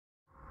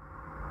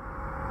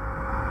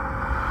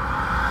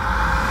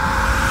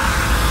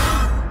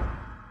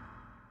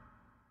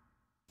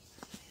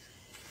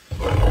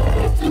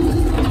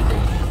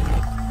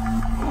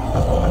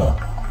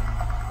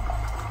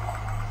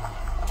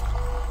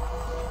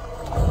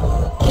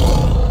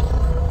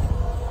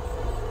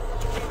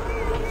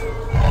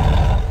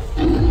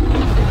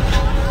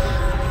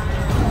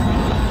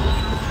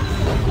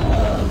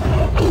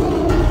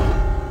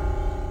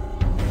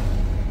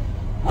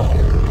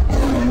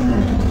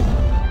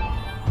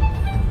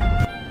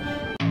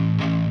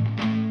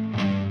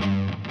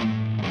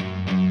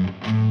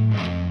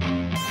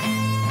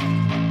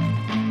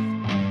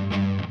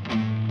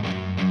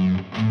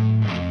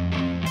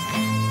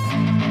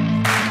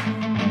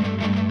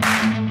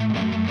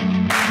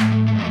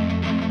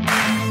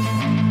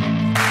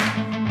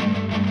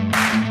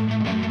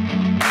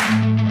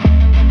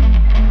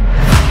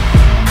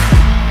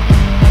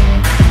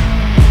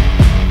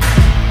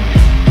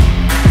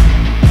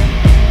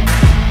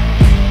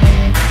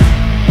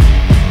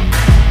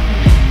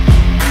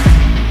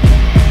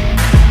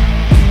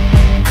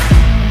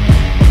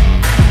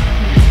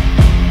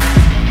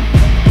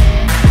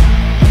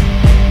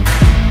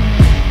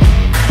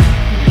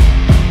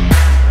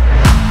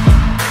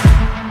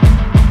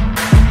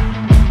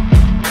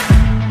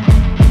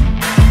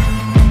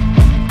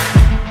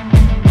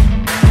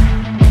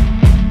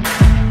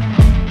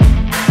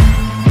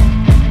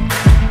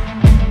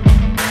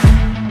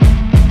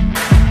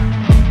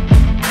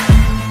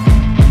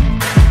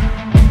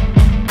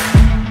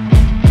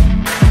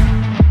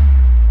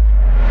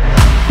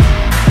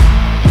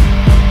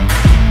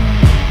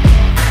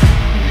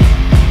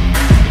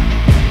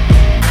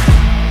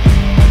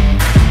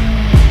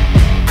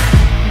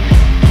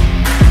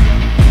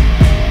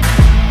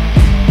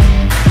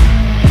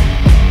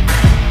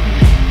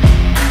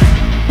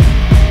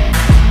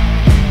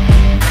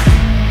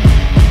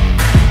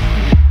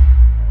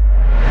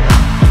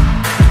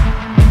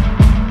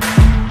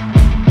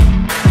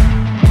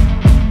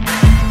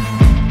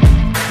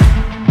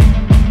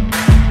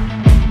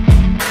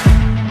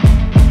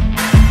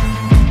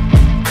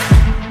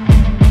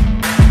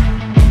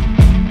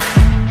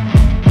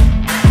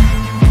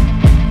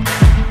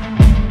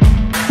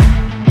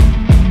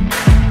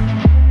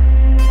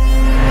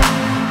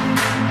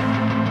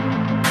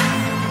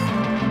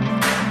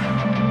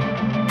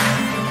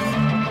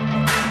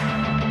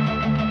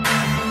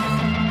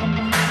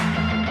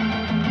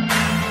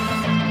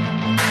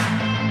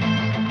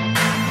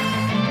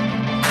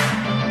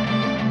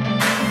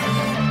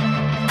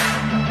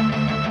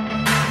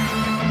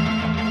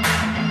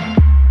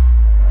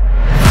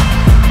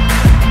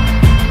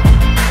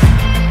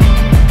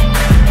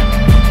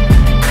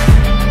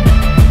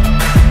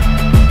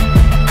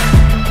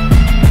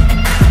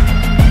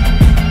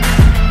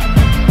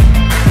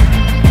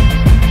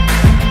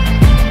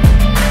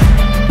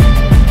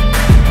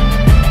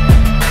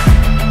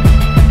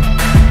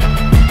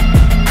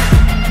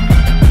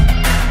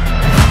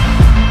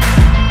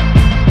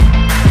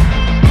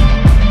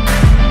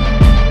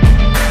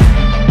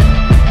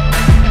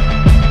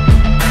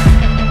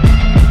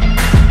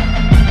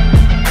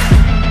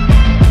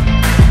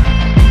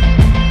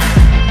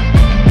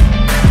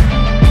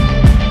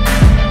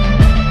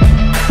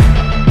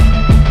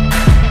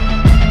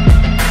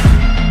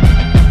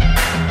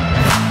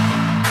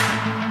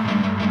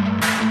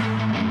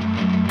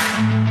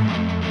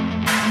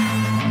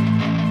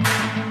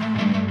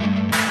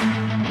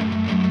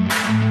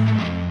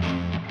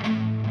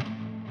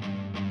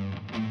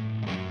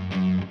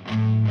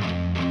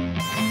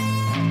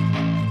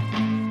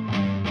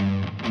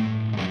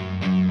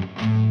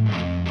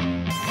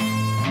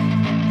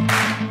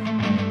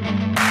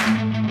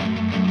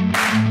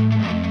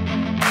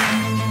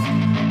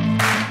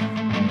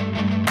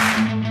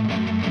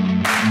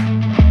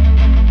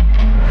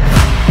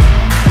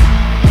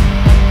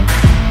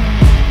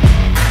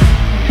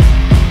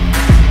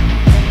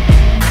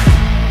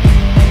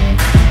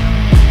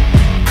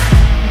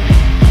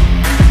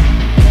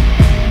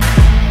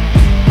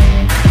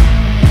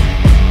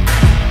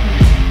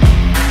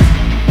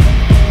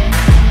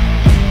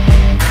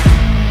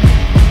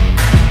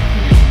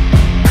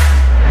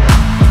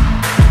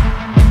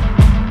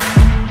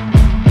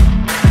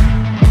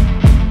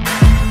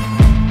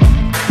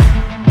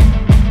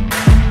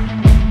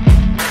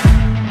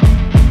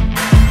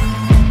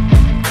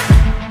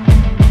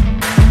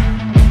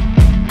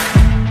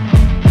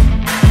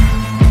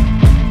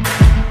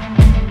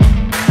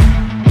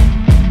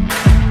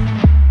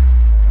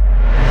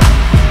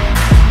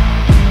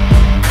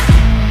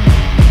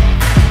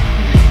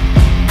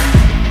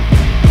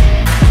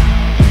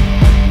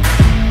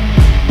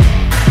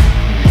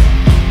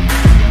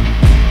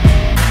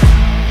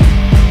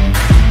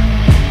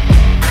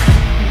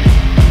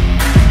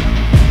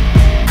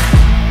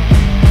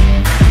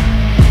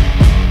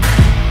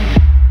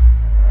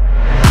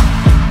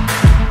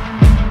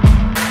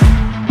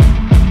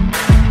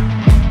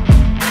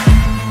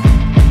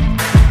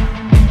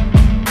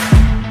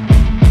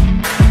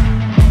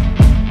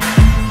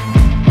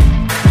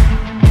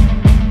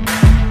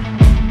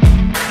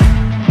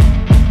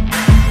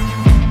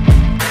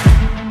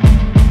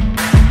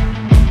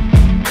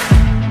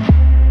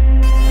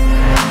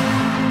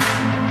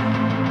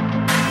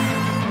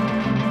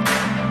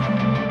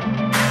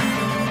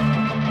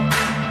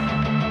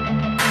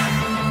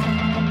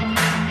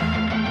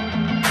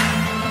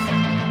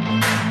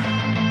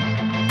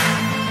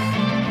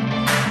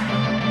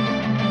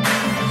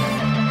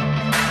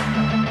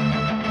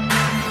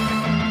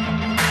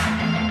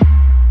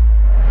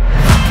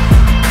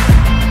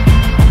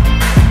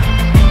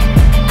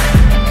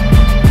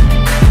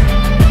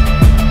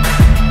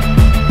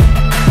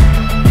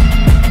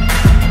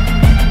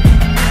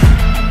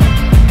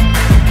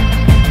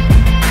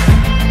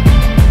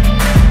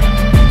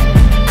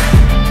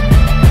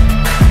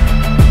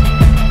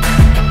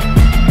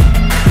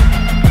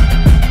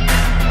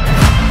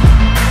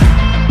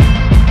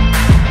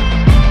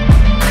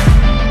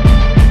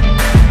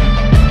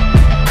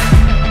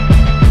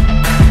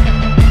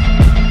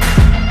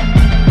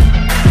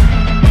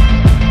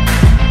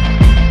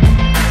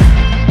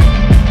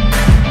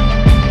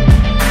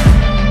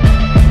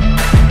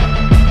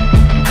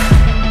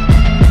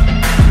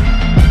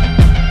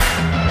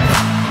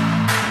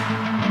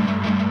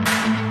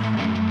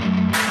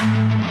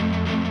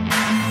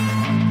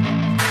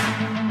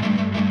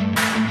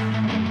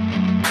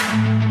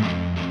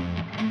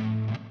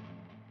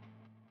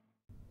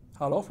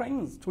Hello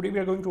friends, today we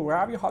are going to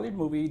review Hollywood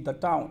movie The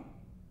Town.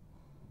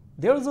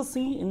 There is a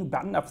scene in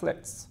Ben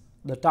Affleck's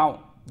The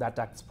Town that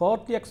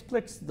expertly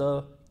explains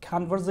the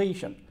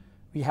conversation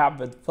we have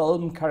with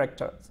film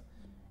characters.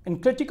 In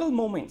critical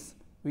moments,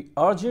 we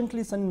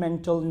urgently send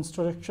mental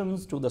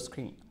instructions to the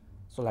screen.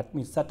 So let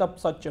me set up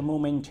such a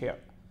moment here.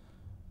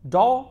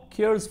 Daw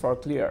cares for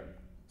Claire,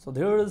 so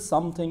there is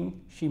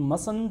something she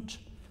must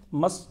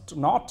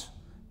not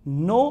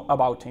know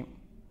about him.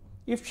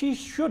 If she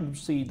should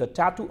see the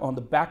tattoo on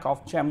the back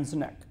of Jem's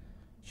neck,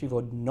 she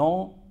would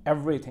know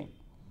everything.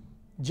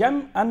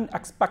 Jem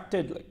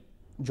unexpectedly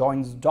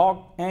joins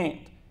Daw and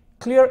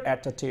Claire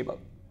at a table.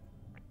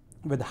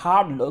 With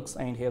hard looks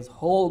and his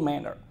whole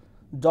manner,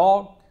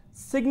 Daw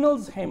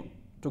signals him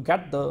to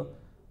get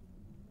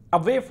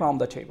away from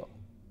the table.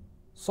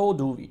 So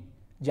do we.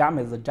 Jem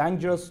is a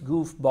dangerous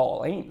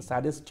goofball and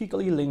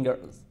sadistically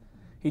lingers.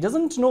 He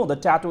doesn't know the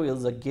tattoo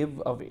is a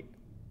giveaway.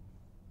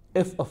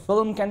 If a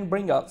film can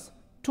bring us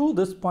to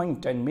this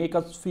point and make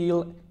us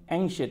feel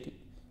anxious,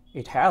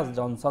 it has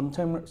done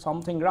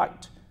something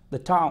right. The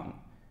Town,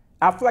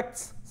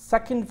 Affleck's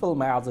second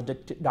film as a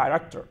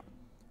director,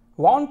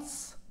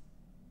 wants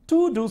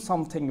to do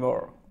something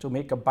more, to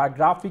make a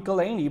biographical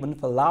and even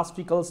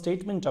philosophical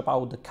statement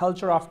about the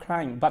culture of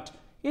crime, but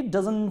it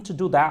doesn't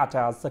do that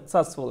as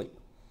successfully.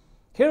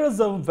 Here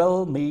is a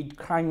well-made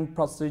crime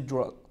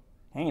procedural,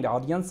 and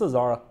audiences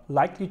are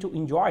likely to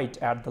enjoy it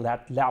at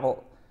that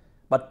level.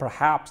 But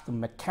perhaps the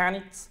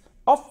mechanics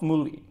of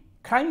movie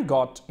crime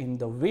got in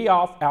the way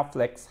of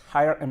Affleck's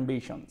higher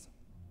ambitions.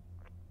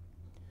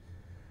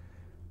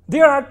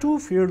 There are two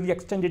fairly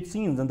extended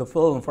scenes in the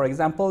film, for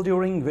example,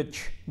 during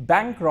which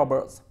bank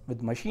robbers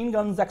with machine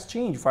guns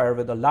exchange fire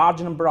with a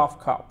large number of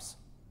cops.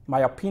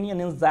 My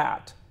opinion is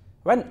that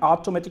when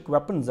automatic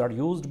weapons are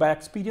used by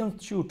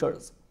experienced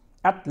shooters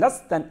at less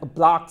than a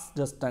block's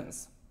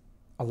distance,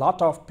 a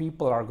lot of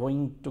people are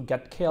going to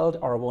get killed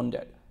or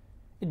wounded.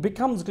 It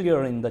becomes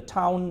clear in The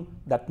Town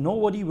that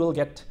nobody will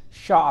get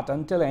shot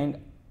until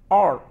and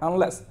or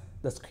unless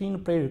the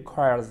screenplay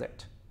requires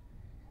it.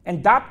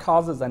 And that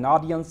causes an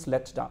audience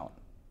letdown.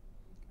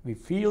 We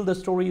feel the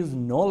story is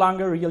no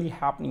longer really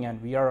happening and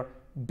we are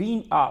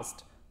being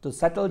asked to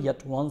settle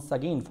yet once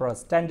again for a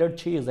standard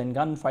chase and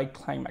gunfight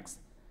climax.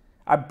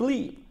 I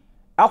believe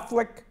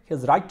Affleck,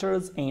 his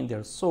writers and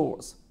their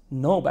source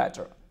know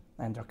better,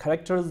 and their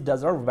characters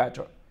deserve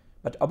better.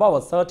 But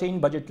above a certain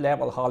budget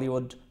level,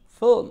 Hollywood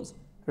films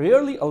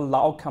rarely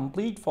allow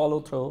complete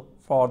follow-through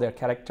for their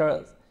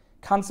characters.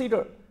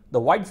 Consider the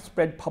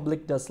widespread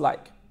public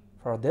dislike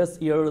for this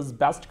year's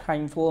best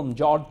crime film,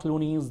 George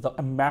Clooney's The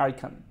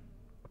American.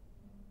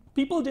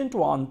 People didn't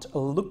want a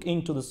look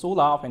into the soul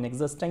of an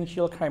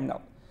existential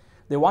criminal.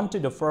 They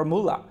wanted a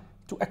formula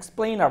to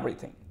explain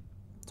everything.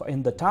 So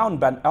in The Town,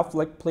 Ben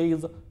Affleck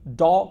plays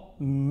Daw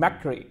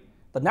McRae,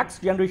 the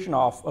next generation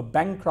of a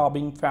bank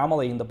robbing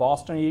family in the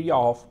Boston area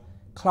of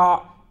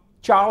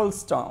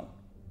Charlestown.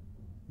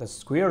 The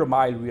square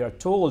mile, we are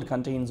told,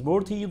 contains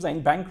more thieves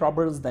and bank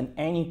robbers than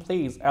any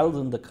place else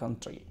in the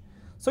country.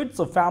 So it's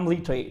a family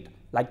trade,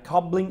 like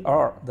cobbling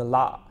or the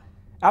law.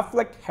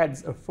 Affleck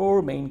heads a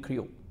four-man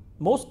crew,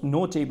 most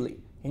notably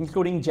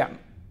including Jem.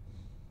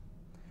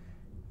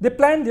 They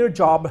plan their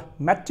job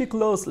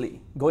meticulously,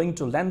 going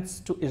to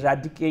lengths to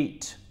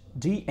eradicate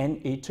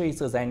DNA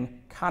traces and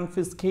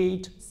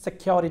confiscate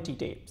security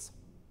tapes.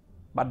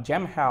 But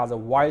Jem has a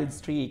wild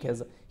streak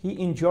as he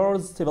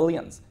injures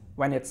civilians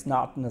when it's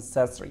not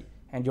necessary,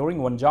 and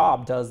during one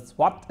job does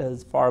what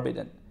is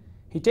forbidden.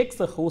 He takes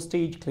a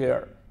hostage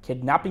Claire.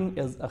 Kidnapping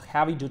is a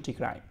heavy-duty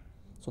crime,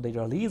 so they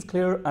release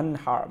Claire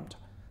unharmed.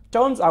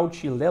 Turns out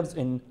she lives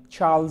in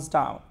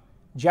Charlestown.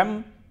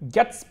 Jem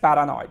gets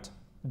paranoid.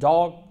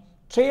 Daw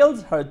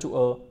trails her to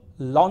a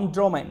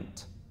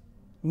laundromat,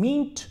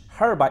 meet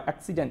her by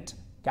accident,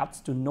 gets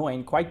to know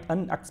and quite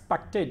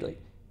unexpectedly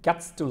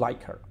gets to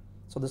like her.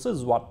 So this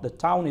is what The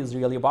Town is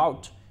really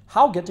about,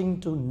 how getting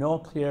to know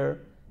Claire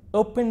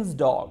opens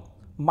Daw's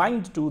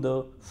mind to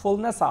the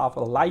fullness of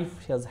a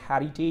life his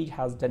heritage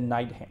has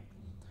denied him.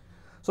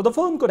 So the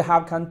film could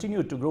have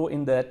continued to grow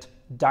in that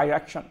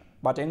direction,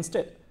 but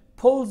instead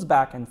pulls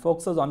back and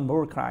focuses on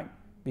more crime.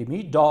 We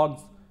meet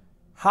Daw's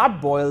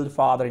hard-boiled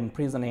father in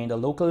prison and a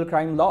local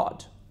crime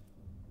lord.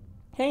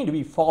 And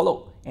we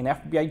follow an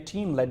FBI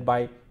team led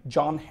by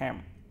Jon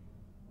Hamm.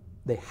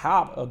 They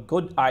have a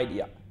good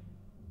idea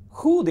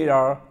who they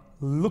are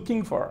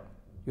looking for.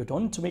 You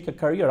don't make a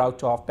career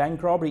out of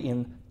bank robbery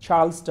in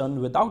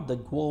Charleston without the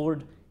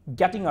word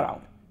getting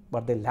around,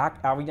 but they lack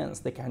evidence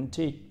they can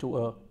take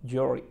to a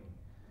jury.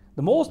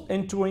 The most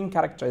enduring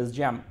character is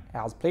Jem,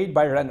 as played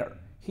by Renner.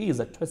 He is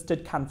a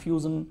twisted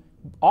confusion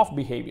of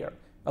behavior,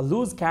 a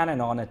loose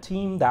cannon on a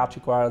team that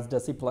requires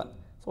discipline.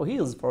 So he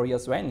is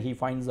furious when he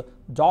finds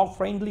Daw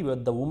friendly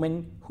with the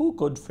woman who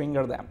could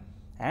finger them,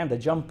 and the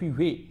jumpy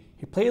way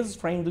he plays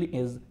friendly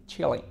is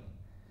chilling.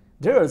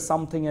 There is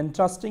something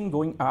interesting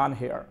going on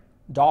here.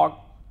 Daw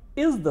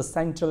is the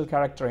central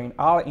character and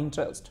our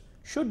interest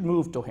should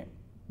move to him,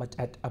 but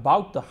at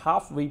about the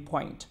halfway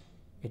point,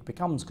 it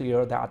becomes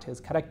clear that his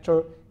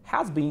character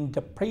has been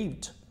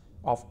deprived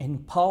of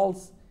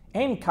impulse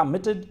and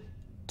committed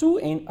to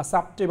an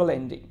acceptable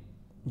ending.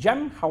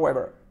 Jem,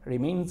 however,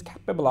 remains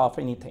capable of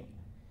anything.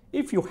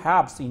 If you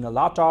have seen a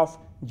lot of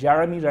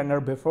Jeremy Renner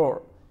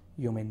before,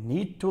 you may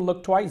need to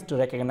look twice to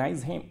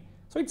recognize him.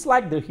 So it's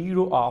like the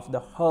hero of The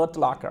Hurt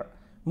Locker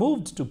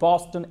moved to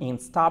Boston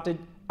and started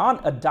on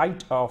a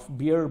diet of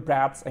beer,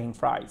 brats, and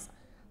fries.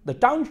 The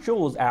town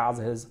shows as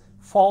his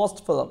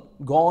first film,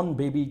 Gone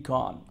Baby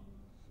Gone.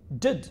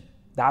 Did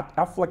that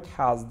Affleck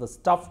has the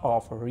stuff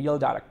of a real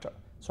director.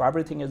 So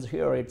everything is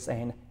here, it's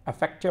an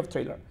effective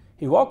thriller.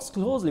 He works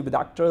closely with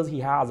actors,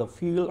 he has a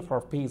feel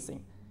for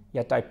pacing.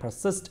 Yet I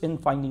persist in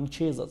finding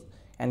chases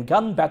and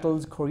gun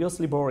battles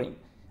curiously boring.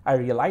 I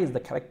realize the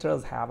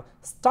characters have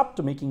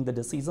stopped making the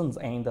decisions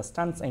and the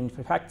stunts and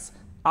effects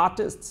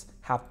artists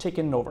have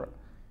taken over.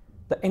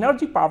 The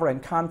energy, power,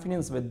 and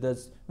confidence with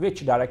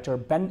which director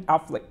Ben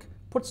Affleck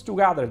puts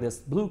together this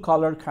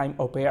blue-collar crime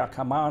opera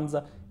commands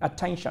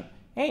attention,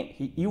 and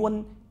he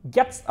even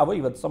gets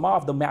away with some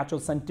of the macho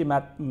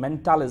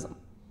sentimentalism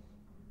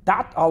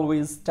that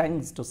always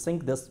tends to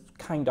sink this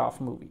kind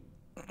of movie.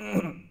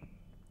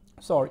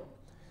 Sorry.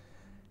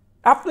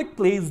 Affleck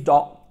plays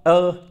Dog,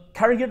 a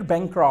career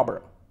bank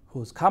robber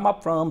who's come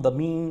up from the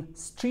mean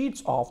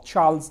streets of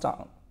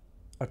Charlestown,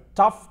 a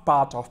tough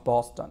part of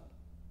Boston.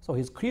 So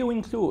his crew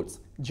includes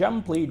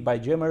Jem, played by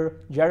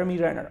Jeremy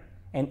Renner,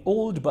 an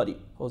old buddy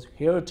whose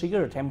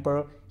hair-trigger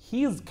temper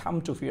he's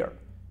come to fear.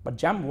 But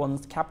Jem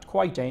once kept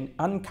quiet and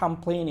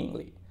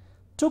uncomplainingly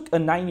took a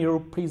 9-year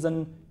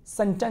prison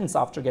sentence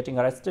after getting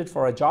arrested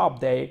for a job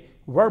they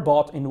were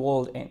both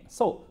involved in.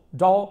 So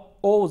Daw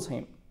owes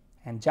him,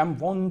 and Jem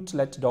won't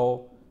let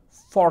Daw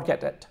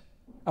forget it.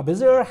 A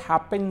bizarre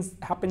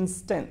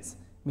happenstance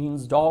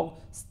means Daw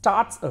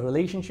starts a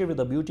relationship with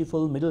a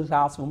beautiful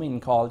middle-class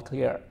woman called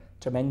Claire,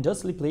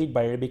 tremendously played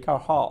by Rebecca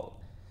Hall.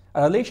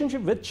 A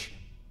relationship which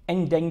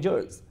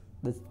endangers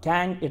the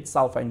gang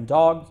itself, and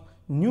Daw's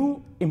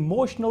new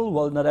emotional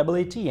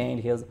vulnerability and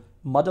his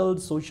muddled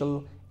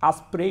social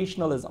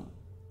aspirationalism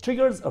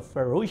triggers a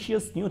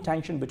ferocious new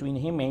tension between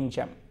him and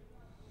Jem.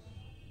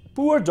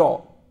 Poor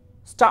Daw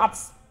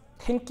starts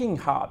thinking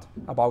hard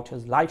about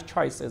his life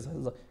choices.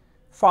 His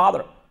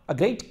father, a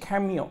great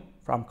cameo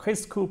from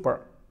Chris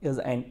Cooper, is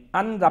an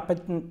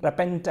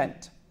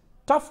unrepentant,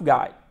 tough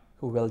guy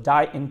who will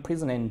die in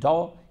prison, and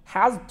Daw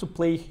has to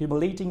play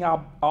humiliating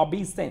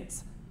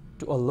obeisance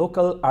to a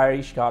local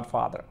Irish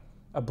godfather,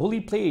 a bully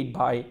played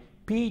by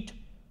Pete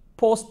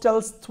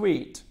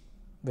Postlethwaite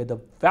with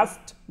a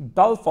West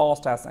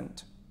Belfast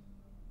accent.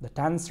 The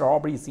tense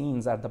robbery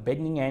scenes at the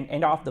beginning and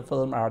end of the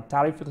film are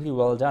terrifically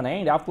well done,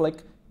 and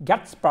Affleck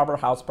gets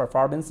powerhouse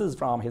performances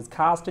from his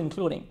cast,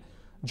 including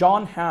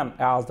Jon Hamm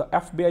as the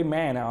FBI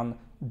man on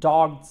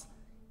Daw's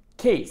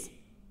case.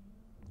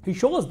 He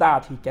shows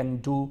that he can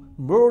do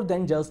more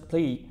than just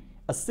play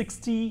a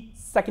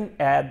 60-second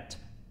ad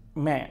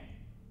man.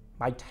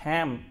 Might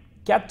Hamm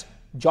get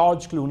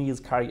George Clooney's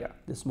career?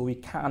 This movie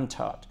can't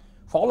hurt.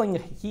 Following a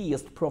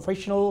heist,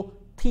 professional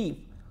thief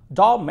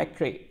Daw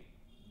McRae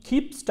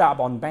keeps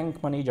tab on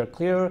bank manager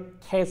Claire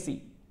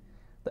Casey,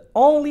 the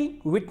only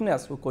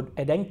witness who could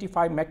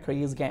identify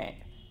McRae's gang.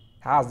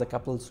 As the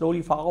couple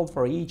slowly falls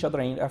for each other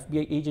and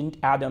FBI agent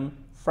Adam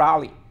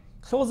Frawley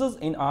closes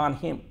in on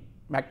him,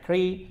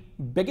 McRae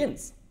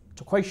begins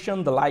to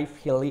question the life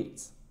he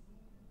leads.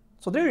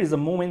 So there is a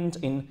moment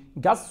in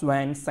Gus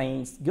Van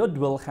Sant's Good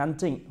Will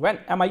Hunting when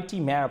MIT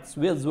maths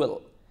whiz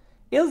Will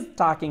is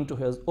talking to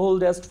his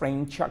oldest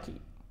friend Chucky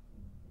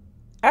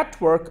at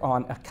work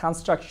on a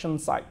construction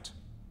site.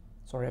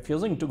 So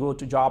refusing to go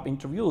to job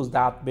interviews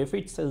that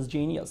befits his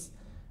genius,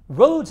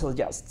 Will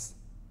suggests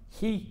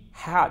he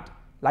had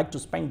like to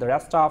spend the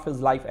rest of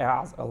his life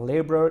as a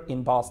laborer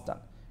in Boston,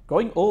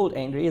 growing old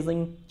and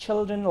raising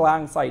children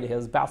alongside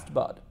his best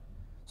bud.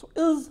 So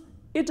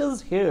it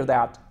is here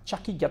that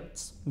Chucky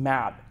gets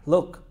mad.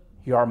 Look,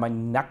 you're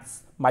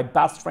my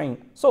best friend,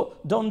 so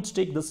don't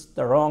take this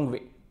the wrong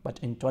way. But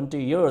in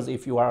 20 years,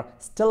 if you are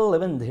still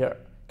living here,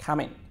 come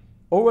in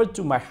over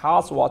to my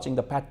house watching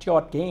the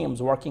Patriot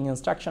games, working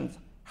instructions,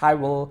 I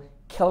will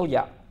kill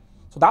ya.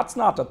 So that's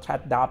not a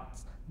threat,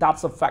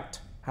 that's a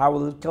fact. I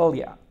will kill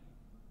ya.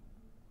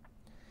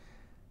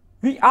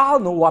 We all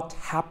know what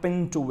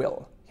happened to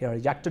Will. He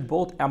rejected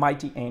both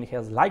MIT and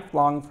his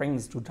lifelong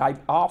friends to drive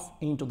off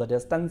into the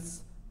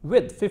distance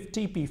with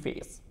 50p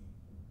face.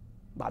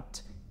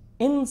 But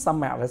in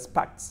some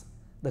respects,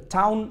 the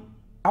town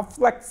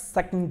Affleck's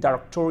second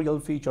directorial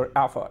feature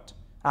effort,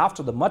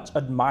 after the much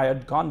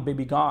admired Gone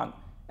Baby Gone,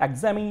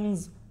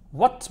 examines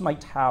what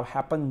might have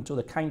happened to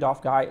the kind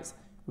of guys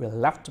we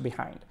left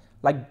behind,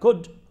 like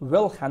Good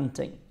Will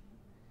Hunting.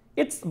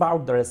 It's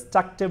about the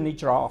restrictive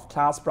nature of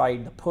class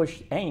pride, the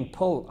push and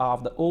pull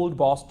of the old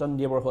Boston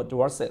neighborhood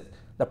versus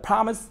the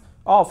promise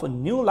of a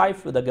new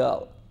life with a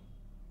girl,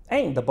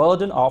 and the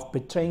burden of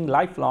betraying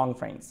lifelong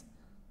friends.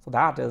 So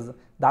that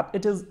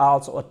it is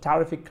also a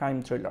terrific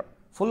crime thriller,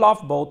 full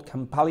of both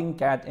compelling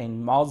cat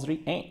and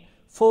mousery and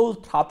full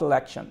throttle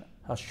action,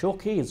 a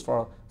showcase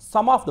for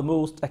some of the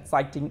most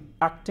exciting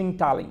acting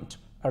talent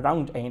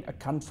around and a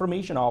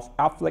confirmation of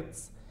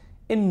Affleck's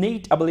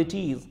innate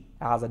abilities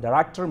as a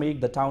director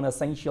make The Town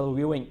essential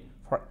viewing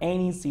for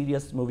any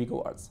serious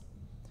moviegoers.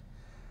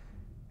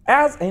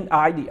 As an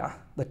idea,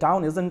 The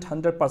Town isn't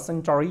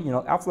 100%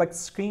 original.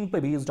 Affleck's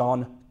screenplay based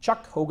on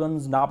Chuck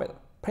Hogan's novel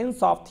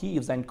Prince of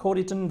Thieves and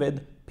co-written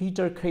with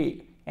Peter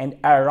Craig and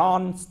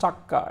Aaron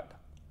Stuckert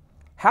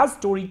has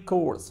story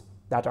cores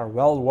that are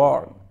well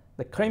worn.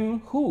 The criminal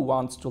who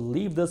wants to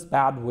leave this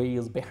bad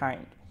ways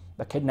behind,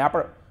 the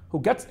kidnapper who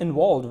gets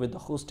involved with the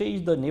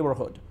hostage the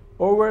neighborhood,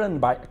 overrun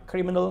by a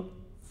criminal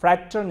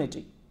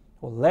fraternity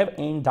who live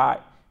and die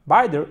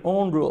by their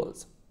own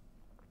rules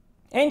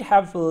and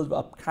have filled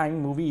up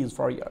crime movies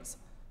for years.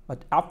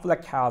 But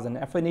Affleck has an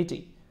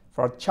affinity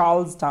for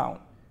Charlestown,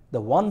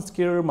 the one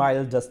square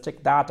mile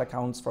district that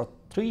accounts for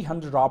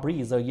 300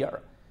 robberies a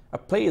year, a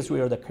place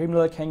where the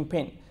criminal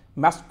kingpin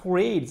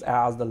masquerades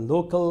as the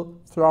local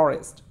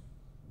florist,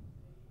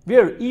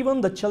 where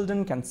even the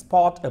children can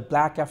spot a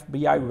black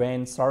FBI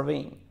van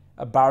surveying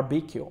a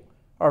barbecue,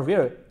 or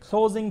where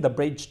closing the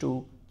bridge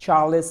to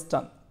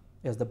Charleston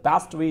is the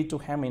best way to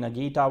hem in a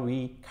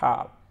getaway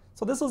car.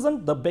 So this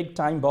isn't the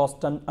big-time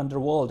Boston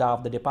underworld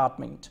of the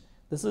department.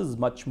 This is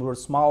much more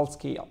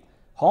small-scale,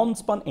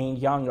 homespun and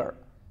younger.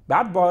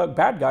 Bad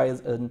guys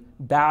in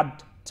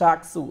bad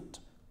tracksuit,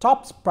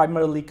 tops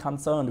primarily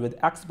concerned with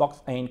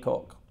Xbox and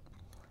Coke.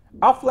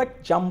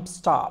 Affleck jump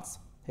starts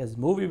his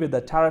movie with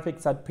a terrific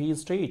set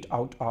piece straight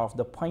out of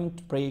the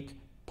Point Break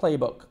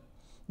playbook.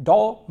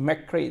 Doe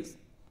McCrea's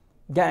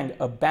gang,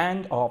 a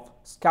band of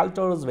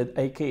skelters with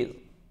AKs,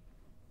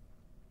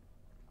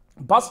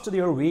 bust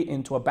their way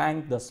into a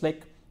bank. The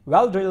slick,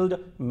 well-drilled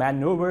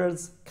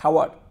maneuvers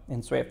covered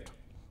in swift,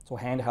 so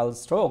handheld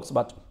strokes,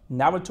 but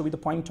never to be the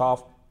point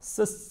of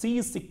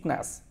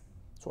seasickness.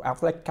 So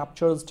Affleck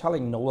captures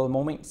telling novel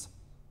moments,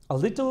 a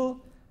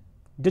little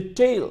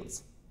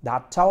details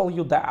that tell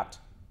you that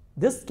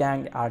this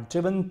gang are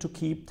driven to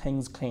keep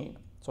things clean.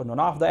 So none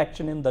of the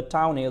action in The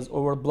Town is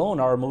overblown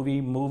or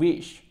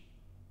movie-ish.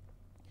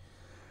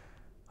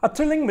 A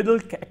thrilling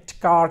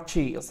middle-act car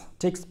chase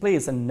takes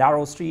place in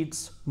narrow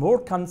streets, more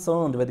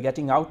concerned with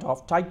getting out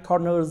of tight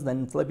corners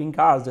than flipping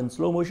cars in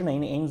slow motion,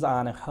 and ends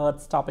on a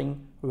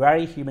heart-stopping,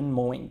 very human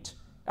moment.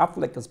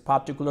 Affleck is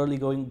particularly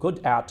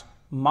good at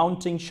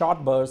mounting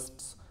short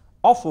bursts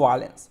of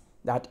violence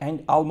that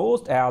end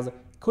almost as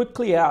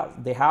quickly as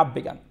they have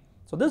begun.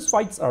 So these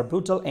fights are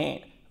brutal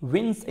and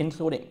wins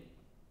including,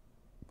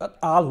 but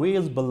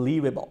always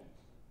believable.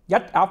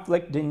 Yet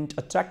Affleck didn't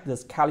attract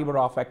this caliber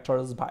of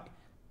actors by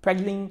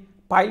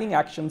piling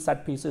action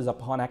set pieces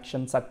upon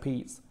action set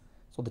piece.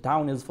 So The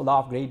Town is full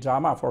of great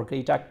drama for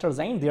great actors,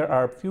 and there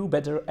are few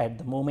better at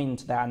the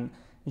moment than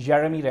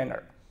Jeremy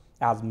Renner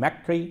as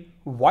McCrae's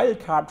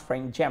wildcard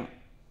friend Jim,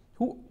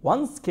 who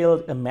once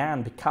killed a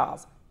man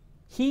because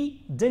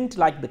he didn't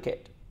like the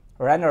kid.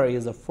 Renner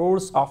is a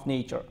force of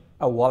nature,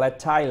 a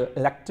volatile,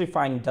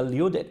 electrifying,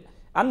 deluded,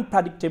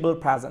 unpredictable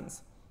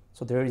presence.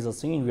 So there is a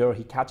scene where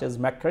he catches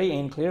McCrae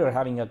and Claire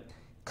having a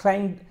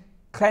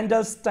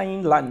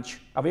clandestine lunch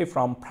away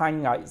from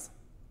prying eyes,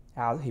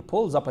 as he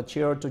pulls up a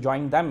chair to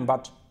join them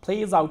but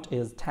plays out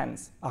is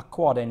tense,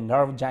 awkward and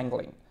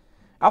nerve-jangling.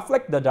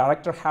 Affleck, the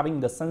director, having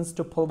the sense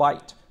to pull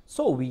white,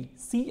 so we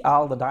see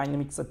all the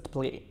dynamics at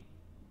play.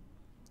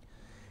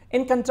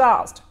 In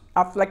contrast,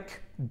 Affleck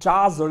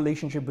draws the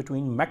relationship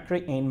between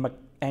McCrae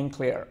and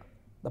Claire,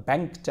 the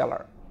bank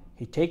teller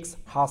he takes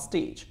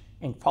hostage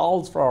and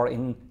falls for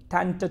in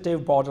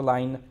tentative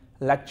borderline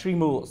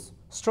lachrymose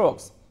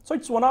strokes. So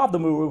it's one of the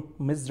more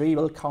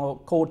miserable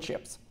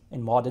courtships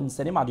in modern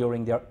cinema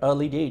during their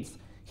early dates.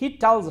 He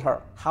tells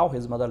her how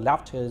his mother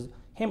left him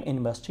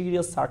in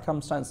mysterious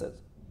circumstances.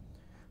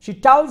 She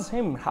tells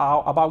him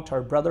how about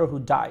her brother who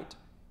died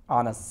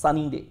on a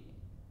sunny day,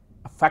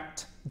 a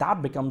fact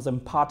that becomes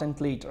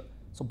important later,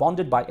 so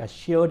bonded by a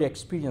shared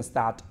experience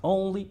that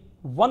only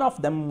one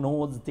of them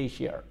knows they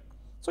share.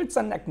 So it's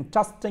an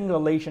interesting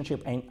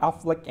relationship, and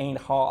Affleck and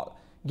Hall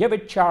give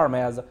it charm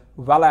as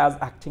well as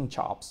acting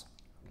chops.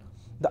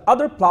 The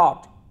other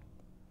plot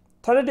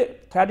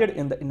threaded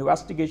in the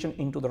investigation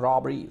into the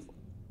robberies.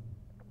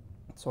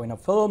 So in a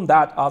film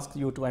that asks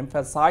you to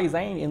emphasize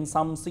and in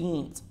some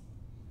scenes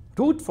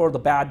root for the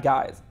bad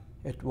guys,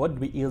 it would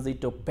be easy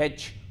to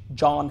pitch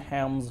Jon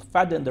Hamm's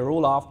Fed in the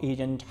role of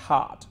Agent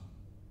Hart.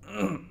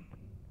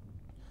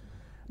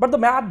 But the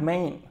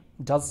madman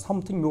does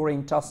something more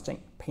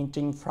interesting,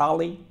 painting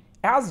Frawley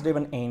as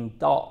driven and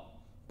dull,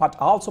 but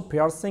also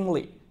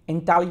piercingly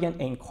intelligent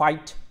and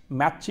quite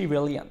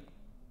Machiavellian.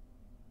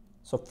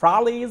 So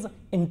Frawley's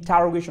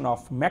interrogation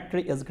of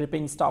McCrae is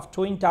gripping stuff,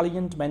 two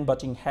intelligent men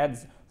butting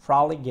heads,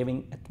 Frawley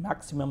giving it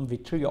maximum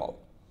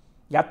vitriol.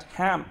 Yet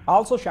Hamm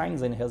also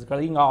shines in his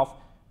grilling of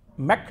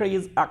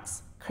McCrae's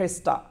ex,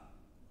 Krista.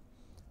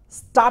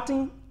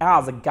 Starting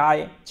as a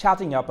guy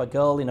chatting up a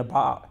girl in a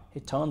bar, he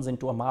turns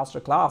into a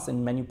masterclass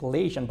in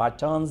manipulation but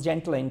turns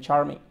gentle and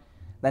charming,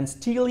 then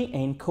steely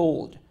and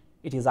cold.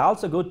 It is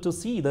also good to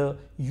see the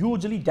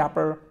usually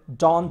dapper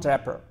Don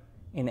Draper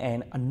in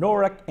an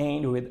anorak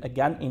and with a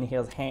gun in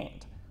his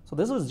hand. So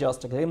this is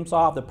just a glimpse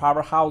of the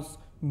powerhouse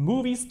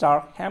movie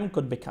star Hamm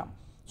could become.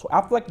 So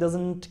Affleck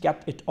doesn't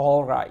get it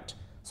all right.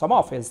 Some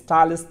of his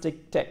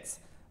stylistic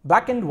tics,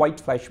 black and white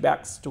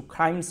flashbacks to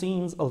crime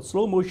scenes, a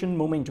slow motion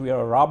moment where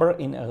a robber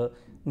in a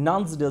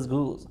nun's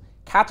disguise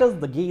catches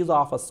the gaze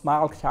of a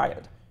small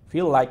child,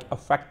 feel like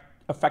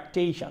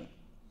affectation.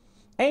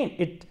 And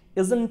it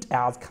isn't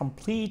as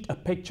complete a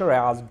picture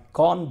as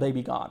Gone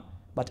Baby Gone,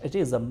 but it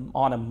is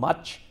on a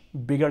much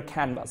bigger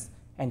canvas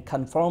and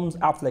confirms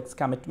Affleck's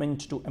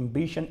commitment to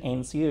ambition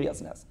and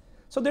seriousness.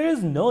 So there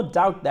is no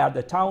doubt that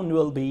The Town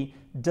will be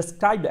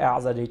described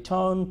as a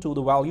return to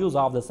the values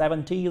of the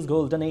 70s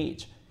golden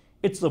age.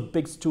 It's a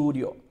big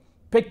studio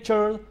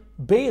picture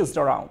based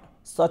around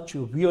such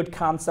weird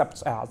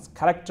concepts as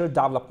character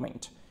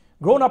development,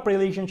 grown-up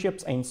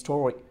relationships and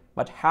story,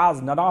 but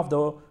has none of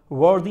the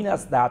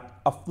worthiness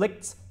that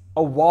afflicts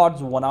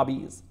awards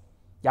wannabes.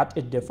 Yet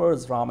it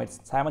differs from its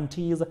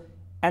 70s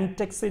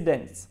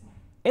antecedents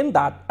in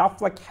that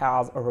Affleck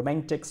has a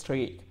romantic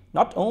streak,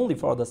 not only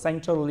for the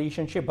central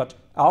relationship but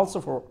also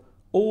for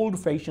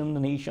old-fashioned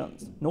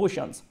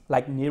notions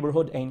like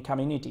neighborhood and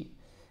community.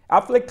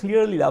 Affleck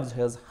clearly loves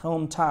his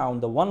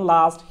hometown. The one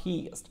last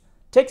heist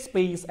takes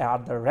place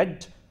at the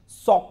Red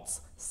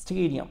Sox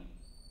Stadium,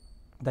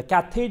 the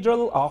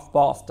Cathedral of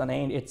Boston,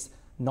 and its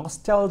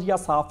nostalgia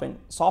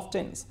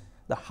softens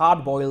the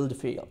hard-boiled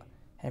feel.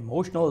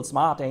 Emotional,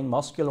 smart, and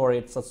muscular,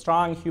 it's a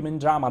strong human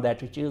drama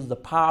that reaches the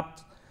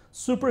path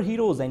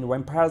superheroes and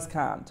vampires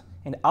can't,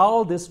 and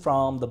all this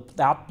from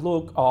that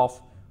bloke of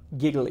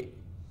Giggly.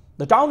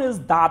 The Town is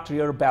that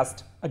rare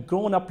best, a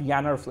grown-up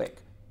Renner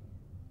flick,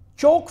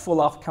 chock full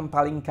of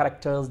compelling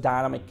characters,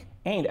 dynamic,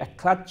 and a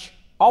clutch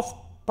of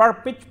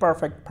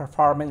pitch-perfect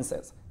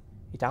performances.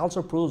 It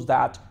also proves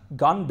that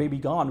Gone Baby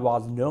Gone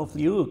was no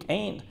fluke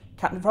and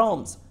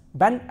confirms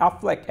Ben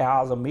Affleck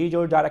as a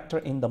major director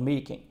in the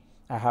making.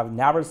 I have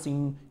never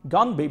seen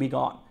Gone Baby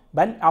Gone,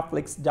 Ben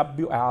Affleck's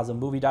debut as a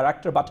movie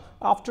director, but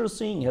after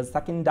seeing his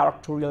second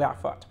directorial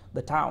effort,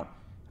 The Town,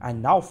 I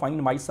now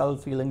find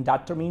myself feeling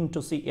determined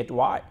to see it.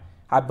 Why?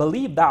 I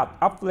believe that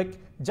Affleck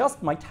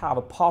just might have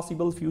a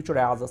possible future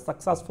as a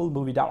successful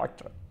movie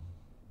director.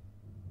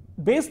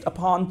 Based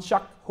upon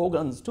Chuck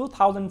Hogan's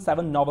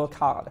 2007 novel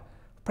called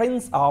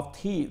Prince of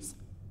Thieves,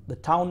 The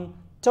Town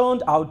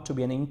turned out to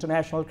be an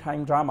international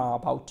crime drama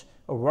about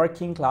a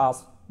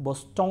working-class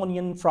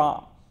Bostonian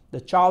from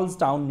the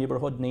Charlestown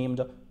neighborhood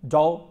named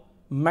Doug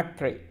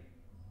McCrae,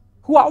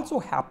 who also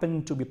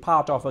happened to be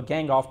part of a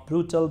gang of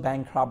brutal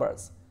bank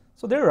robbers.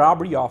 So their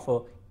robbery of a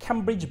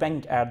Cambridge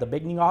bank at the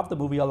beginning of the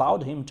movie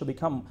allowed him to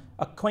become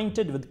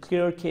acquainted with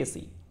Claire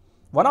Casey,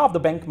 one of the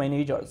bank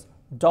managers.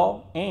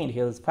 Doug and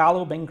his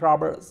fellow bank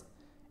robbers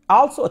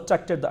also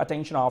attracted the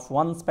attention of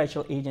one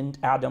special agent,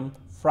 Adam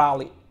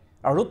Frawley,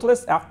 a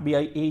ruthless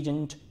FBI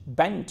agent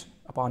bent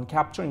upon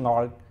capturing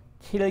or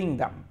killing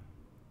them.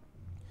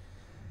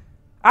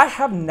 I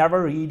have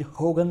never read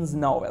Hogan's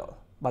novel,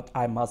 but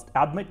I must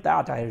admit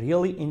that I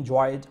really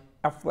enjoyed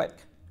Affleck,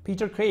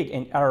 Peter Craig,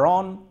 and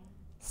Aaron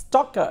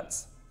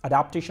Stockert's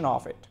adaptation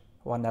of it.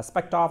 One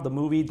aspect of the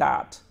movie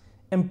that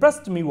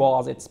impressed me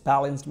was its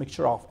balanced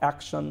mixture of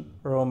action,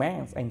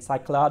 romance, and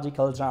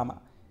psychological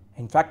drama.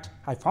 In fact,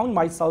 I found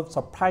myself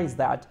surprised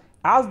that,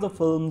 as the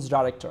film's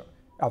director,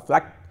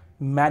 Affleck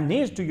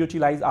managed to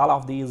utilize all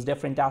of these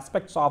different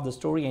aspects of the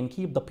story and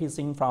keep the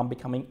pacing from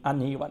becoming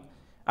uneven.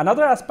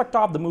 Another aspect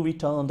of the movie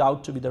turned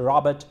out to be the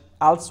Robert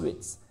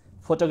Elswitz's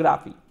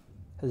photography.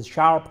 His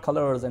sharp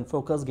colors and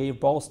focus gave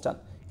Boston,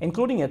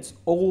 including its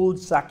old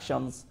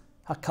sections,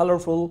 a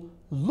colorful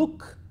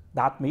look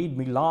that made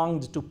me long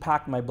to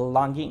pack my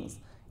belongings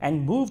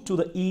and move to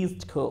the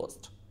East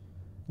Coast.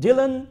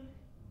 Dylan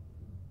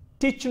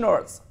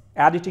Tichenor's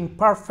editing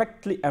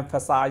perfectly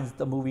emphasized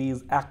the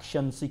movie's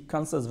action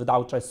sequences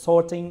without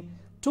resorting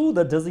to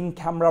the dizzying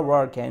camera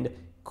work and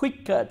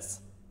quick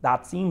cuts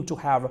that seem to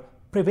have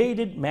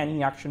pervaded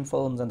many action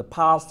films in the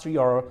past 3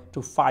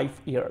 to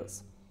 5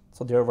 years.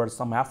 So there were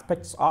some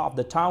aspects of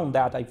The Town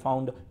that I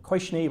found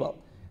questionable.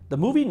 The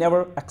movie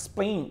never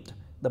explained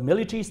the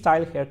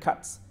military-style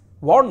haircuts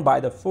worn by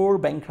the 4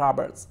 bank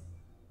robbers.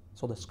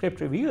 So the script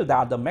revealed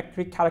that the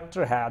McCrae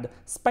character had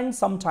spent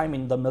some time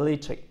in the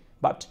military,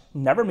 but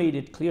never made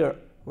it clear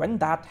when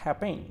that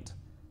happened.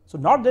 So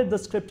nor did the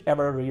script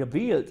ever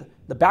reveal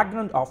the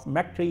background of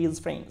McCrae's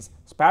friends,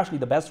 especially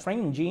the best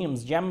friend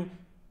James "Jem"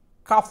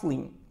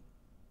 Coughlin.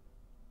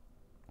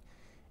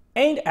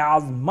 And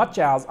as much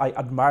as I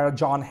admire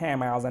Jon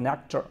Hamm as an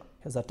actor,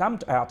 his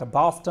attempt at a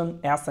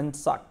Boston accent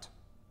sucked.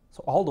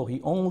 So although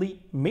he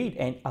only made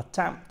an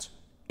attempt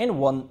in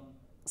one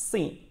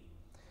scene,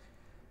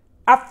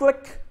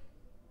 Affleck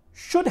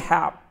should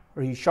have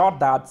reshot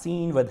that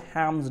scene with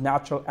Hamm's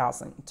natural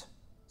accent.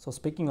 So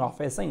speaking of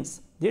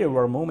accents, there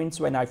were moments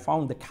when I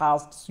found the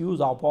cast's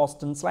use of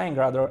Boston slang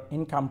rather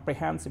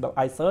incomprehensible.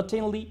 I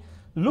certainly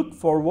look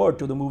forward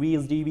to the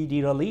movie's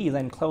DVD release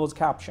and closed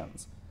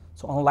captions.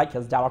 So unlike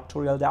his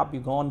directorial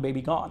debut Gone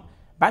Baby Gone,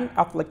 Ben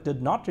Affleck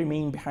did not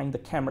remain behind the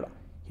camera.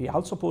 He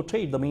also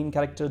portrayed the main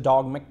character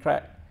Doug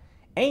McCrae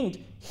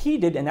And he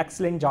did an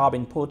excellent job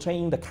in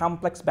portraying the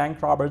complex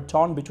bank robber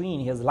torn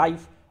between his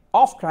life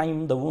of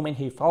crime, the woman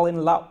he fell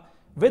in love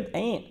with,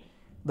 and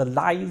the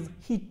lies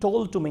he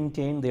told to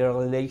maintain their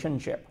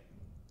relationship.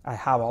 I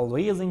have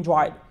always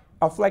enjoyed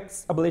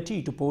Affleck's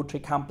ability to portray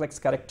complex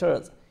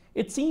characters.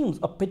 It seems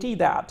a pity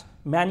that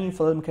many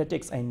film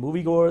critics and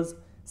moviegoers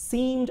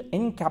seemed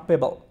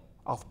incapable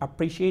of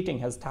appreciating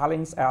his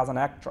talents as an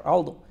actor,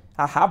 although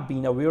I have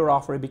been aware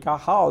of Rebecca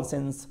Hall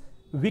since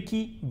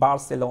Vicky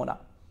Barcelona.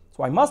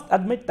 So I must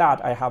admit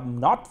that I have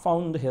not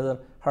found her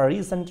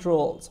recent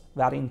roles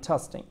very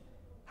interesting.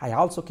 I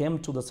also came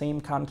to the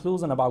same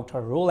conclusion about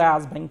her role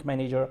as bank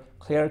manager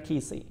Claire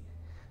Casey,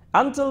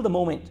 until the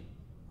moment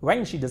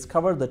when she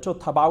discovered the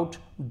truth about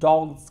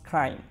Dog's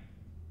crime.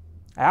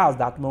 At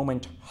that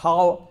moment,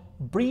 Hall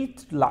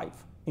breathed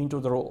life into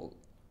the role,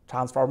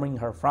 transforming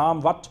her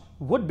from what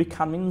would be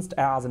convinced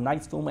as a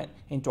nice woman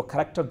into a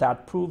character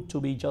that proved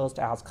to be just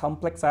as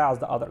complex as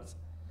the others.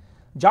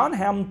 Jon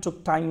Hamm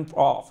took time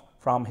off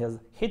from his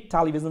hit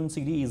television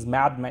series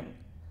Mad Men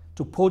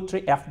to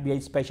portray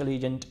FBI Special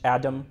Agent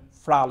Adam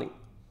Frawley,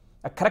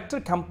 a character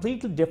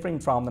completely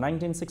different from the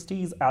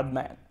 1960s Ad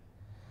Man.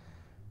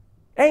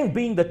 And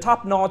being the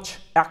top-notch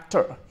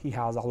actor he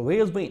has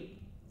always been,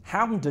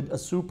 Hamm did a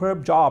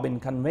superb job in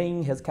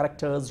conveying his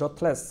character's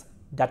ruthless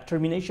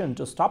determination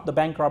to stop the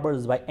bank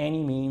robbers by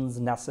any means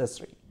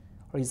necessary.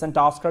 Recent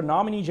Oscar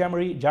nominee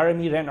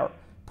Jeremy Renner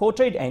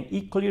portrayed an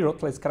equally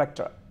ruthless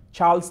character,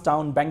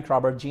 Charlestown bank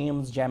robber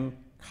James "Jem"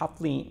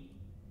 Kathleen,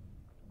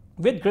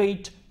 with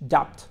great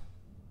depth,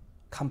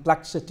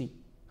 complexity,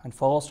 and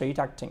first-rate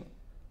acting.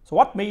 So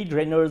what made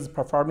Renner's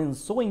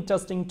performance so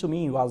interesting to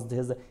me was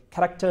his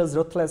character's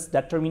ruthless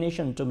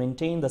determination to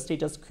maintain the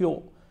status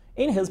quo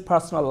in his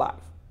personal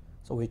life,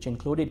 so which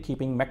included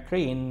keeping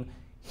McCrae in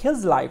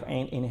his life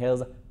and in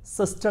his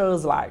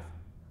sister's life.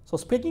 So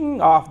speaking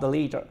of the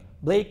latter,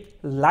 Blake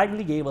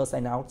Lively gave us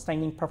an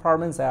outstanding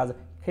performance as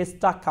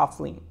Krista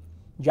Kathleen,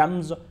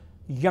 Jem's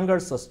younger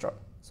sister.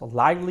 So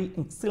Lively's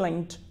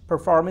excellent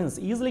performance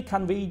easily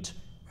conveyed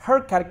her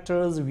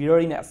character's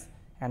weariness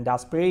and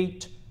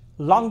desperate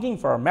longing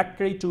for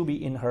McCrae to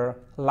be in her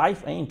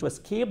life and to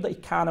escape the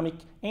economic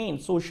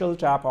and social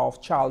trap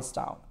of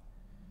Charlestown.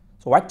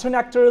 So veteran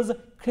actors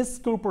Chris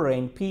Cooper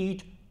and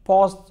Pete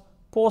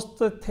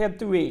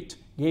Postlethwaite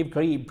gave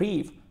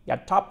brief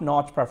yet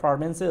top-notch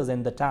performances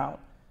in the town.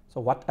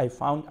 So what I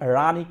found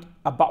ironic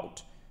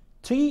about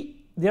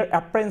their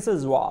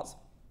appearances was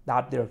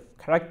that their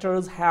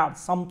characters had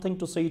something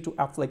to say to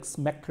Affleck's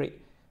McCrae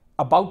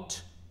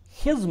about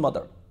his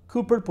mother.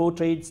 Cooper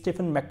portrayed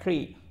Stephen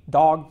McCrae,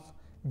 Dog's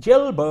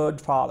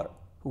jailbird father,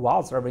 who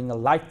was serving a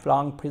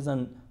lifelong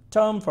prison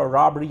term for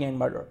robbery and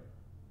murder.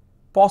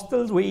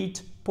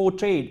 Postlethwaite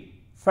portrayed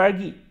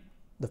Fergie,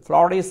 the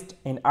florist,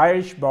 an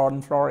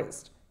Irish-born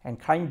florist and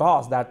crime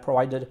boss that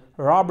provided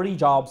robbery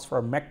jobs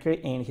for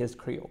McCrae and his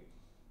crew.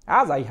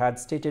 As I had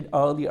stated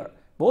earlier,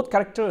 both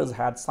characters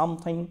had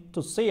something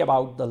to say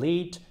about the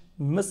late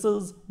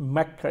Mrs.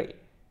 McCrae,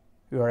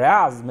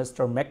 whereas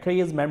Mr.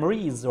 McCrae's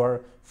memories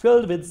were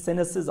filled with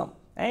cynicism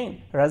and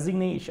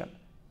resignation.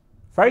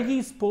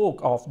 Fergie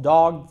spoke of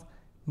Dog's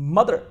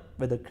mother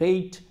with a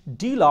great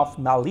deal of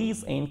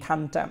malice and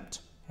contempt,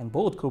 and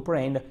both Cooper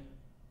and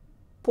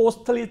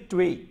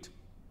Postlethwaite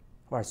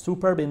were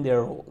superb in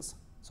their roles.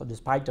 So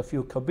despite a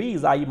few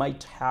quibbles I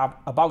might have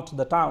about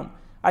the town,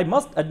 I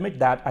must admit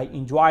that I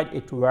enjoyed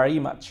it very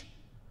much.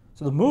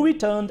 So the movie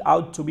turned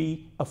out to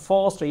be a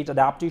first-rate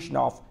adaptation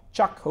of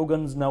Chuck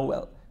Hogan's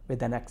novel,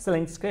 with an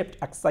excellent script,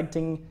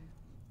 exciting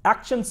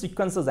action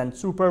sequences, and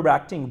superb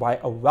acting by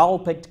a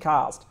well-picked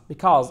cast.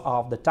 Because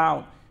of the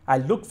town, I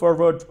look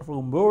forward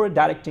to more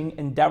directing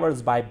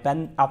endeavors by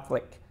Ben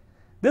Affleck.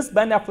 This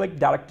Ben Affleck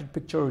directed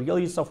picture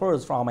really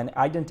suffers from an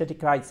identity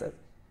crisis,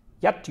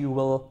 yet you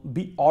will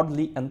be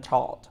oddly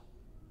enthralled.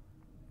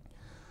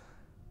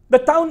 The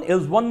Town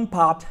is one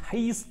part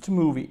heist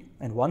movie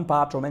and one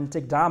part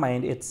romantic drama,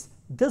 and it's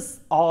this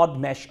odd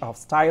mesh of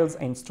styles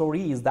and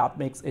stories that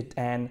makes it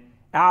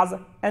as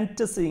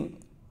enticing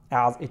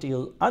as it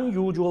is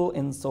unusual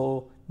in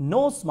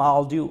no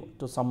small due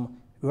to some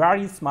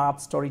very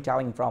smart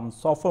storytelling from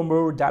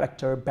sophomore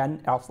director Ben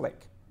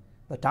Affleck.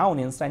 The Town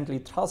instantly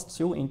thrusts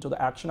you into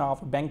the action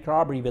of bank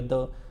robbery, with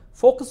the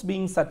focus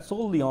being set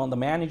solely on the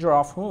manager,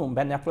 of whom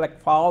Ben Affleck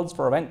falls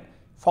for when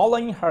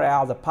following her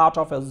as a part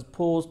of his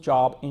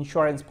post-job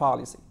insurance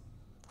policy.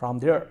 From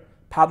there,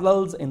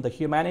 parallels in the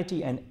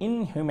humanity and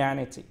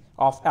inhumanity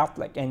of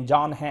Affleck and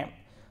Jon Hamm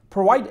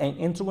provide an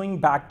intriguing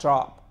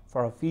backdrop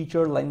for a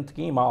feature-length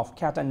game of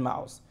cat and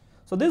mouse.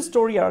 So this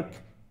story arc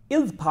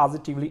is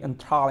positively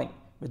enthralling,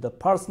 with the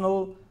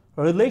personal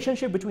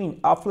relationship between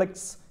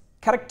Affleck's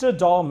character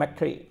Dog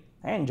McCrae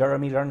and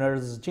Jeremy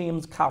Renner's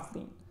James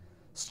Kathleen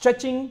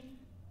stretching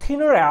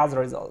thinner as a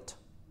result.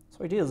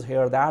 So it is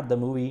here that the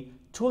movie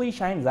truly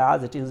shines,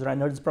 as it is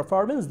Renner's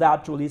performance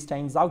that truly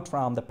stands out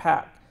from the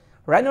pack.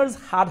 Renner's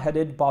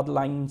hard-headed,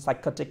 borderline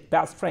psychotic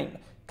best friend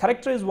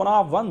character is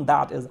one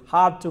that is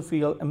hard to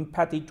feel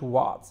empathy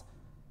towards,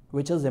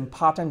 which is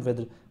important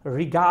with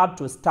regard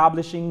to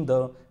establishing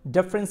the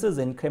differences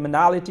in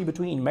criminality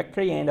between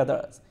McCrae and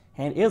others,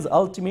 and is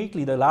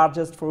ultimately the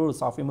largest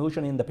force of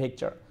emotion in the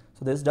picture.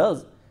 So this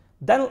does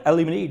then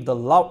eliminate the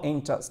love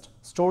interest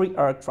story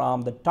arc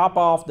from the top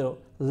of the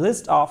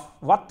list of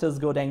what is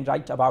good and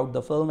right about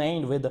the film,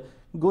 and with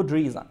good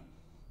reason.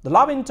 The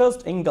love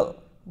interest angle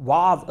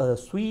was a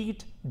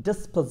sweet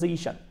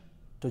disposition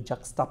to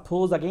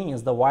juxtapose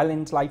against the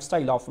violent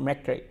lifestyle of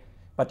McCrae,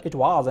 but it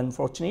was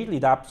unfortunately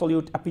the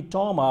absolute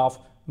epitome of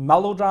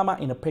melodrama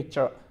in a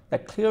picture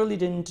that clearly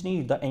didn't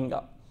need the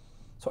angle.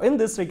 So in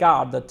this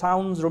regard, the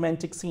town's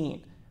romantic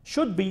scene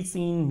should be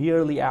seen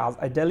merely as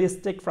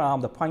idealistic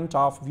from the point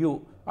of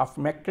view of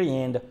McCrae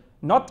and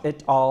not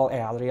at all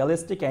as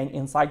realistic and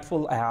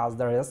insightful as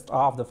the rest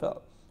of the film.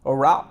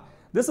 Overall,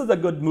 this is a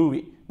good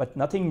movie, but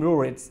nothing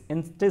more. It's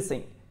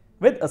enticing,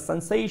 with a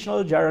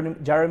sensational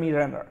Jeremy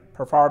Renner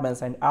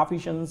performance and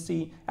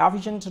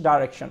efficient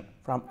direction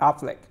from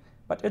Affleck,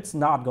 but it's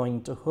not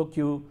going to hook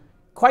you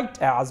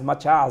quite as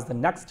much as the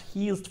next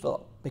heist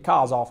film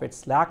because of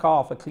its lack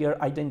of a clear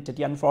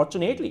identity.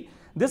 Unfortunately,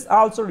 this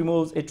also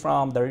removes it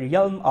from the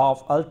realm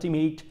of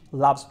ultimate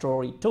love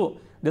story too,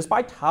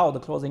 despite how the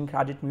closing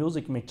credit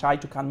music may try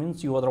to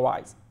convince you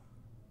otherwise.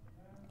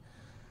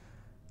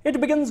 It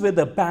begins with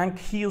a bank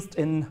heist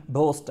in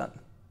Boston.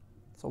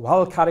 So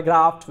well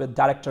choreographed, with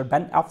director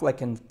Ben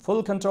Affleck in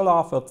full control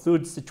of a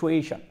fluid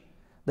situation.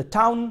 The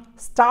town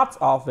starts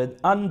off with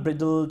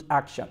unbridled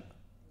action.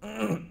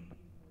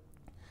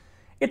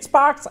 It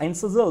sparks and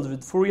sizzles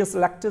with furious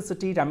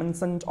electricity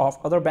reminiscent of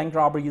other bank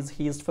robberies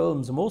heist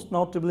films, most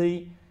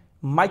notably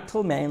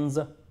Michael Mann's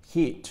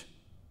Heat,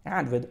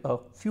 and with a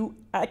few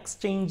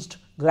exchanged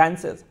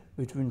glances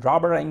between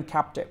robber and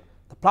captive,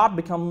 the plot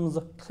becomes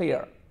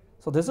clear.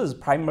 So this is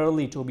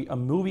primarily to be a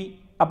movie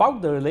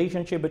about the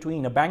relationship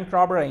between a bank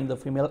robber and the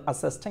female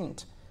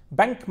assistant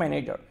bank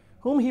manager,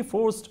 whom he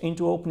forced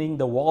into opening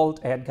the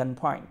vault at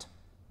gunpoint.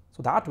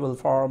 So that will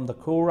form the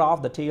core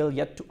of the tale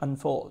yet to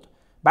unfold.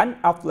 Ben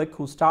Affleck,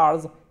 who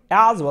stars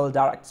as well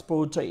directs,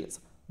 portrays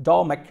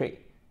Doe McCrae,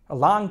 a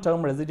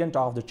long-term resident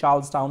of the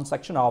Charlestown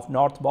section of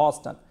North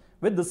Boston,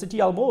 with the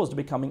city almost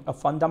becoming a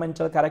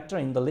fundamental character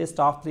in the list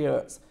of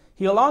players.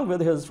 He, along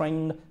with his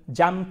friend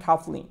Jem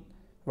Kathleen,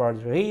 were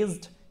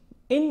raised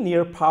in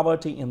near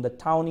poverty in the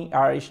towny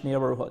Irish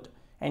neighborhood,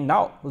 and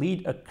now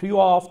lead a crew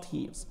of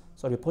thieves,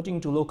 so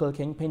reporting to local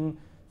kingpin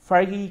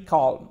Fergie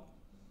Colm.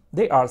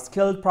 They are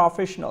skilled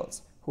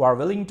professionals who are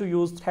willing to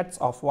use threats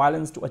of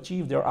violence to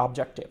achieve their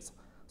objectives.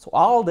 So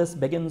all this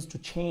begins to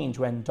change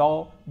when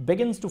Doe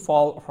begins to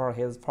fall for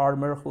his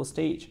former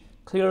hostage,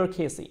 Claire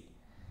Casey.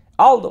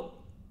 Although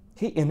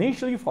he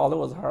initially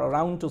follows her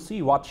around to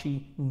see what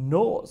she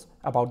knows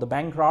about the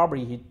bank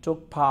robbery he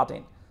took part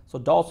in, so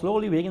Doe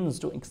slowly begins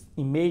to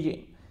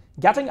imagine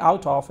getting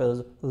out of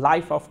his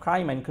life of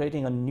crime and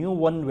creating a new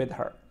one with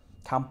her,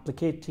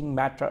 complicating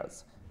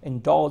matters. In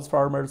Doe's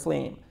former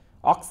flame,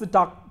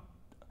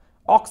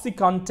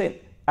 Oxycontin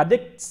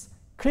addicts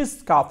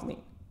Chris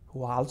Kathleen,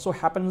 who also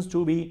happens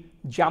to be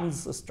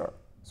Jem's sister,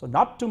 so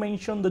not to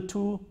mention the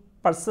two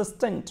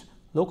persistent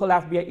local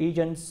FBI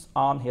agents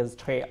on his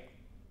trail.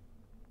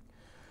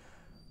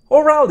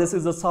 Overall, this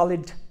is a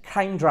solid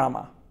crime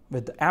drama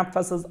with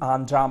emphasis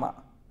on drama,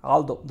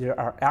 although there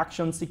are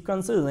action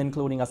sequences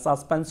including a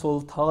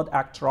suspenseful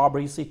third-act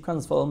robbery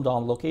sequence filmed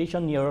on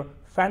location near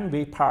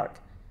Fenway Park.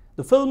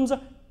 The film's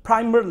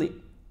primarily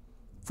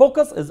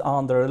focus is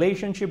on the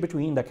relationship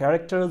between the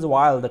characters,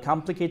 while the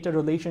complicated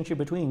relationship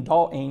between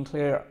Doe and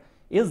Claire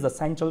is the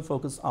central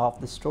focus of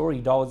the story.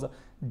 Doe's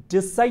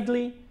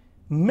decidedly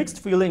mixed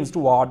feelings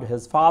toward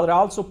his father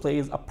also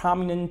plays a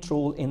prominent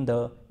role in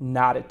the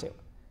narrative.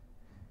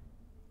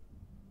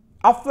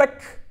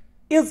 Affleck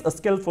is a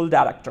skillful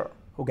director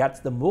who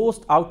gets the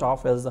most out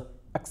of his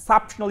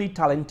exceptionally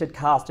talented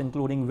cast,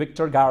 including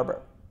Victor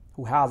Garber,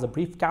 who has a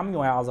brief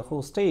cameo as a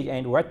hostage,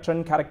 and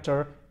veteran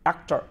character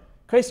actor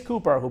Chris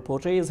Cooper, who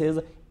portrays his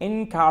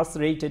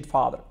incarcerated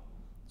father.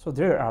 So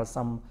there are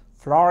some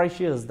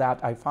flourishes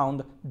that I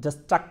found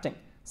distracting,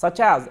 such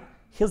as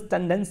his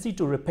tendency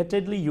to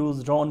repeatedly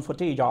use drone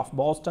footage of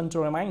Boston to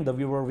remind the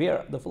viewer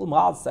where the film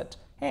was set,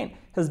 and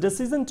his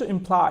decision to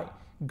imply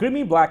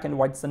grimy black and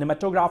white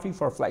cinematography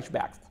for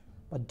flashbacks.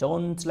 But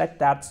don't let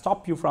that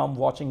stop you from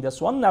watching this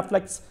one.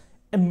 Affleck's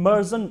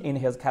immersion in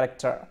his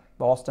character,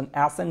 Boston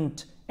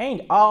accent,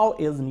 and all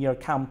is near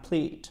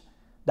complete.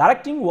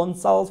 Directing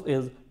oneself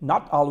is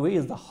not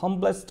always the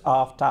humblest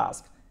of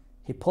tasks.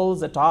 He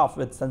pulls it off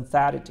with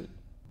sincerity.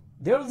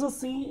 There is a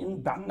scene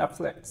in Ben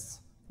Affleck's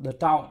The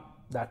Town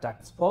that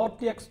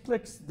expertly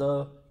explains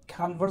the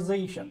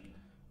conversation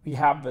we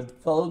have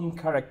with film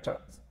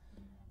characters.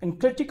 In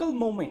critical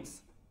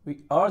moments,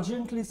 we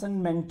urgently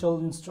send mental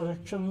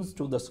instructions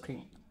to the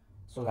screen.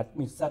 So let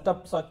me set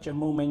up such a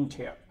moment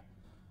here.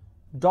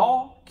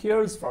 Doe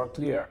cares for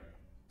Claire,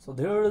 so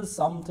there is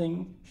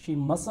something she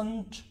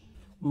must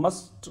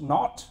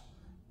not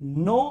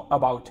know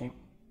about him.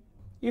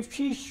 If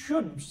she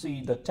should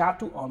see the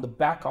tattoo on the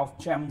back of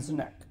Jem's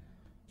neck,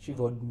 she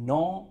would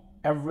know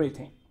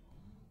everything.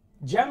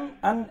 Jem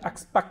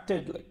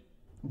unexpectedly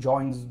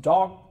joins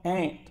Dog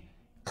and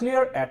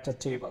Claire at a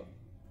table.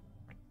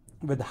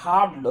 With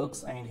hard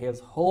looks and his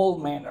whole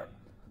manner,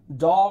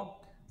 Dog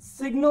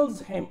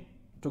signals him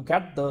to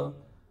get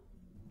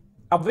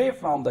away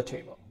from the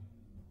table.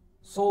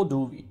 So do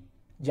we.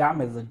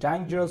 Jam is a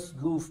dangerous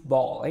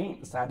goofball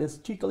and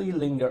sadistically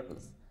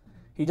lingers.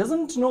 He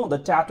doesn't know the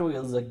tattoo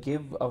is a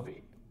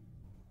giveaway.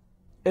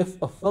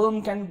 If a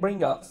film can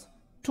bring us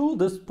to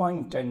this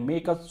point and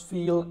make us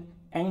feel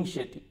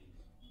anxiety,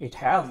 it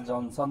has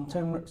done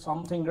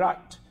something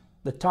right.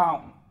 The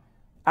Town,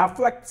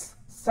 Affleck's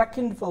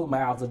second film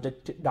as a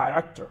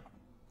director,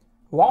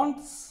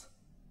 wants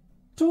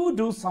to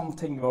do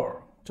something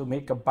more, to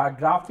make a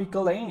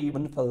biographical and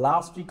even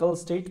philosophical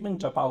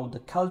statement about the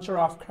culture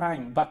of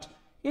crime, but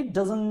it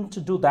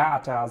doesn't do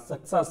that as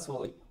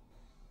successfully.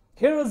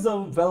 Here is a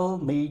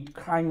well-made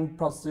crime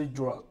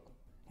procedural,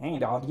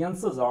 and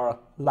audiences are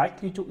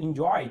likely to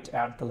enjoy it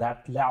at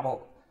that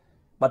level.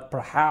 But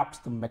perhaps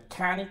the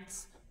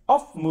mechanics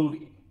of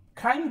movie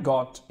crime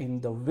got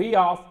in the way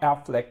of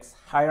Affleck's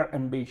higher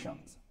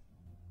ambitions.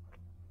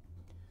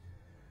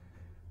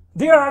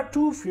 There are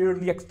two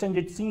fairly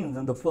extended scenes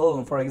in the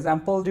film, for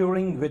example,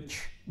 during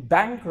which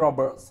bank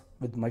robbers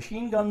with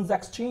machine guns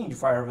exchange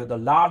fire with a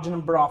large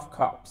number of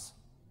cops.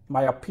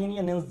 My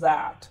opinion is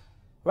that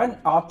when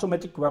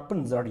automatic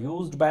weapons are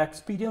used by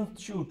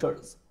experienced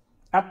shooters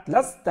at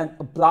less than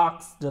a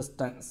block's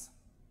distance,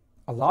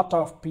 a lot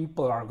of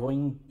people are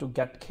going to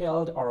get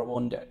killed or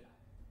wounded.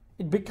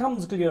 It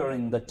becomes clear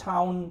in The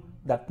Town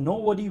that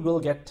nobody will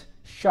get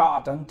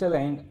shot until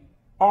and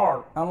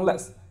or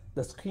unless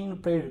the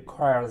screenplay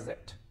requires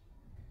it.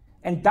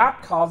 And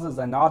that causes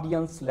an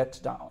audience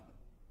letdown.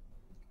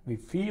 We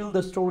feel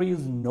the story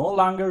is no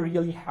longer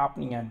really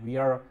happening and we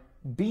are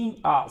being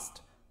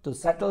asked to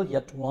settle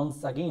yet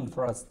once again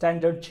for a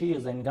standard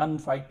chase and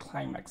gunfight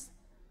climax.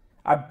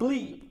 I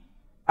believe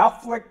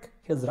Affleck,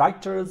 his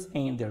writers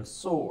and their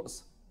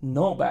source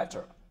know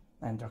better,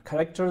 and their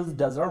characters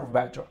deserve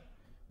better.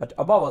 But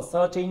above a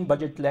certain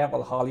budget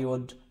level,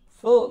 Hollywood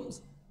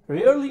films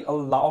rarely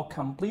allow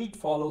complete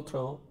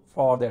follow-through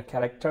for their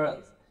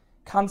characters.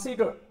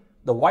 Consider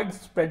the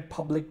widespread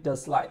public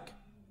dislike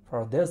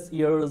for this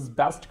year's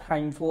best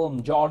crime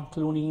film, George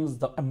Clooney's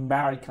The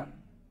American.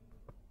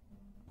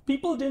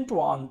 People didn't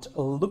want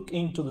a look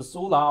into the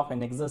soul of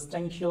an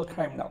existential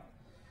criminal.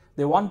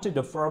 They wanted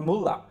a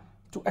formula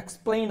to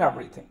explain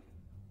everything.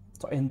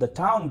 So in The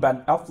Town,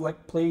 Ben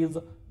Affleck plays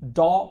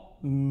Doug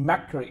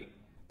McRae,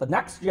 the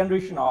next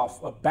generation of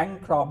a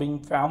bank robbing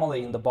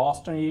family in the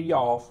Boston area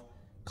of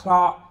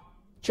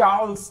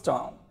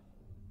Charlestown.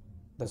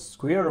 The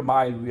square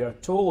mile, we are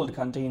told,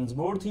 contains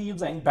more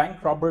thieves and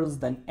bank robbers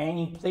than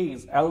any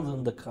place else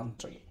in the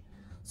country.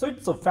 So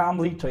it's a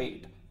family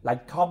trade,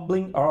 like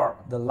cobbling or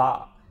the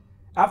law.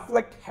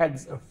 Affleck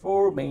heads a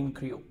four main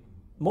crew,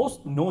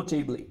 most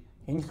notably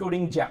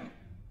including Jem.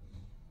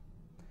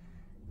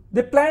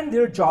 They plan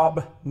their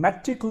job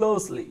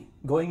meticulously,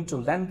 going to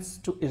lengths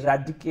to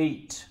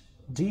eradicate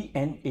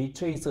DNA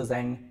traces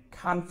and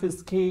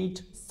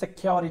confiscate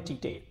security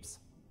tapes.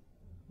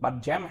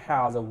 But Jem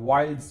has a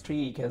wild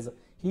streak as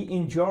he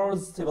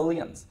injures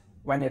civilians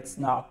when it's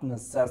not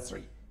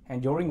necessary,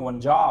 and during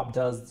one job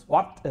does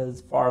what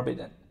is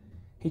forbidden.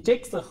 He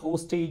takes a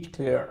hostage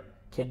Claire.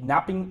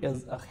 Kidnapping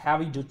is a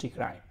heavy-duty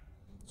crime,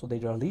 so they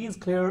release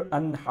Claire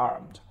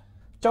unharmed.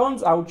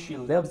 Turns out she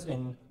lives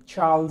in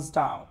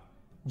Charlestown.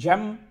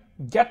 Jem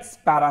gets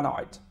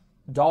paranoid.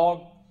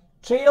 Dog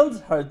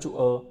trails her to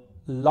a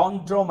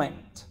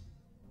laundromat.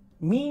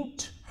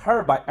 Meet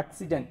her by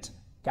accident,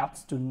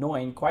 gets to know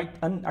and quite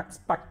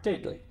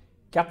unexpectedly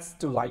gets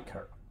to like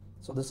her.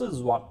 So this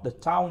is what The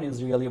Town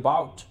is really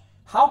about.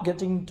 How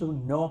getting to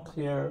know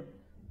Claire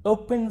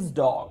opens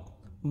Dog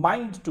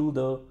mind to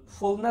the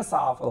fullness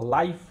of a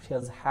life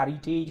his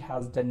heritage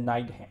has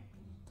denied him.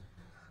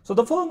 So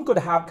the film could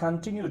have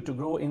continued to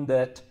grow in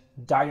that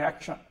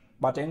direction,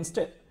 but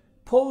instead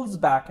pulls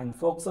back and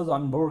focuses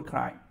on more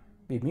crime.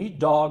 We meet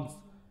Dog's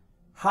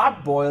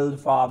hard-boiled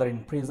father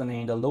in prison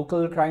and a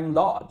local crime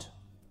lord.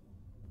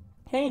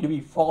 And we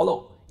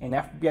follow an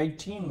FBI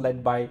team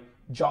led by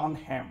Jon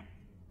Hamm.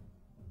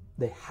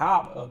 They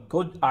have a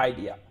good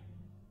idea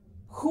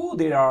who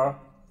they are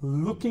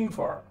looking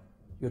for.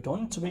 You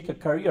don't make a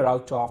career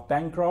out of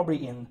bank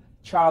robbery in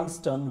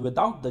Charleston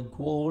without the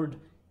gold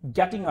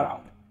getting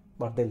around,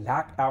 but they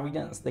lack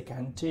evidence they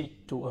can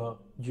take to a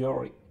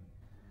jury.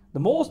 The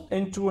most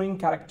intriguing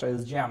character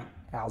is Jem,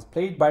 as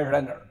played by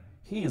Renner.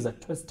 He is a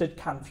twisted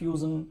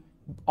confusion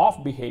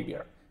of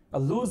behavior, a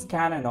loose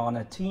cannon on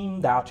a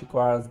team that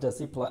requires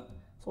discipline.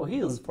 So he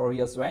is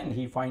furious when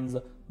he finds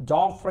a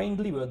dog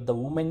friendly with the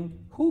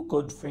woman who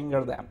could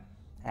finger them,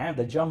 and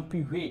the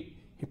jumpy way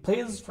he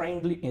plays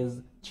friendly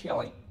is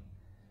chilling.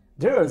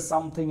 There is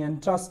something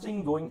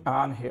interesting going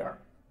on here.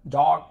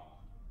 Dog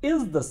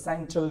is the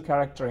central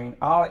character and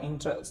our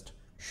interest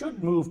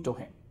should move to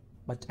him.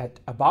 But at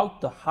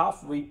about the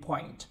halfway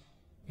point,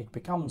 it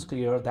becomes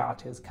clear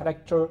that his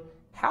character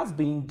has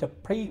been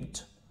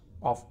deprived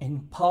of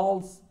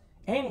impulse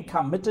and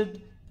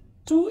committed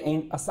to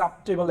an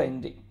acceptable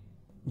ending.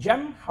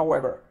 Jem,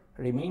 however,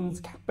 remains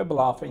capable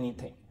of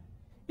anything.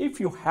 If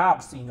you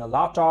have seen a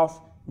lot of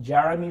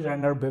Jeremy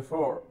Renner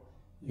before,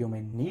 you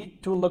may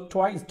need to look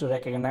twice to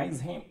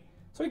recognize him.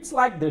 So it's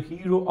like the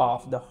hero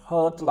of The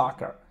Hurt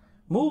Locker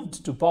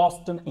moved to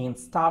Boston and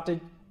started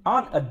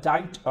on a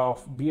diet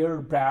of beer,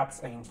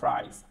 brats, and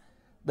fries.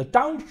 The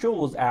town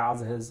shows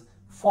as his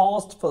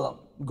first film,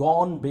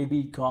 Gone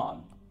Baby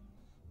Gone.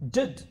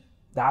 Did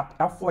that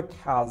Affleck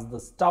has the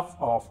stuff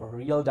of a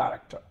real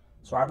director.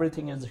 So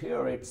everything is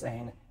here. It's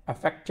an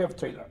effective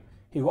thriller.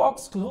 He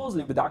works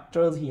closely with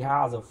actors. He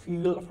has a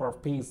feel for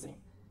pacing.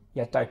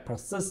 Yet I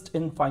persist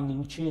in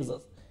finding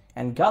chases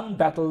and gun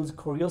battles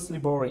curiously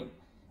boring.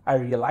 I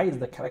realize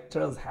the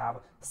characters have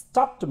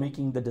stopped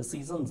making the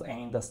decisions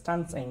and the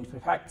stunts and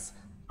effects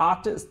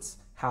artists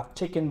have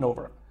taken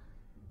over.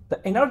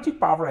 The energy,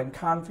 power, and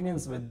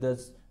confidence with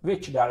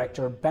which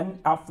director Ben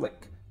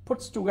Affleck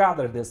puts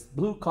together this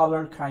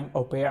blue-collar crime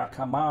opera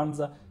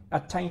commands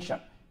attention,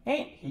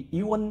 and he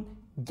even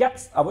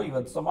gets away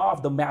with some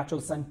of the macho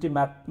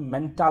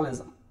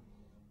sentimentalism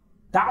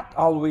that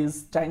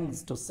always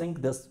tends to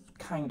sink this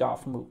kind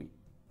of movie.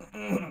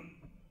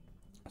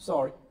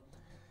 Sorry.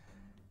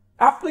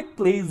 Affleck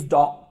plays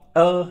Doc,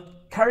 a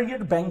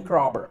career bank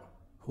robber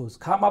who's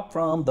come up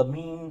from the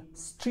mean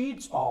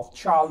streets of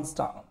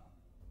Charlestown,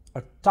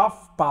 a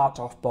tough part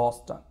of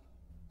Boston.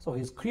 So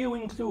his crew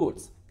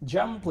includes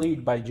Jem,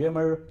 played by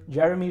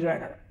Jeremy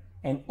Renner,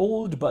 an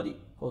old buddy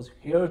whose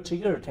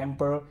hair-trigger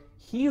temper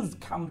he's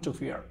come to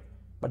fear,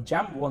 but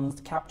Jem once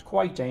kept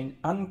quiet and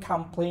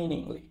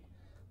uncomplainingly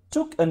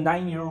took a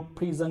 9-year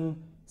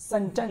prison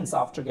sentence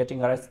after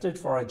getting arrested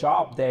for a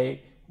job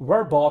they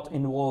were both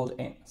involved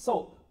in.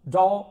 So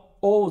Daw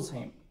owes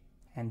him,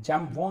 and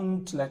Jem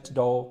won't let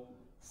Daw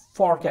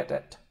forget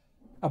it.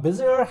 A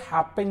bizarre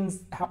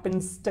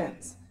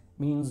happenstance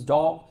means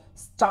Daw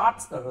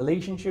starts a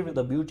relationship with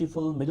a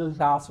beautiful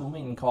middle-class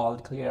woman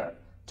called Claire,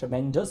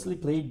 tremendously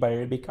played by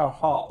Rebecca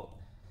Hall.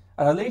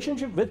 A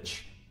relationship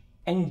which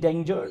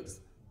endangers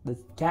the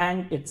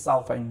gang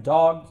itself, and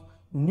Daw's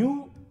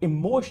new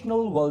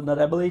emotional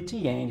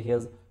vulnerability and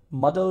his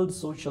muddled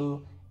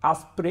social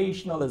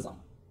aspirationalism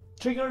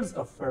triggers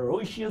a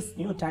ferocious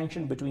new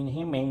tension between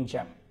him and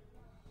Jem.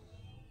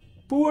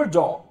 Poor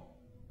Daw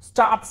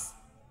starts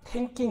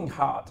thinking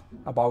hard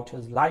about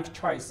his life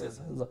choices.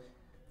 His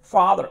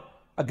father,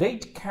 a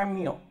great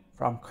cameo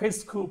from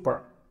Chris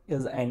Cooper,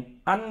 is an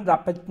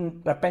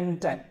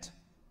unrepentant,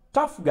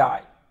 tough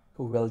guy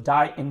who will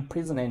die in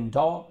prison, and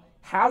Daw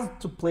has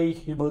to play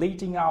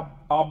humiliating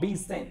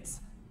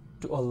obeisance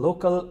to a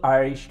local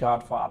Irish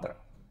godfather,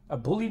 a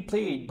bully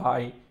played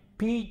by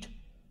Pete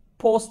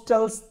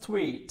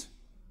Postlethwaite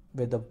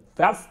with a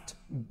West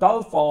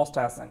Belfast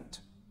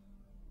accent.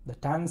 The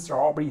tense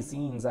robbery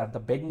scenes at the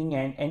beginning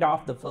and end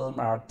of the film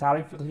are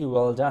terrifically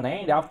well done,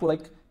 and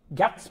Affleck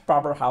gets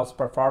powerhouse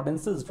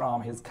performances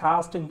from his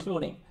cast,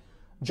 including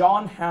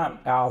Jon Hamm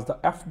as the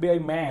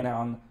FBI man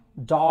on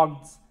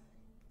Daw's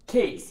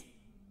case.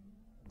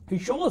 He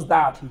shows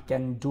that he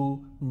can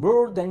do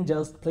more than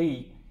just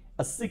play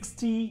a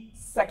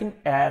 60-second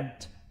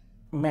ad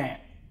man.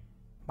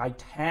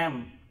 Might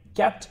Hamm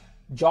get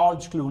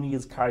George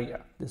Clooney's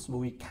career? This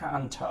movie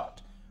can't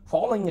hurt.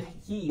 Following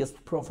his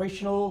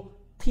professional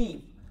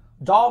thief,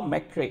 Daw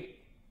McRae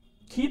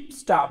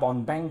keeps tab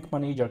on bank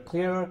manager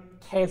Claire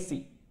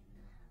Casey,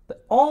 the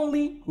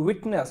only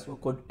witness who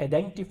could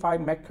identify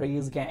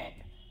McRae's gang.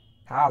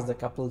 As the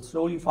couple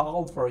slowly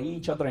falls for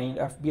each other and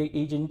FBI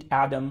agent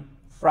Adam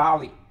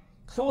Frawley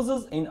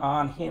closes in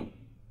on him,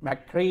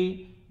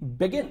 McRae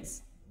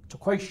begins to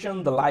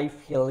question the life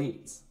he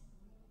leads.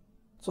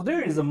 So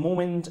there is a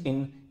moment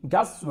in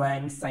Gus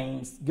Van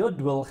Sant's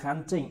Good Will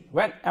Hunting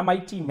when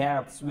MIT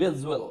maths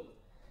Will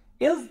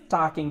is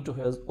talking to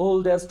his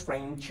oldest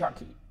friend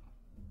Chucky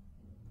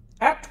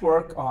at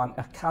work on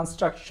a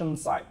construction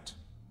site.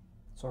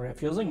 So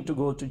refusing to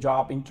go to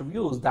job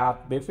interviews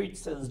that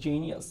befits his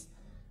genius,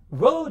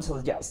 Will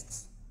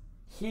suggests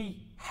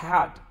he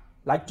had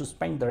like to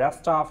spend the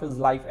rest of his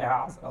life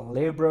as a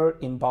laborer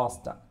in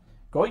Boston,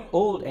 growing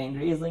old and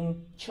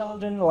raising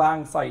children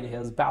alongside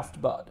his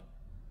best bud.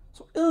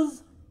 So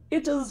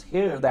it is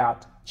here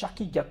that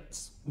Chucky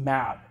gets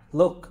mad.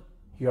 Look,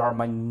 you are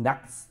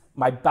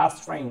my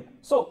best friend,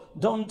 so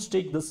don't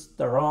take this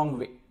the wrong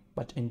way.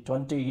 But in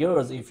 20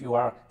 years, if you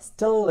are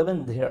still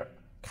living there,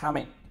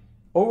 coming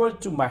over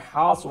to my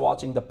house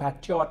watching the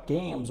Patriot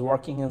games,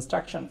 working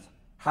instructions,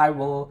 I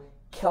will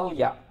kill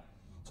ya.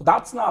 So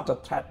that's not a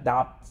threat,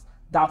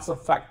 that's a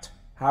fact.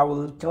 I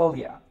will kill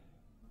ya.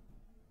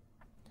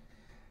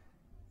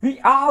 We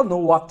all know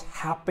what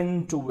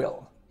happened to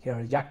Will. He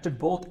rejected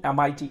both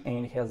MIT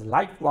and his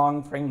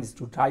lifelong friends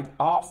to drive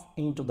off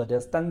into the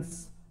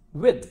distance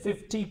with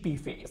 50p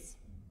face.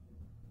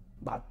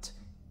 But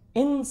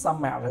in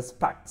some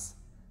respects,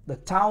 the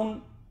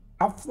town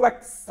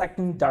Affleck's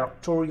second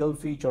directorial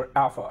feature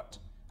effort,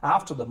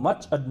 after the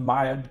much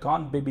admired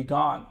Gone Baby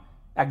Gone,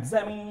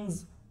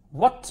 examines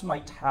what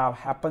might have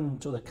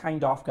happened to the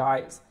kind of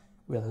guys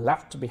we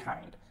left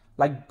behind,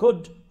 like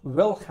Good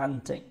Will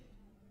Hunting.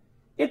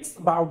 It's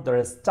about the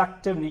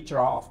restrictive nature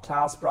of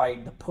class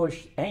pride, the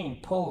push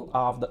and pull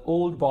of the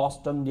old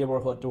Boston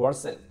neighborhood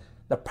versus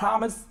the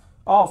promise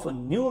of a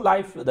new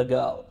life with a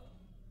girl,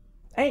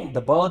 and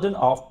the burden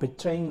of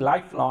betraying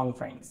lifelong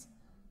friends.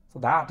 So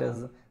that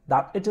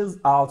it is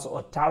also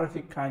a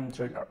terrific crime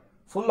thriller,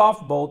 full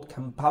of both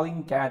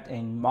compelling cat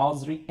and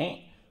mousery and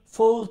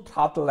full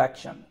throttle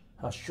action,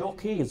 a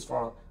showcase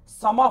for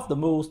some of the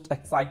most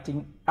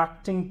exciting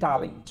acting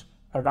talent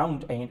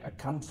around and a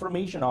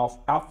confirmation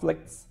of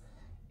Affleck's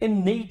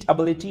innate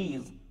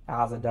abilities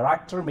as a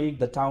director make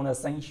the town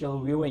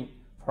essential viewing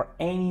for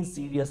any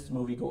serious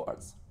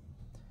moviegoers.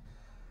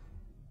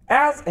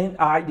 As an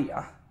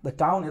idea, the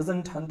town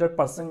isn't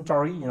 100%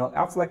 original.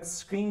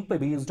 Affleck's screenplay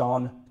based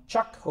on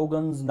Chuck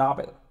Hogan's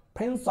novel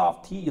Prince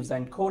of Thieves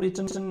and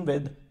co-written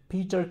with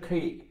Peter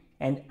Craig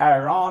and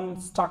Aaron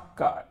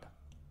Stuckert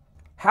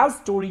has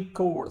story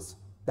cores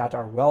that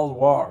are well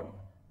worn.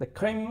 The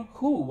criminal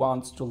who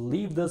wants to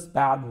leave this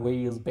bad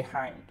ways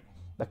behind.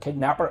 The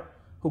kidnapper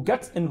who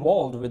gets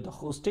involved with the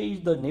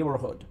hostage the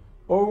neighborhood,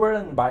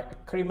 overrun by a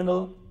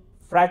criminal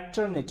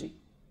fraternity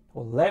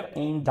who live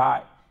and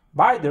die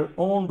by their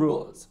own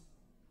rules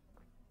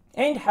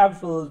and have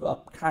filled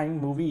up crime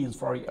movies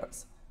for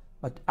years.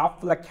 But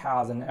Affleck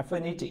has an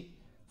affinity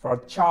for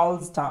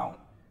Charlestown,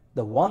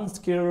 the one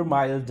square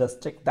mile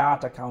district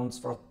that accounts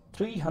for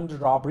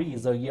 300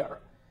 robberies a year,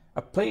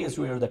 a place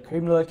where the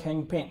criminal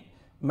kingpin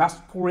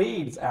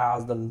masquerades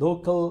as the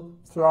local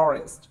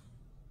florist,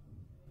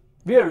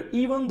 where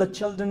even the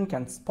children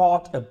can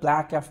spot a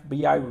black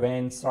FBI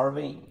van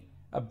serving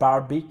a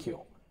barbecue,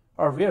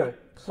 or where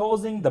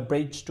closing the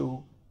bridge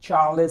to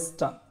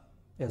Charleston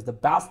is the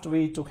best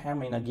way to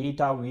hem in a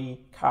getaway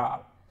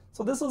car.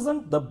 So this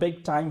isn't the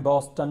big-time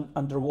Boston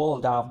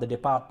underworld of the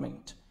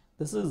department.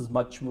 This is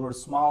much more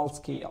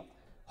small-scale,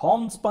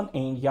 homespun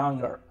and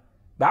younger.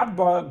 Bad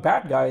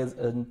guys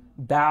in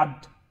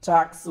bad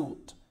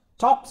tracksuit,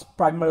 tops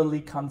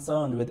primarily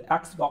concerned with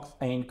Xbox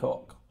and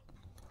Coke.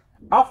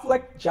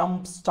 Affleck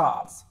jump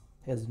starts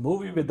his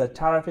movie with a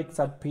terrific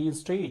set piece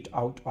straight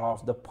out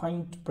of the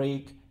Point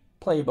Break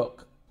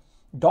playbook.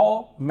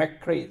 Doe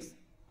McCrea's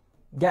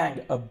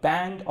gang, a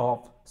band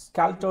of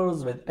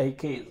skelters with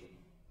AKs,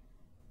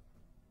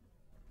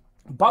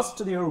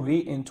 bust their way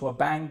into a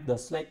bank. The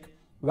slick,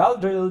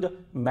 well-drilled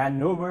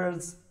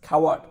maneuvers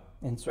covered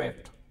in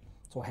swift,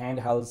 so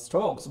handheld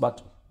strokes,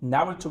 but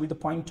never to be the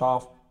point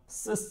of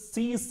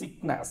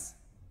seasickness.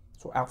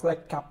 So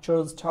Affleck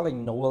captures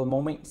telling novel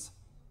moments,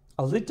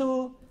 a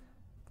little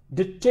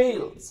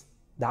details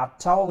that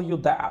tell you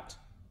that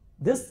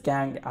this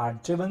gang are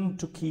driven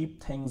to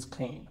keep things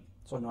clean.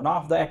 So none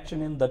of the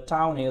action in the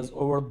town is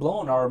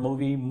overblown or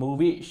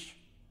movie-ish.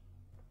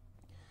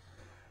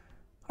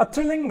 A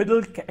thrilling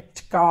middle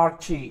car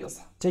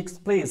chase takes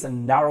place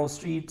in narrow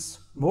streets,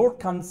 more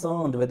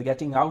concerned with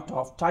getting out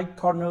of tight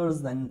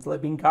corners than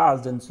flipping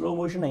cars in slow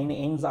motion, and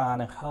ends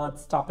on a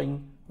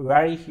heart-stopping,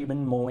 very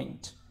human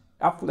moment.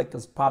 Affleck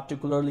is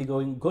particularly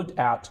going good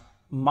at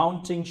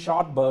mounting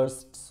short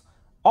bursts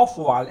of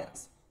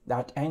violence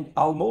that end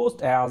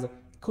almost as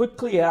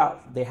quickly as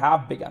they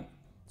have begun.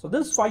 So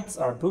these fights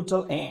are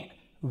brutal and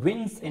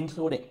wins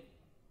including,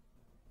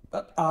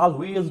 but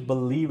always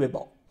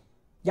believable.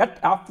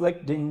 Yet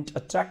Affleck didn't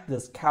attract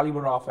this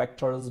caliber of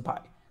actors by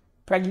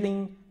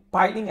piling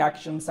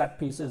action set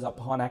pieces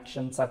upon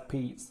action set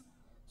piece.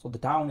 So the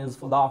town is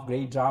full of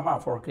great drama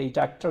for great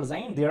actors,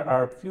 and there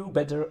are few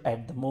better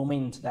at the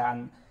moment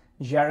than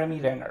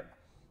Jeremy Renner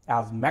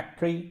as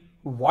McCree,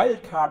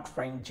 wildcard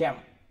friend Jim,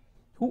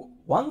 who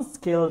once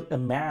killed a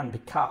man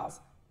because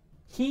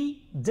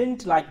he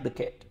didn't like the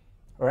kid.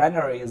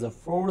 Renner is a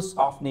force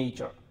of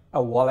nature,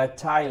 a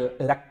volatile,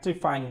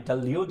 electrifying,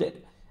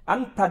 deluded,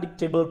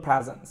 unpredictable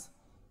presence.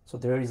 So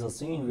there is a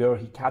scene where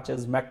he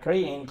catches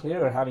McCree and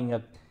Claire having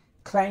a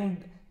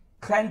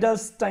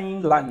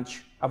clandestine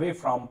lunch away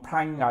from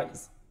prying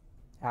eyes,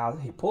 as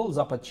he pulls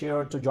up a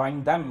chair to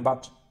join them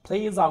but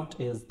plays out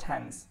is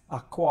tense,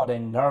 awkward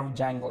and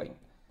nerve-jangling.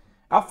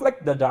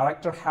 Affleck, the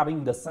director,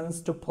 having the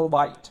sense to pull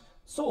weight,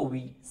 so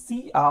we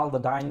see all the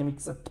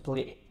dynamics at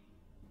play.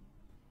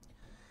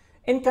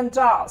 In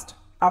contrast,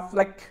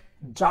 Affleck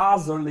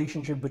draws the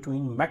relationship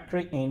between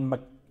McCree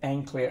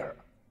and Claire,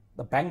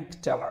 the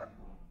bank teller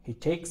he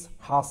takes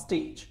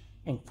hostage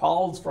and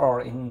falls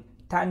for in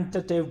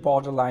tentative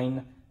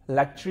borderline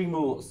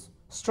lachrymose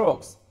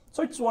strokes.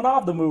 So it's one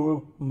of the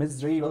more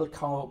miserable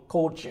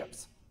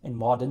courtships in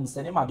modern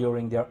cinema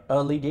during their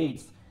early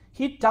days.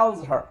 He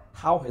tells her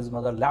how his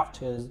mother left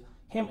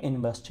him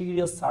in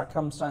mysterious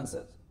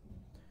circumstances.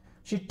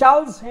 She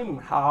tells him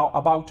how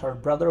about her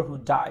brother who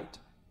died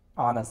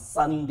on a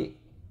sunny day,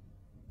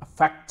 a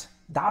fact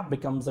that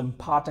becomes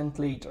important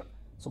later,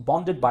 so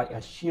bonded by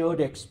a shared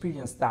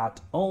experience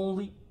that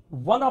only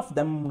one of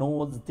them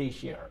knows they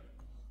share.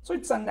 So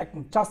it's an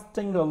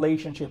interesting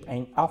relationship,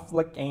 and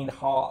Affleck and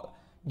Hall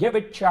give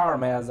it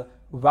charm as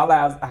well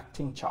as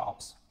acting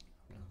chops.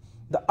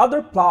 The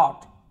other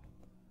plot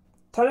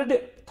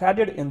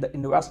threaded in the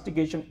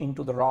investigation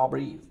into the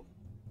robberies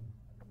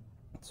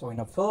So in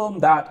a film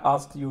that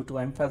asks you to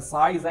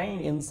emphasize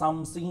and in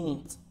some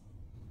scenes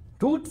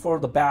root for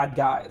the bad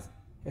guys,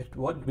 it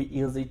would be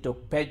easy to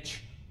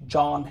pitch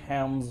Jon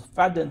Hamm's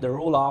Fed in the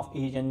role of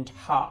Agent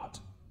Hart.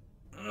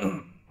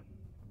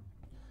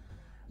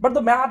 But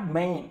the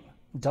madman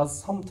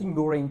does something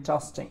more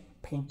interesting,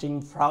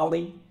 painting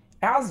Frawley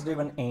as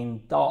driven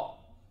and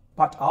dull,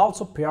 but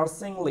also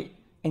piercingly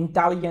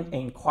intelligent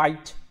and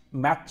quite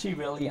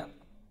Machiavellian.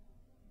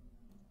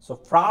 So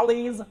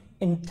Frawley's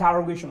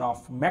interrogation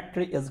of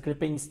McCrae is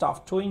gripping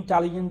stuff, two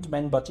intelligent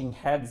men butting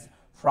heads,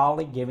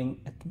 Frawley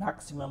giving it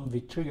maximum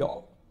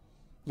vitriol.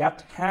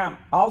 Yet Hamm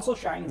also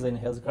shines in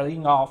his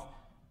grilling of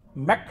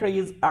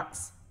McCrae's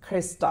ex,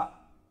 Krista.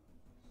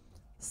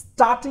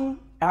 Starting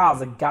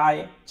as a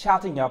guy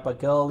chatting up a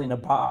girl in a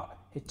bar,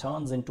 he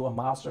turns into a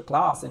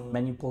masterclass in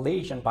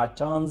manipulation but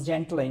turns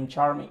gentle and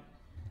charming,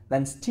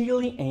 then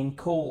steely and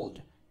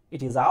cold.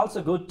 It is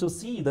also good to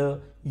see the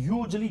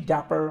hugely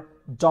dapper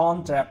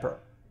Don Draper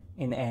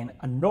in an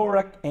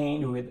anorak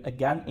and with a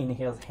gun in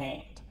his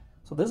hand.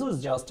 So this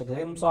is just a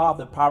glimpse of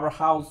the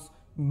powerhouse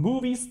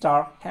movie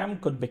star Hamm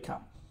could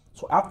become.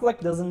 So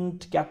Affleck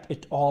doesn't get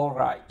it all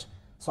right.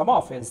 Some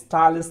of his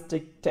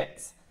stylistic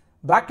tics,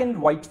 black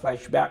and white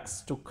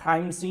flashbacks to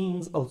crime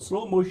scenes, a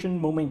slow motion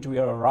moment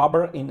where a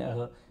robber in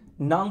a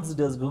nun's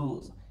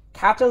disguise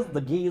catches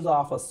the gaze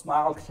of a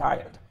small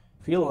child,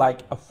 feel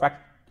like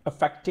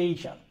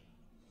affectation.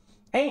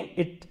 And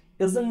it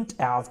isn't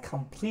as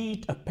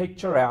complete a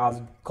picture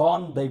as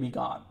Gone Baby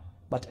Gone,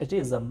 but it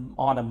is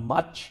on a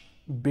much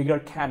bigger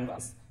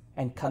canvas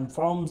and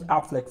confirms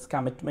Affleck's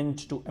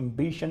commitment to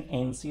ambition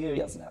and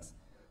seriousness.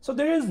 So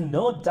there is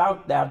no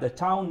doubt that the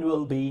town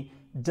will be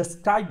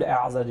described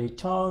as a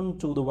return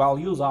to the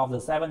values of the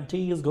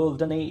 70s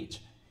golden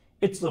age.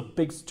 It's a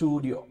big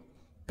studio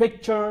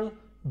picture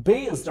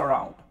based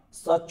around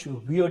such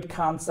weird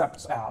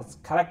concepts as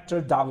character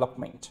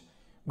development,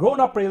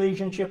 grown-up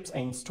relationships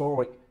and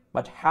story,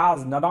 but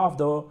has none of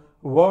the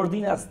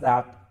worthiness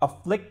that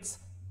afflicts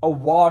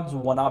awards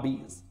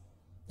wannabes.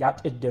 Yet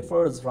it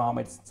differs from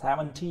its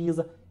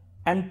 70s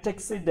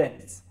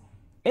antecedents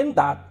in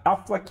that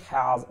Affleck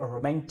has a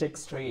romantic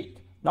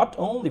streak, not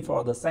only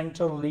for the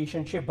central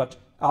relationship but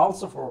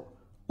also for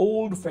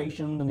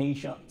old-fashioned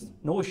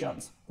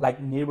notions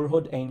like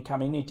neighborhood and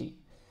community.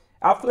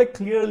 Affleck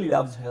clearly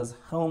loves his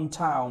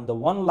hometown. The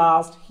one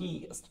last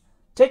heist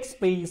takes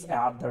place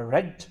at the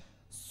Red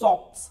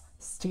Sox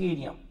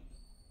Stadium,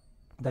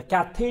 the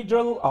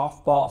Cathedral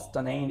of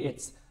Boston, and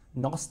its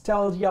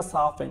nostalgia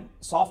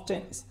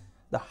softens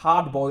the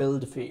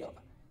hard-boiled feel.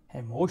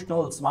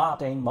 Emotional,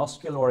 smart, and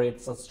muscular,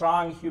 it's a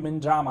strong human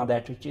drama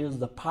that reaches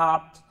the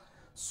part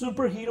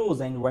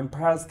superheroes and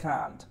vampires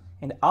can't.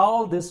 And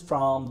all this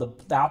from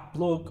that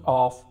bloke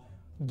of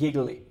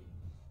Giggly.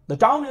 The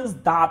town is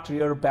that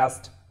rare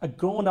best, a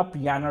grown-up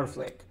Renner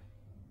flick,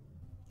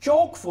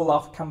 chock full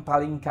of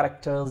compelling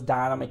characters,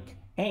 dynamic,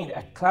 and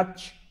a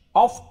clutch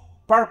of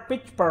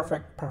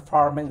pitch-perfect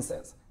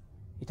performances.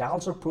 It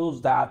also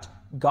proves that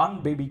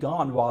Gone Baby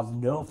Gone was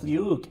no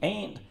fluke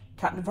and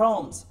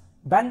confirms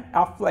Ben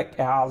Affleck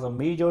as a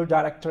major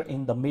director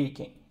in the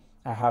making.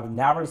 I have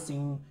never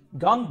seen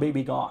Gone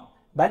Baby Gone,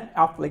 Ben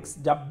Affleck's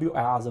debut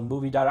as a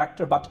movie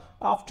director, but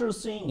after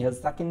seeing his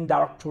second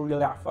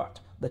directorial effort,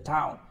 The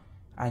Town,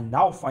 I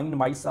now find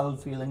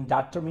myself feeling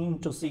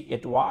determined to see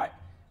it. Why?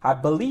 I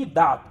believe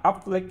that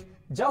Affleck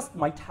just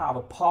might have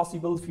a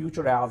possible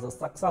future as a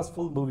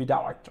successful movie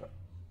director.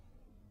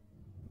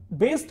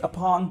 Based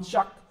upon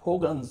Chuck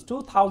Hogan's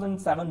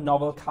 2007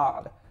 novel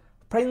called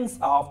Prince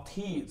of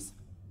Thieves,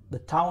 The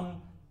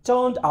Town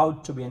turned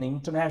out to be an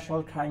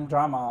international crime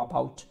drama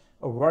about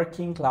a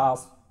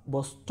working-class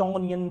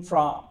Bostonian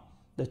from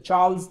the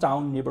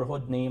Charlestown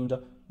neighborhood named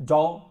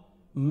Don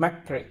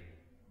McCrae,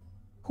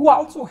 who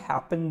also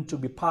happened to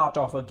be part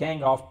of a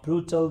gang of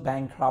brutal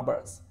bank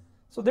robbers.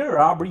 So their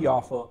robbery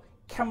of a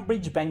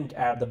Cambridge bank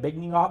at the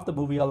beginning of the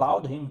movie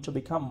allowed him to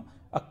become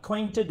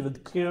acquainted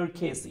with Claire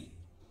Casey,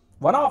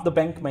 one of the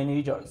bank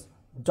managers.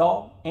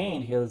 Don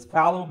and his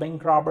fellow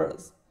bank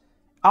robbers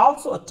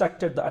also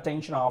attracted the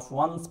attention of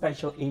one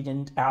special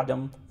agent,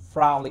 Adam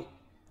Frawley,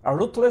 a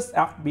ruthless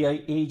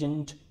FBI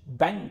agent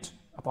bent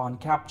upon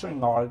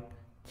capturing or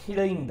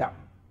killing them.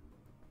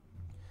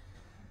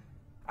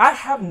 I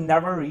have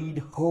never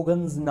read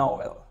Hogan's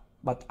novel,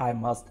 but I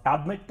must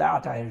admit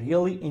that I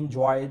really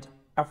enjoyed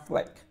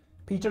Affleck,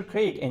 Peter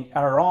Craig, and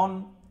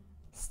Aaron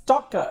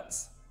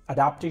Stocker's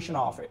adaptation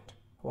of it.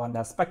 One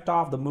aspect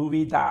of the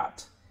movie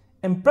that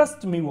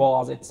impressed me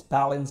was its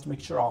balanced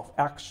mixture of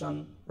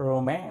action,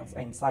 romance,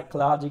 and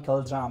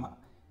psychological drama.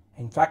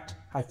 In fact,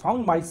 I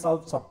found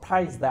myself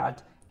surprised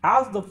that,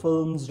 as the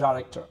film's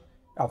director,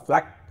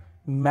 Affleck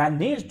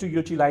managed to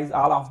utilize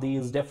all of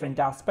these different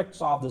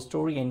aspects of the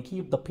story and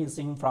keep the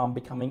pacing from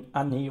becoming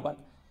uneven.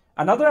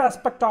 Another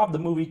aspect of the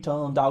movie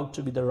turned out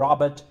to be the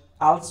Robert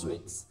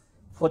Elswit's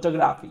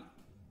photography.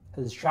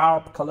 His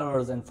sharp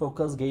colors and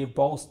focus gave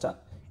Boston,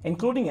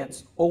 including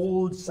its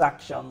old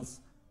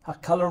sections, a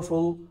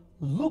colorful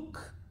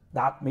look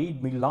that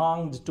made me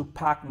long to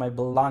pack my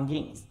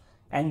belongings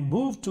and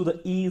moved to the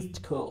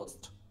East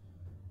Coast.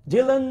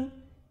 Dylan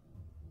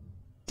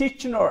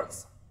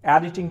Tichenor's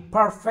editing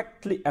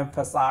perfectly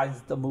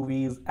emphasized the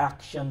movie's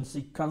action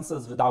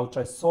sequences without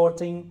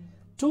resorting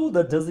to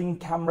the dizzying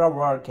camera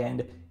work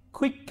and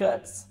quick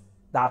cuts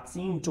that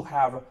seem to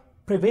have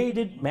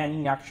pervaded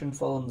many action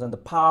films in the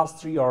past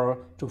 3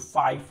 to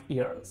 5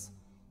 years.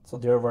 So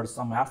there were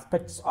some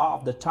aspects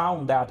of the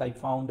town that I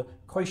found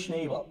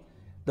questionable.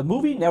 The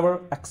movie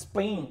never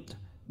explained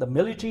the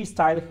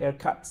military-style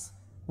haircuts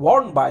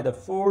worn by the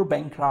 4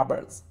 bank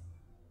robbers.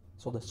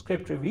 So the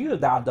script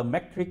revealed that the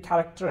McCrae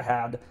character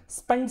had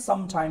spent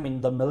some time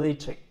in the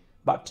military,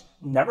 but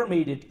never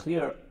made it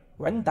clear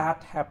when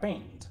that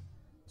happened.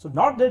 So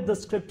nor did the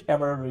script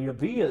ever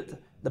reveal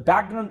the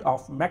background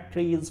of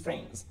McCrae's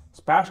friends,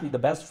 especially the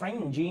best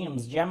friend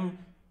James "Jem"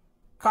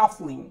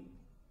 Coughlin.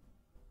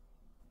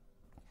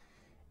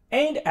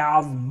 And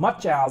as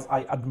much as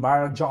I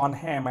admire Jon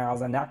Hamm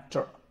as an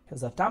actor,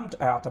 his attempt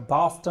at a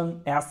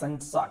Boston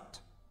accent sucked.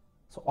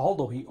 So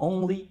although he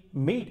only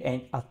made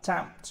an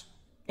attempt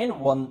in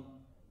one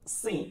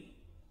scene,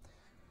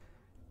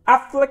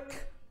 Affleck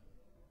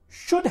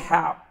should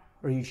have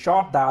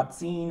reshot that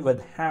scene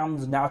with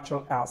Hamm's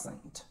natural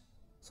accent.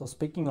 So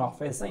speaking of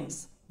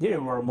accents,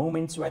 there were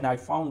moments when I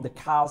found the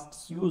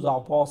cast's use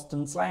of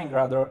Boston slang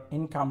rather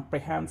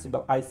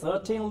incomprehensible. I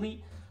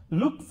certainly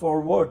look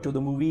forward to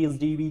the movie's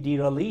DVD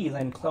release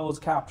and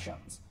closed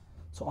captions.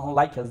 So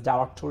unlike his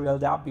directorial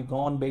debut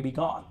Gone Baby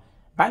Gone,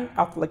 Ben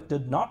Affleck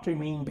did not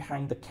remain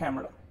behind the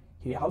camera.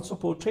 He also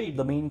portrayed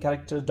the main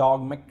character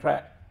Dog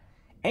McCrae,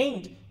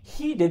 and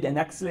he did an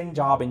excellent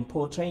job in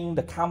portraying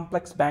the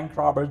complex bank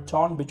robber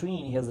torn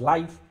between his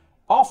life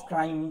of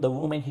crime, the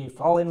woman he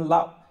fell in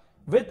love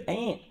with,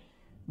 and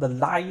the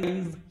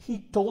lies he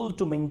told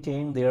to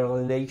maintain their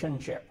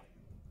relationship.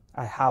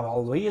 I have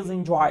always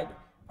enjoyed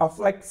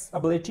Affleck's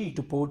ability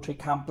to portray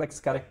complex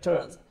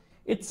characters.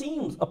 It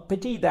seems a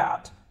pity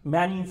that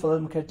many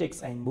film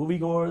critics and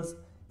moviegoers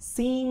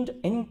seemed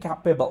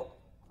incapable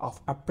of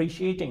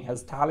appreciating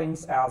his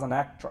talents as an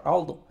actor,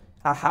 although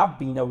I have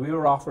been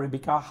aware of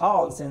Rebecca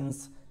Hall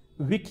since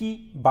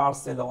Vicky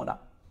Barcelona.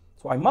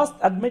 So I must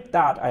admit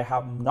that I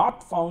have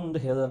not found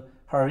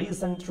her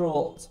recent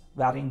roles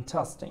very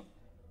interesting.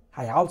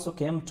 I also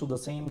came to the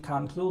same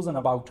conclusion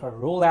about her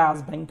role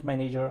as bank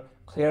manager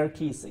Claire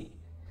Casey,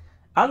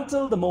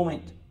 until the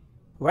moment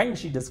when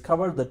she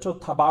discovered the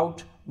truth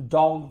about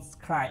Dog's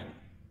crime.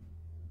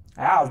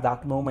 At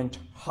that moment,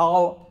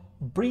 Hall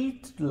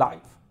breathed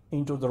life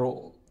into the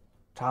role,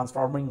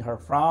 transforming her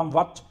from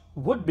what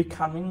would be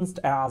convinced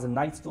as a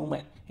nice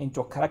woman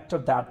into a character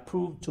that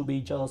proved to be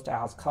just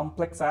as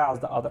complex as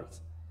the others.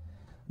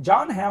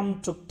 Jon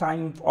Hamm took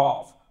time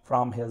off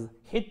from his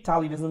hit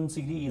television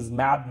series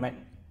Mad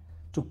Men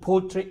to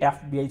portray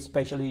FBI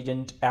Special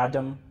Agent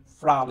Adam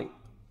Frawley,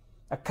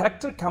 a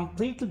character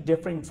completely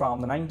different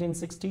from the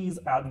 1960s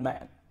Ad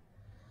Man.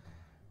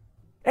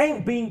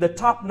 And being the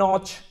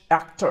top-notch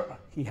actor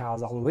he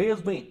has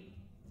always been,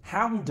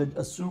 Hamm did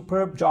a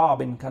superb job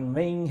in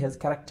conveying his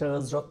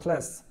character's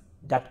ruthless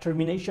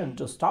determination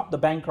to stop the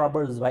bank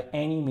robbers by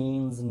any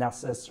means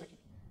necessary.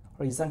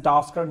 Recent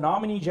Oscar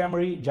nominee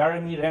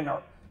Jeremy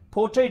Renner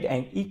portrayed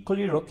an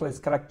equally ruthless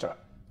character,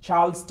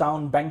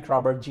 Charlestown bank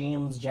robber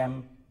James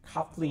 "Jem"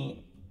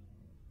 Coughlin,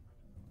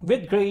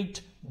 with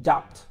great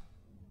depth,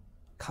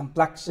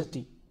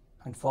 complexity,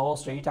 and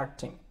first-rate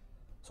acting.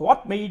 So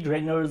what made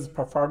Renner's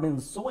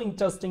performance so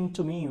interesting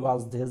to me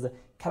was his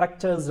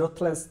character's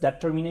ruthless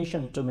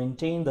determination to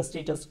maintain the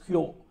status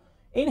quo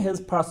in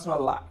his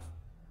personal life,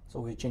 so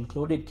which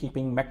included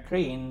keeping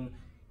McCrae in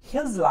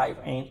his life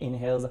and in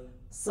his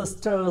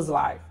sister's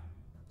life.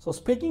 So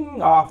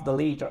speaking of the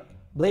latter,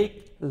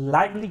 Blake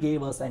Lively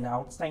gave us an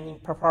outstanding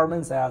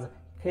performance as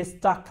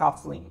Krista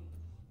Coughlin,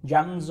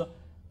 Jem's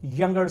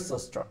younger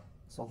sister.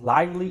 So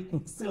Lively's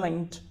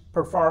excellent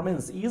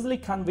performance easily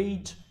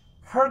conveyed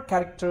her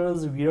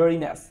character's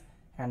weariness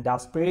and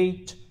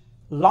desperate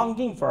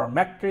longing for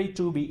McCrae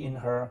to be in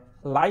her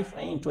life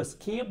and to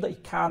escape the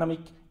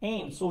economic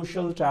and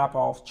social trap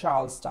of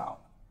Charlestown.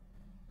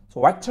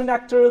 So veteran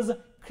actors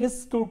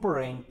Chris Cooper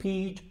and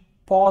Pete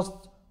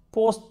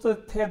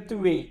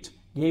Postlethwaite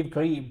gave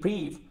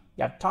brief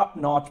yet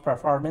top-notch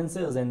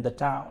performances in the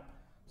town.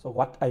 So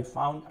what I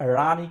found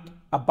ironic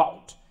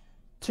about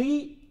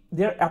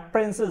their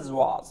appearances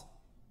was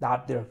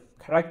that their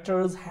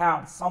characters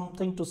had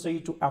something to say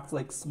to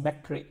Affleck's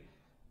McCrae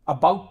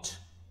about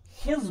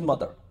his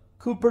mother.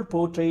 Cooper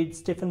portrayed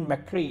Stephen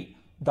McCrae,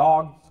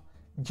 Dog's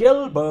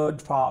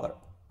jailbird father,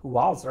 who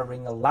was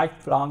serving a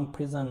lifelong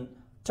prison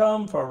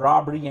term for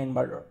robbery and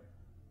murder.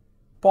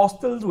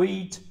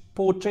 Postlethwaite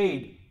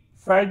portrayed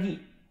Fergie,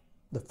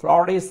 the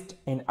florist,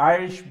 an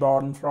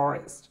Irish-born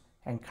florist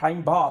and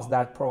crime boss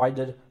that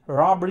provided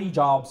robbery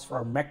jobs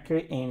for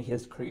McCrae and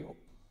his crew.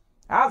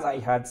 As I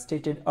had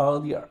stated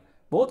earlier,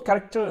 both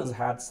characters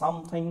had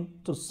something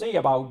to say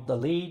about the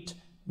late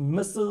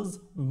Mrs.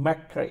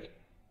 McCrae,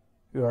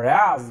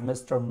 whereas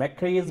Mr.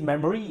 McCrae's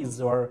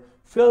memories were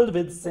filled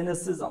with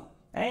cynicism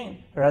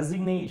and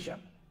resignation.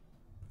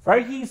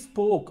 Fergie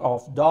spoke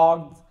of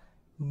Dog's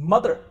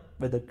mother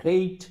with a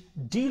great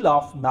deal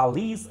of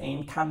malice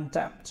and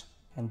contempt,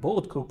 and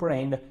both Cooper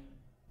and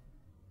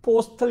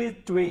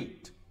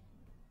Postlethwaite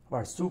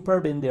were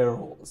superb in their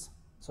roles.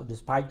 So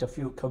despite a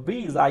few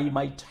queries I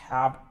might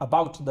have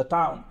about the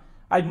town,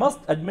 I must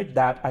admit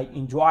that I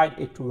enjoyed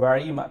it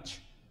very much.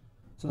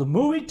 So the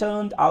movie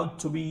turned out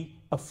to be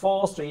a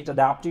first-rate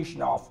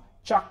adaptation of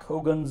Chuck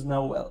Hogan's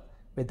novel,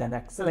 with an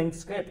excellent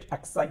script,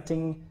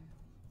 exciting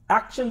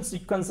action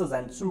sequences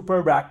and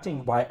superb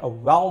acting by a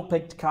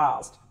well-picked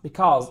cast.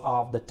 Because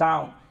of the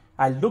town,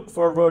 I look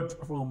forward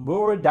to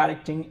more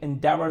directing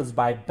endeavors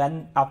by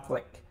Ben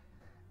Affleck.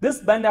 This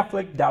Ben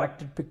Affleck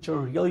directed picture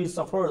really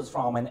suffers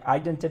from an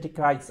identity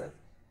crisis,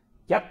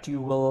 yet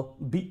you will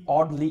be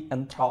oddly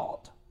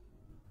enthralled.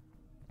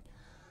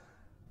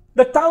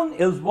 The Town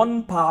is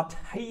one part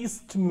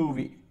heist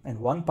movie and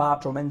one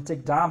part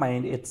romantic drama,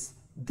 and it's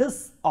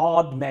this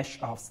odd mesh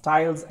of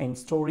styles and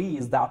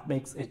stories that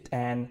makes it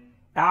an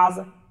as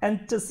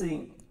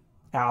enticing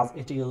as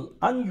it is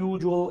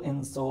unusual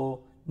in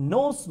so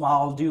no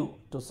small due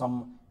to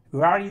some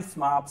very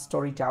smart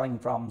storytelling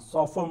from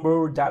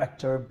sophomore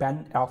director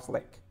Ben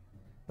Affleck.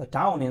 The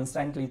Town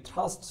instantly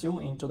thrusts you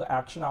into the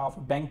action of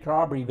a bank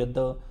robbery, with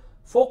the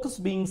focus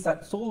being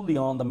set solely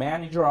on the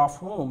manager of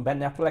whom Ben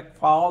Affleck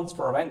falls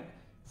for when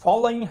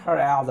following her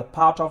as a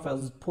part of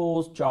his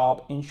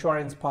post-job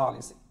insurance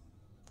policy.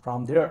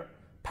 From there,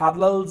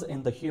 parallels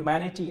in the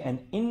humanity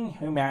and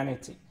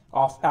inhumanity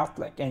of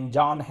Affleck and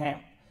Jon Hamm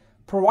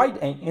provide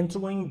an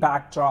intriguing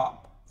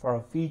backdrop for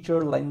a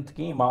feature-length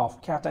game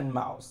of cat and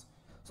mouse.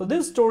 So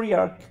this story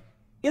arc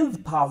is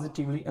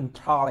positively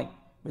enthralling,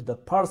 with the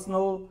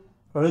personal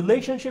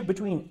relationship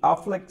between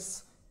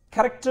Affleck's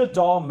character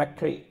Don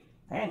McCrae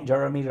and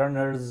Jeremy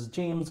Renner's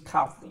James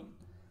Kathleen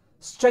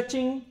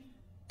stretching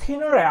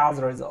thinner as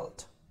a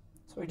result.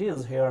 So it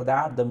is here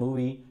that the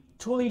movie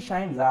truly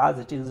shines, as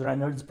it is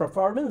Renner's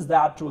performance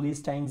that truly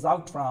stands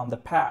out from the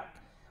pack.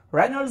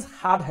 Renner's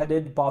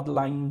hard-headed,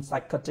 borderline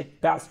psychotic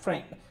best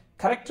friend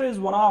character is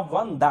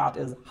one that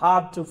is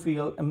hard to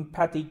feel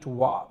empathy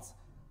towards,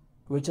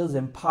 which is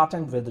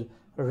important with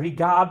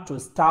regard to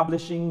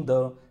establishing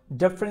the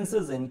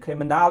differences in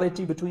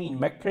criminality between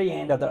McCrae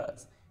and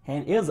others,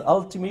 and is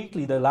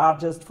ultimately the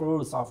largest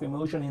force of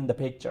emotion in the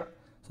picture.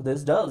 So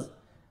this does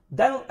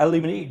then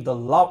eliminate the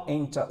love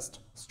interest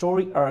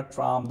story arc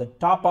from the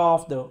top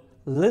of the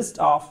list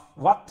of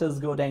what is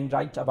good and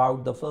right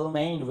about the film,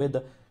 and with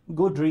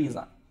good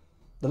reason.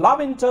 The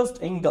love interest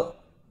angle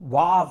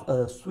was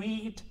a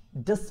sweet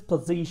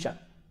disposition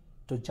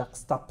to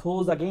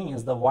juxtapose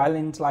against the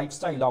violent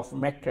lifestyle of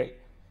McCrae,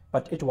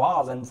 but it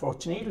was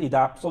unfortunately the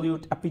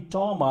absolute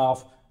epitome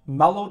of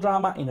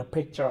melodrama in a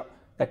picture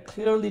that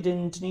clearly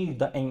didn't need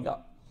the angle.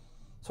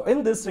 So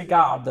in this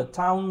regard, the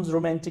Town's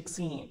romantic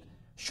scene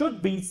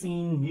should be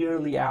seen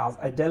merely as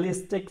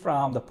idealistic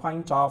from the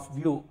point of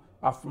view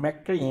of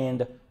McCrae,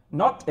 and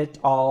not at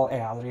all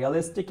as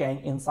realistic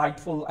and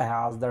insightful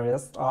as the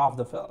rest of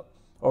the film.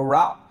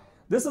 Overall,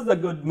 this is a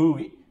good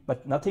movie,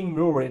 but nothing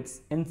more.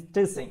 It's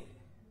enticing,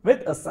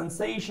 with a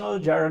sensational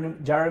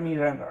Jeremy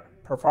Renner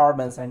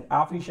performance and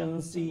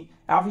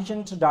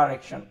efficient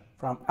direction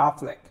from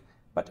Affleck,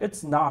 but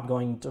it's not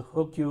going to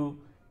hook you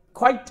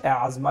quite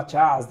as much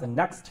as the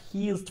next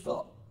heist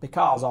film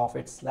because of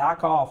its lack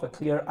of a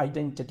clear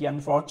identity.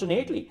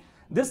 Unfortunately,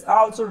 this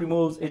also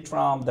removes it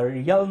from the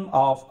realm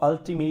of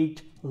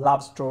ultimate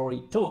love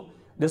story too,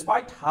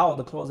 despite how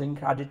the closing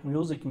credit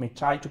music may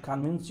try to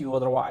convince you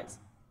otherwise.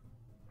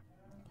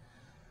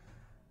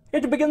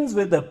 It begins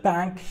with a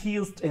bank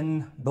heist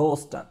in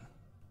Boston.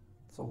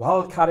 So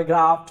well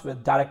choreographed,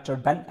 with director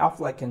Ben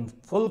Affleck in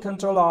full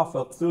control of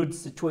a fluid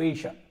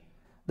situation.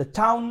 The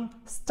Town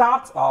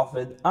starts off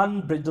with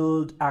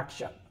unbridled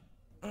action.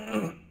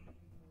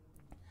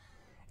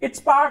 It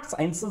sparks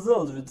and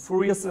sizzles with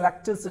furious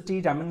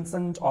electricity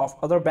reminiscent of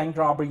other bank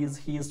robberies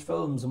heist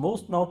films,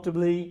 most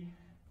notably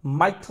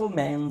Michael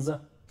Mann's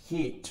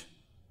Heat,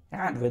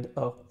 and with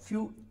a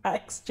few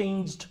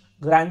exchanged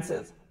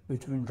glances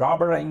between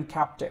robber and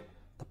captive,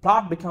 the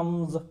plot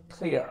becomes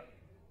clear.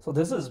 So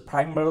this is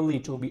primarily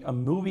to be a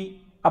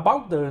movie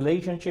about the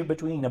relationship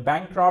between a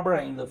bank robber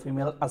and the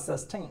female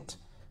assistant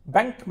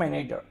bank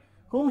manager,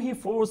 whom he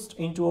forced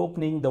into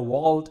opening the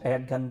vault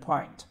at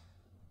gunpoint.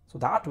 So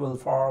that will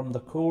form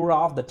the core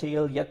of the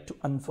tale yet to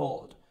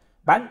unfold.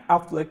 Ben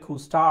Affleck, who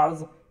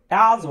stars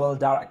as well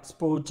directs,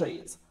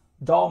 portrays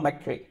Don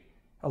McCrae,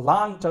 a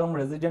long-term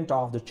resident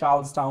of the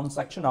Charlestown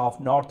section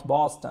of North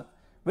Boston,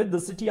 with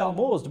the city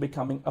almost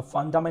becoming a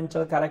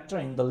fundamental character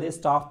in the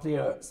list of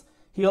players.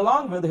 He,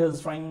 along with his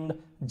friend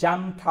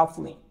Jan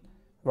Kathleen,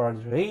 were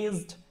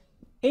raised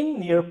in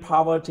near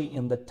poverty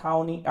in the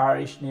towny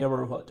Irish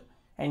neighborhood,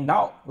 and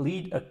now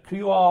lead a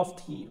crew of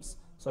thieves,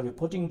 so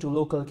reporting to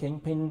local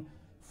kingpin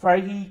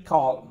Fergie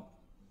Colm.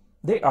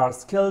 They are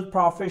skilled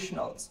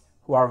professionals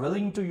who are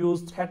willing to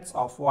use threats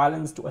of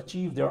violence to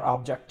achieve their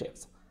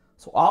objectives.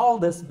 So all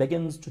this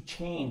begins to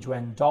change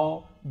when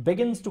Daw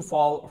begins to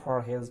fall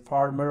for his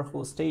former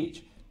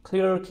hostage,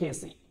 Claire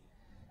Casey.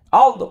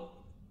 Although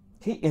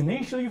He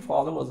initially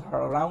follows her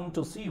around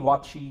to see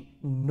what she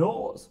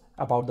knows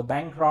about the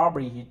bank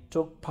robbery he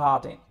took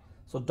part in.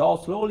 So Daw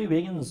slowly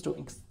begins to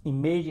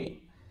imagine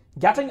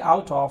getting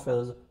out of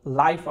his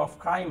life of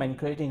crime and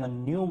creating a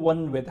new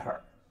one with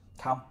her,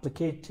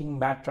 complicating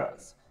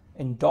matters.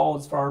 In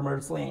Daw's former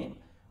slave,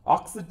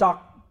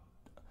 Oxycontin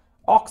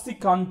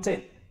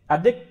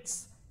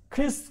addicts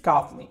Chris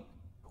Coughlin,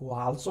 who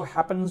also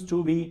happens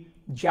to be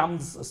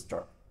Jem's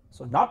sister.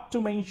 So not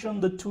to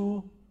mention the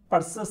two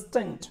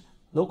persistent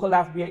local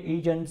FBI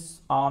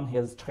agents on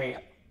his trail.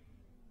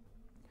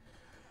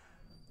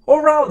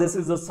 Overall, this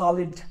is a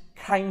solid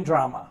crime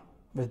drama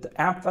with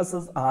the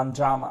emphasis on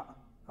drama.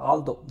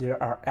 Although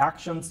there are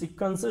action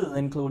sequences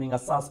including a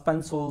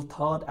suspenseful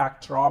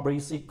third-act robbery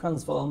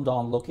sequence filmed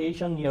on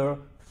location near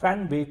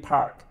Fenway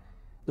Park,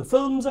 the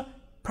film's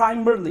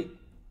primarily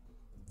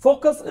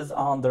focus is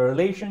on the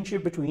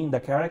relationship between the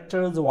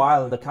characters,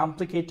 while the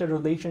complicated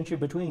relationship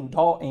between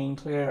Daw and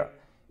Claire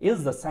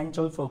is the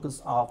central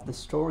focus of the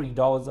story.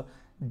 Daw's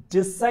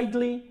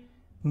decidedly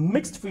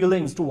mixed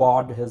feelings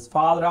toward his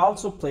father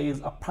also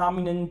plays a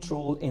prominent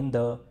role in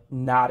the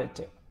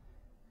narrative.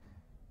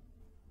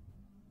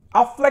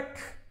 Affleck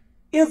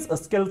is a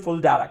skillful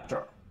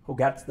director who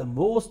gets the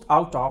most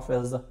out of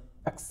his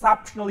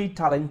exceptionally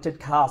talented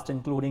cast,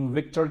 including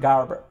Victor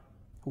Garber,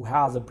 who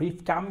has a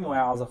brief cameo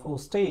as a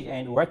hostage,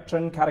 and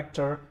veteran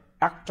character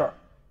actor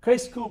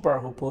Chris Cooper,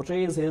 who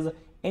portrays his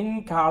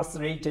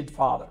incarcerated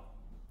father.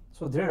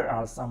 So there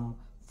are some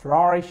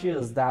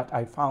flourishes that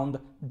I found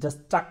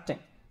distracting,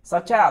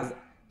 such as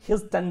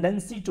his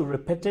tendency to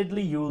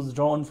repeatedly use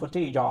drone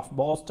footage of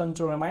Boston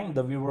to remind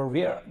the viewer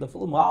where the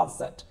film was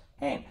set,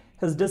 and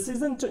his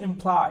decision to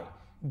employ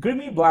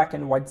grimy black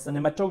and white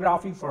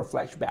cinematography for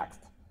flashbacks.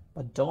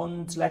 But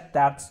don't let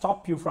that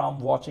stop you from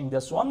watching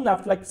this one.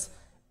 Affleck's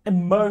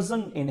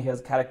immersion in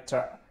his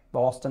character,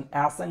 Boston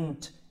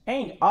accent,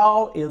 and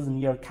all is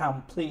near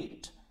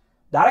complete.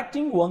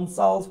 Directing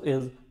oneself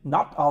is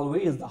not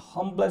always the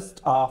humblest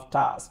of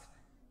tasks.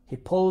 He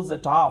pulls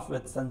it off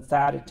with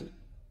sincerity.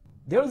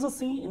 There is a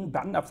scene in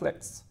Ben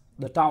Affleck's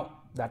The Town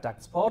that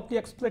expertly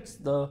explains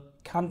the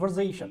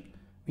conversation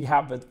we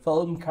have with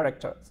film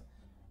characters.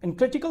 In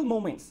critical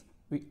moments,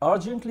 we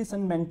urgently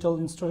send mental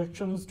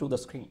instructions to the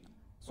screen.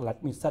 So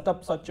let me set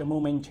up such a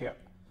moment here.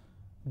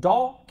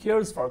 Daw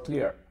cares for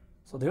Claire,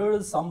 so there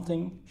is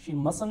something she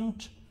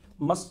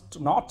must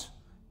not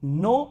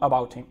know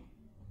about him.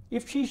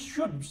 If she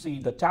should see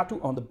the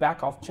tattoo on the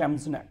back of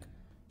Jem's neck,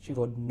 she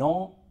would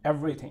know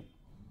everything.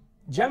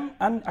 Jem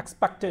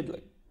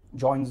unexpectedly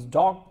joins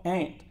Daw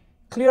and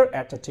Claire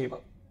at a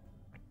table.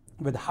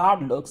 With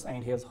hard looks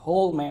and his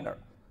whole manner,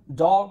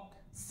 Daw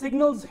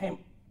signals him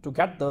to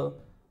get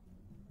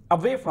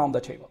away from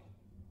the table.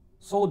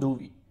 So do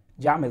we.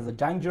 Jem is a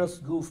dangerous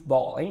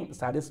goofball and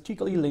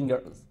sadistically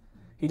lingers.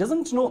 He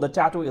doesn't know the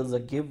tattoo is a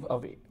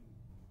giveaway.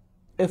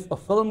 If a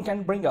film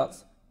can bring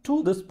us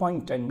to this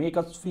point and make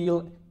us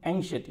feel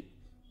anxiety,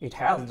 it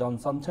has done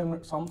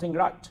something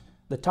right.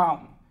 The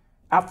Town,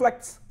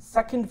 Affleck's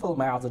second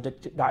film as a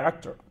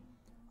director,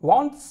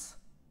 wants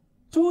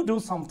to do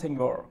something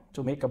more,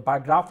 to make a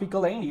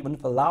biographical and even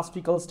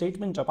philosophical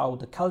statement about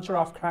the culture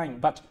of crime,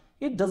 but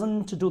it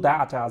doesn't do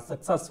that as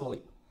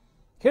successfully.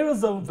 Here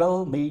is a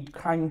well-made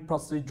crime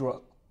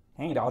procedural,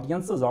 and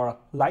audiences are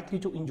likely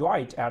to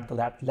enjoy it at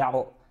that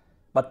level.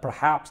 But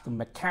perhaps the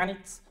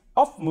mechanics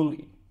of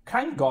movie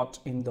crime got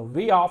in the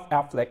way of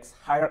Affleck's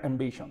higher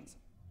ambitions.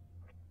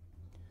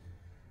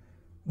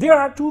 There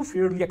are two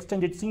fairly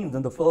extended scenes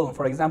in the film,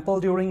 for example,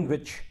 during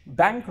which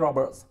bank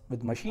robbers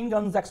with machine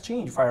guns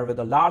exchange fire with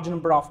a large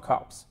number of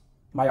cops.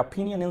 My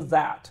opinion is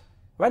that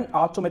when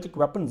automatic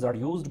weapons are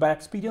used by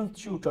experienced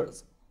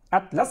shooters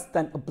at less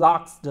than a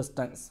block's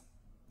distance,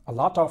 a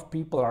lot of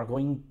people are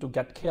going to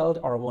get killed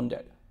or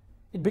wounded.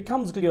 It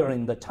becomes clear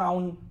in The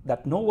Town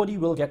that nobody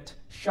will get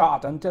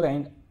shot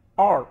until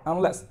or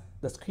unless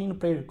the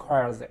screenplay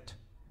requires it.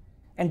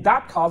 And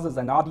that causes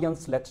an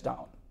audience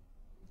letdown.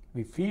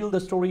 We feel the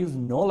story is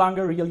no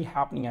longer really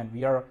happening and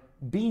we are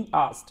being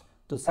asked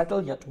to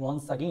settle yet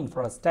once again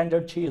for a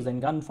standard chase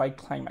and gunfight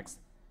climax.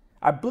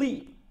 I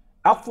believe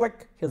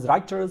Affleck, his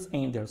writers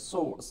and their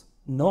source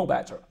know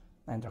better,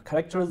 and their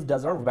characters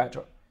deserve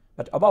better.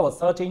 But above a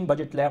certain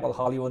budget level,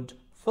 Hollywood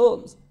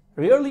films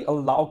rarely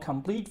allow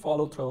complete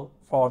follow-through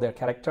for their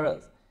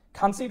characters.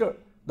 Consider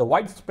the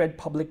widespread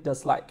public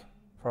dislike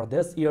for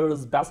this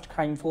year's best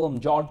crime film,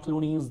 George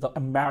Clooney's The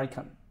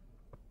American.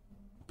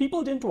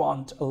 People didn't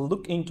want a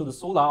look into the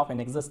soul of an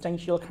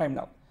existential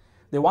criminal.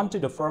 They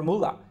wanted a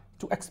formula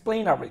to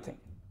explain everything.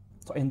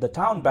 So in The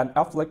Town, Ben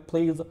Affleck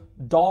plays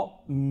Daw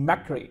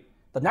McRae,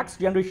 the next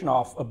generation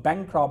of a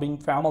bank-robbing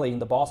family in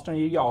the Boston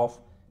area of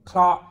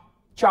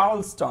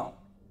Charlestown.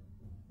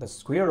 The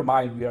square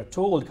mile, we are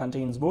told,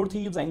 contains more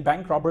thieves and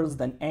bank robbers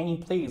than any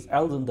place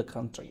else in the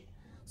country.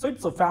 So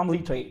it's a family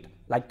trade,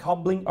 like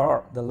cobbling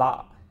or the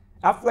law.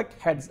 Affleck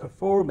heads a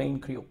four-man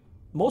crew,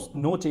 most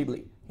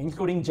notably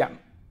including Jem.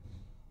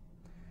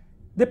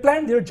 They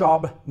plan their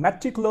job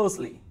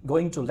meticulously,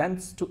 going to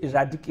lengths to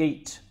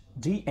eradicate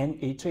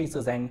DNA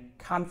traces and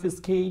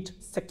confiscate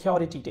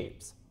security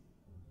tapes.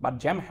 But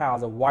Jem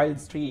has a wild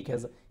streak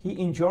as he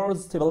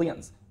injures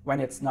civilians when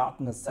it's not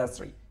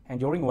necessary, and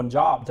during one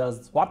job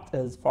does what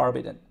is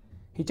forbidden.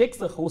 He takes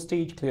a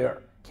hostage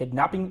Claire.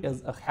 Kidnapping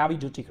is a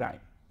heavy-duty crime,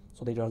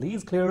 so they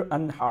release Claire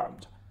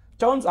unharmed.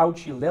 Turns out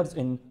she lives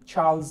in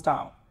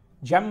Charlestown.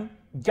 Jem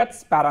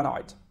gets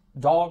paranoid.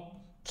 Dog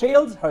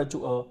trails her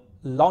to a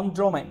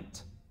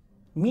laundromat.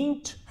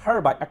 Meet her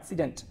by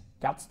accident,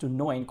 gets to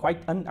know and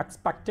quite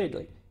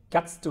unexpectedly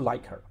gets to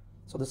like her.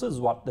 So this is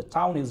what the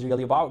town is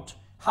really about.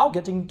 How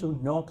getting to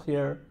know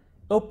Claire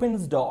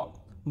opens Dog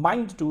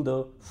mind to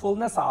the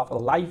fullness of a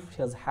life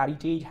his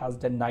heritage has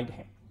denied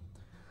him.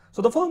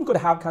 So the film could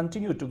have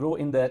continued to grow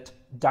in that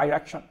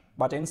direction,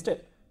 but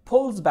instead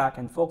pulls back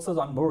and focuses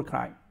on more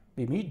crime.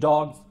 We meet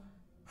Dog's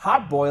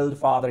hard-boiled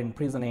father in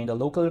prison and a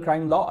local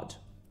crime lord.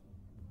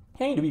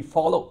 And we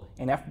follow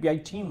an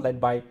FBI team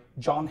led by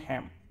Jon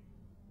Hamm.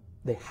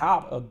 They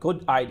have a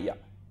good idea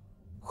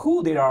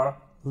who they are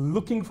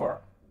looking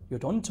for. You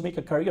don't make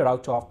a career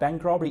out of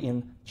bank robbery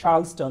in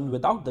Charleston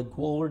without the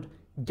gold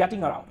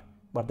getting around,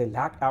 but they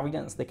lack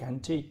evidence they can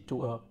take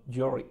to a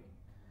jury.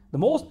 The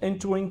most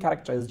enduring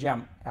character is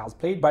Jem, as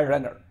played by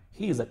Renner.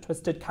 He is a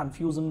twisted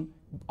confusion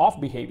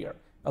of behavior,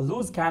 a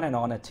loose cannon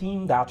on a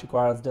team that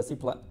requires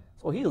discipline.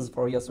 So he is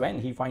furious when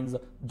he finds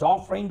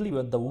Dog friendly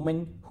with the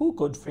woman who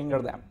could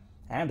finger them,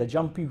 and the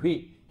jumpy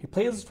way he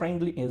plays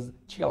friendly is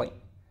chilling.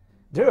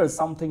 There is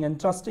something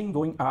interesting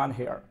going on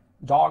here.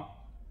 Dog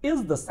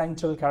is the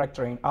central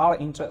character and our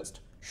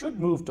interest should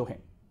move to him,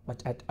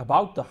 but at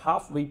about the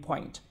halfway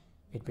point,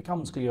 it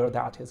becomes clear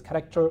that his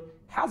character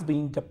has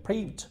been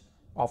deprived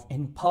of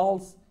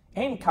impulse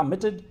and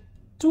committed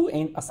to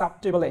an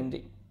acceptable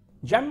ending.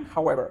 Jem,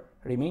 however,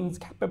 remains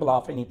capable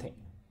of anything.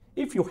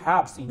 If you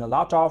have seen a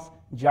lot of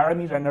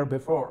Jeremy Renner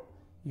before,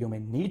 you may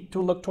need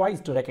to look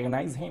twice to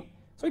recognize him.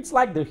 So it's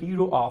like the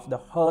hero of The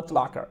Hurt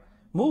Locker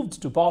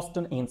moved to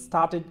Boston and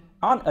started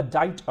on a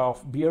diet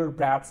of beer,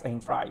 brats,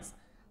 and fries.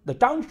 The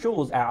town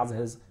shows as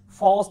his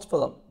first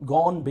film,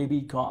 Gone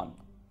Baby Gone.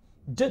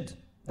 Did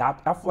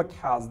that Affleck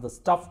has the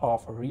stuff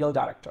of a real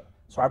director.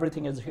 So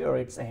everything is here.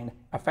 It's an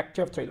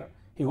effective thriller.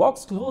 He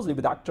works closely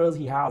with actors.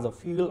 He has a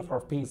feel for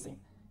pacing.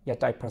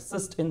 Yet I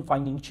persist in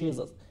finding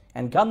chases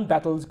and gun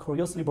battles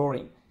curiously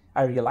boring.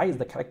 I realize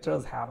the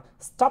characters have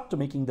stopped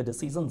making the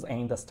decisions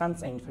and the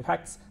stunts and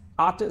effects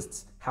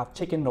artists have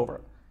taken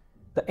over.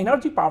 The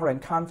energy, power,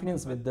 and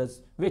confidence with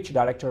which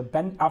director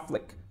Ben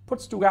Affleck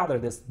puts together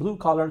this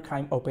blue-collar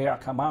crime opera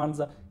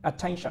commands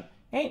attention,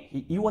 and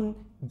he even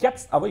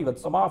gets away with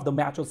some of the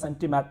macho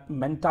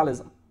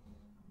sentimentalism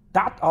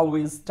that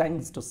always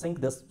tends to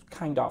sink this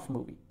kind of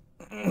movie.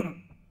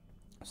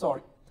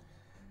 Sorry.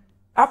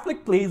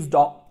 Affleck plays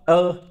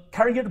a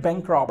career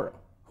bank robber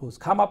who's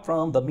come up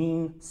from the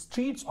mean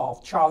streets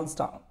of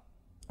Charlestown,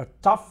 a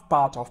tough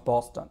part of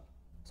Boston.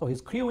 So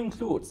his crew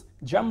includes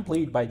Jem,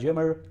 played by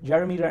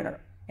Jeremy Renner,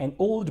 an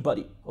old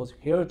buddy whose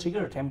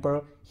hair-trigger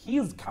temper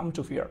he's come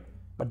to fear,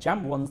 but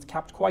Jem once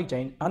kept quiet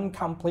and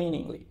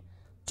uncomplainingly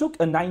took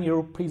a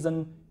 9-year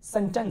prison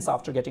sentence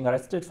after getting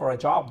arrested for a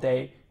job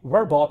they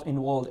were both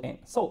involved in.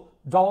 So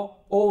Daw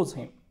owes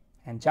him,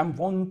 and Jem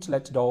won't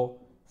let Daw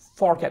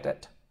forget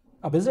it.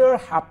 A bizarre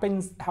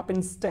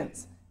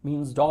happenstance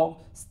means Daw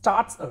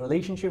starts a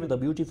relationship with a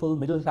beautiful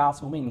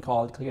middle-class woman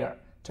called Claire,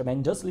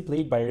 tremendously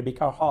played by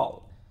Rebecca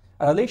Hall.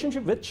 A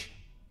relationship which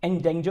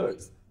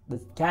endangers the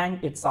gang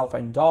itself,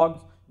 and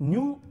Daw's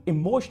new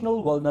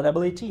emotional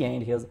vulnerability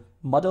and his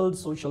muddled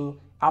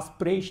social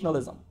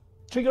aspirationalism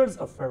triggers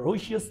a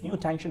ferocious new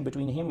tension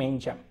between him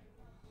and Jem.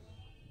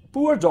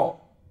 Poor Daw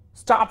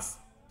starts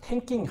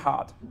thinking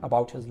hard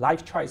about his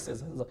life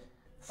choices. His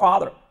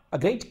father, a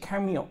great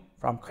cameo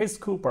from Chris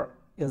Cooper,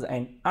 is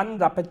an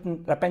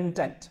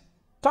unrepentant,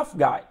 tough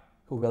guy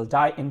who will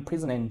die in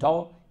prison, and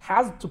Daw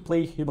has to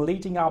play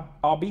humiliating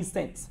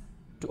obeisance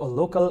to a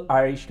local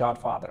Irish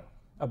godfather,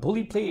 a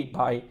bully played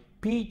by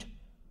Pete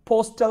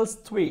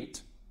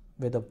Postlethwaite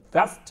with a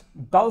West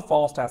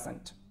Belfast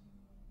accent.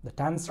 The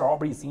tense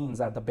robbery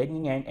scenes at the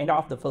beginning and end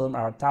of the film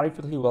are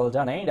terrifically well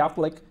done, and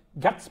Affleck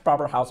gets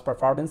powerhouse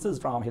performances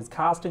from his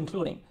cast,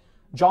 including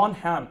Jon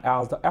Hamm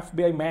as the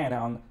FBI man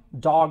on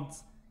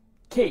Dog's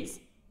case.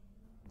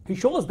 He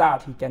shows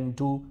that he can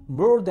do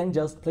more than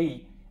just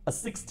play a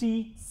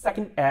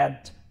 60-second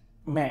ad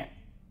man.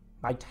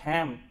 Might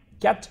Hamm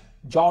get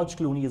George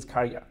Clooney's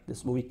career?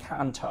 This movie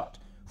can't hurt.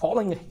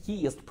 Following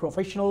he is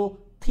professional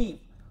thief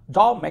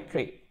Daw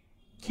McRae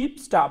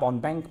keeps tab on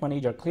bank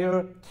manager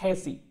Claire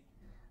Casey,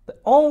 the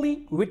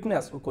only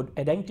witness who could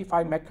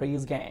identify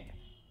McRae's gang.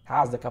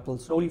 As the couple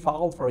slowly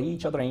fall for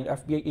each other and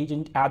FBI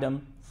agent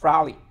Adam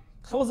Frawley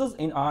closes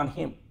in on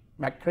him,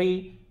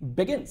 McRae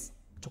begins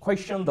to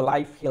question the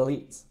life he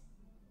leads.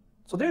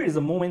 So there is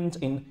a moment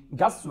in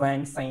Gus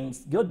Van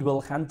Sant's Good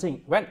Will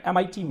Hunting when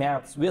MIT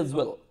Maths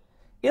Wiswell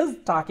is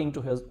talking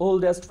to his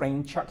oldest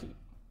friend Chucky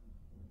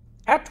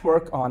at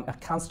work on a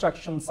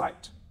construction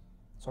site.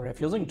 So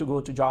refusing to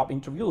go to job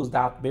interviews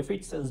that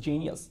befits his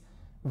genius,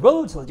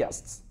 Will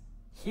suggests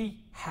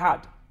he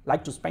had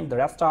like to spend the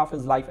rest of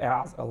his life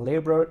as a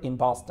laborer in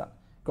Boston,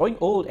 growing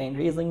old and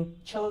raising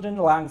children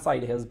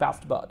alongside his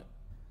best bud.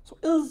 So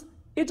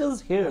it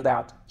is here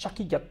that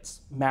Chucky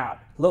gets mad.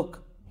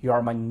 Look, you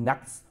are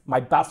my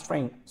best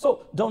friend,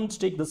 so don't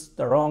take this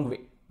the wrong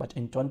way. But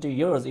in 20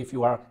 years, if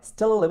you are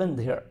still living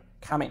here,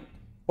 coming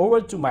over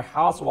to my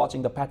house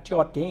watching the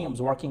Patriot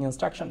games, working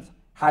instructions,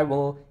 I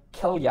will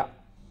kill ya.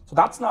 So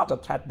that's not a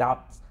threat,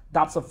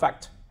 that's a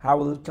fact. I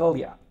will kill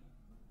ya.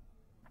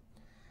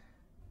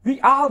 We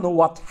all know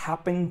what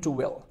happened to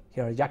Will.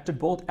 He rejected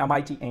both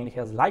MIT and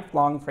his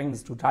lifelong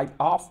friends to drive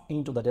off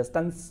into the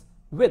distance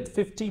with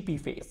 50p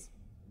face.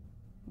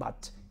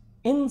 But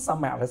in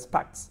some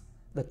respects,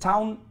 the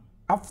town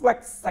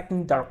Affleck's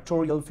second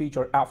directorial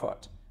feature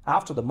effort,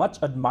 after the much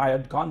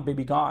admired Gone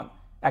Baby Gone,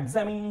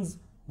 examines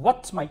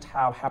what might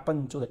have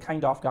happened to the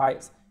kind of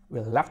guys we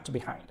left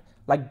behind,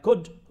 like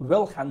Good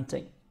Will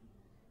Hunting.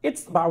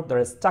 It's about the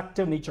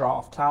restrictive nature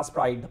of class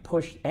pride, the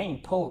push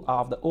and pull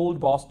of the old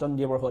Boston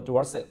neighborhood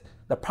versus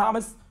the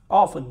promise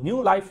of a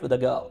new life with a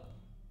girl,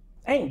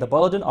 and the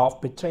burden of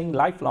betraying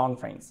lifelong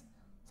friends.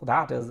 So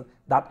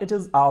that it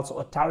is also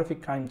a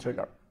terrific crime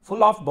thriller,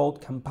 full of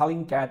both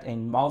compelling cat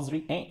and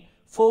mousery and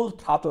full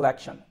throttle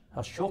action,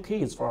 a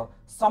showcase for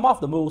some of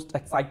the most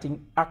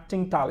exciting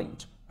acting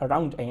talent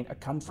around, and a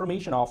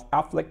confirmation of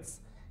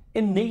Affleck's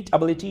innate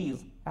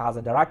abilities as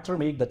a director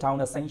make the town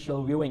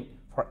essential viewing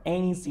for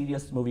any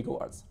serious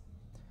moviegoers.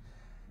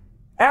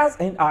 As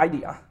an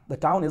idea, the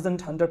town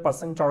isn't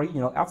 100%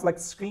 original.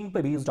 Affleck's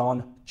screenplay based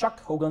on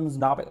Chuck Hogan's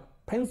novel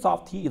Prince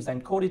of Thieves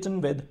and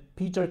co-written with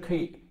Peter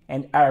Craig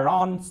and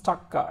Aaron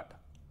Stuckert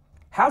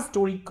has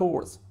story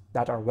cores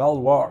that are well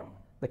worn.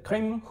 The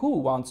criminal who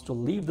wants to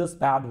leave this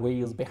bad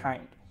ways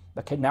behind,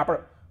 the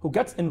kidnapper who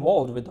gets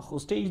involved with who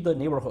stage the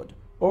neighborhood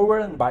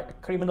overrun by a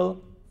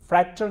criminal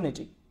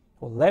fraternity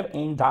who live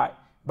and die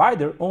by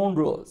their own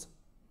rules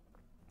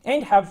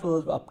and have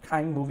filled up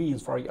crime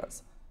movies for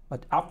years.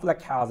 But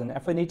Affleck has an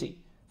affinity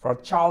for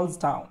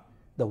Charlestown,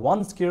 the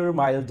one square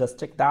mile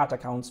district that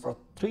accounts for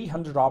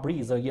 300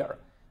 robberies a year,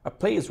 a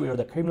place where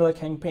the criminal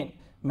kingpin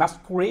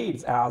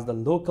masquerades as the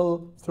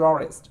local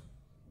florist,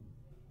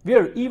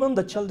 where even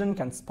the children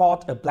can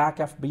spot a black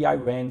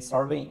FBI van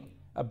surveying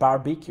a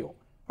barbecue,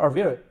 or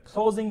where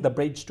closing the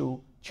bridge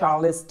to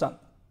Charleston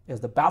is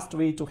the best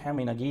way to hem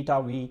in a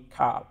getaway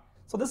car.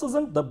 So this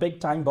isn't the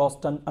big-time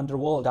Boston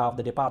underworld of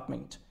the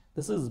department.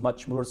 This is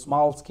much more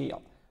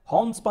small-scale,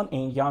 homespun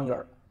and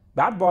younger.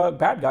 Bad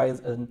guys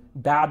in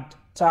bad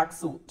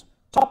tracksuit,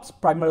 tops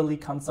primarily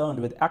concerned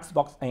with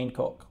Xbox and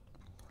Coke.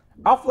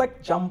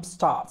 Affleck jump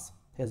starts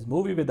his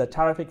movie with a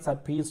terrific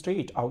set piece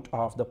straight out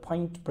of the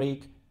Point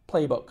Break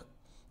playbook.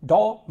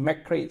 Doe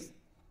McCrae's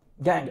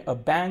gang, a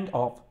band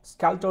of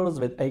skelters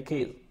with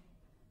AKs,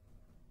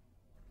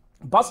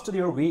 bust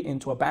their way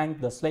into a bank.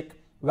 The slick,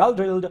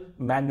 well-drilled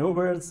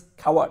maneuvers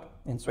covered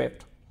in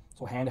swift,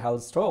 so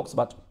handheld strokes,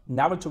 but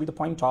never to be the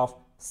point of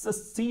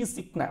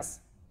seasickness.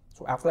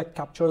 So Affleck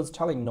captures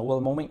telling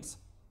novel moments,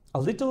 a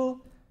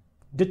little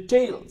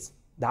details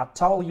that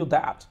tell you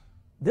that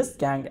this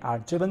gang are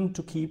driven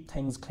to keep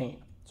things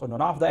clean. So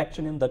none of the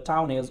action in the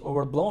town is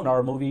overblown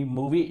or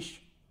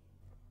movie-ish.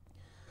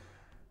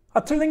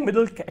 A thrilling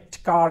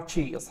middle-car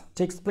chase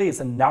takes place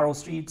in narrow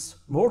streets,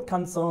 more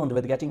concerned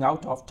with getting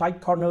out of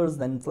tight corners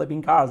than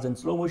flipping cars in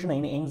slow motion,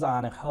 and aims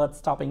on a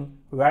heart-stopping,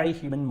 very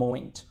human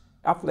moment.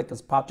 Affleck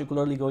is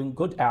particularly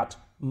good at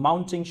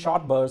mounting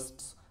short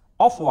bursts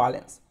of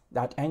violence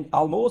that end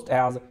almost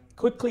as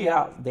quickly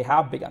as they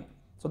have begun.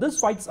 So these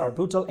fights are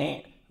brutal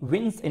and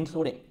wins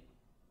including,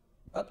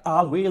 but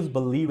always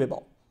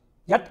believable.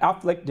 Yet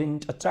Affleck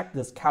didn't attract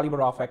this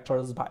caliber of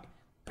actors by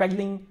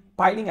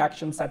piling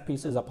action set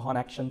pieces upon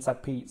action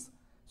set piece.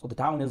 So the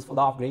town is full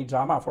of great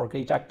drama for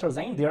great actors,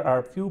 and there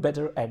are few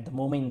better at the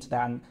moment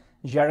than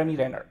Jeremy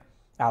Renner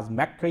as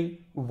McCrae,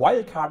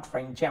 wildcard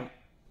friend Jim,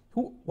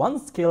 who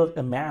once killed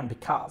a man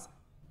because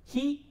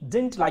he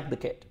didn't like the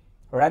kid.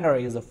 Renner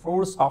is a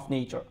force of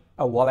nature,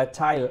 a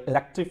volatile,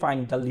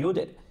 electrifying,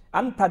 deluded,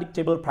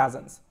 unpredictable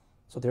presence.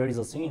 So there is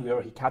a scene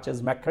where he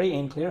catches McCrae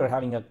and Claire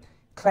having a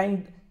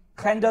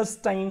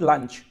clandestine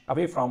lunch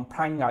away from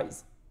prying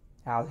eyes,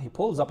 as he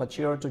pulls up a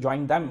chair to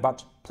join them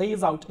but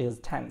plays out is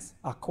tense,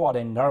 awkward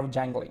and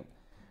nerve-jangling.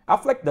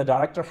 Affleck, the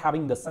director,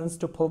 having the sense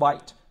to pull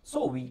bite,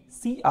 so we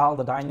see all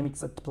the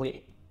dynamics at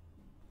play.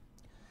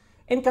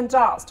 In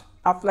contrast,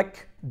 Affleck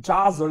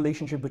draws the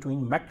relationship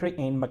between McCrae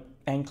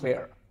and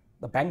Claire,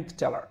 the bank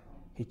teller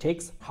he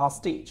takes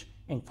hostage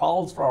and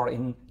falls for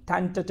in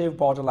tentative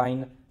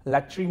borderline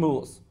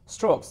lachrymose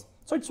strokes.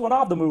 So it's one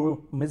of the more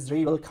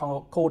miserable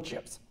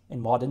courtships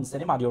in modern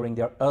cinema. During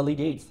their early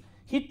dates,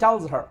 he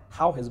tells her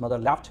how his mother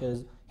left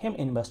him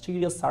in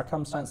mysterious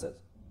circumstances.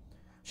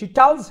 She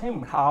tells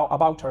him how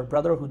about her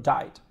brother who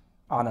died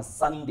on a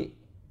sunny day,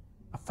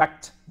 a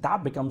fact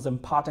that becomes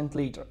important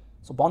later.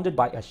 So bonded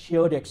by a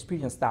shared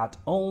experience that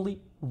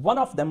only one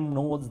of them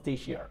knows they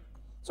share.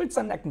 So it's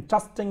an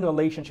interesting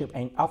relationship,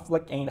 and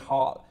Affleck and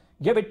Hall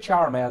give it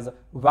charm as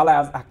well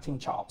as acting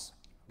chops.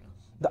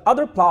 The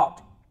other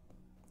plot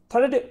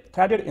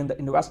threaded in the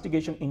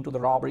investigation into the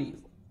robberies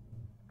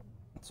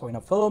So in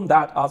a film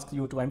that asks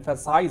you to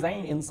emphasize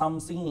and in some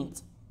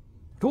scenes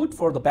root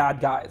for the bad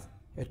guys,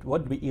 it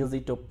would be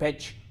easy to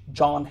pitch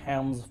Jon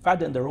Hamm's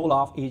Fed in the role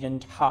of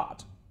Agent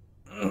Hart.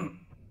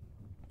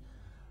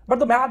 But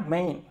the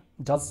madman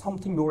does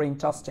something more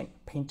interesting,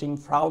 painting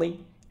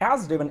Frawley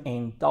as driven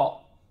and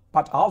dull,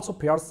 but also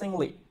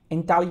piercingly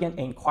intelligent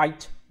and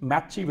quite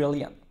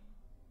Machiavellian.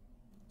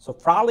 So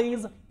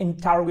Frawley's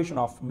interrogation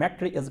of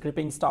McCrae is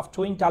gripping stuff,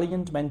 two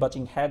intelligent men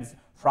butting heads,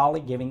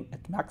 Frawley giving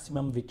it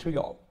maximum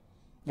vitriol.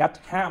 Yet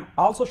Hamm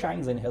also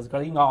shines in his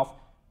grilling of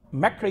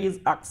McCrae's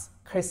ex,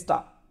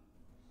 Krista.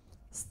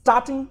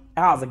 Starting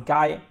as a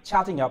guy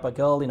chatting up a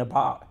girl in a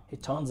bar, he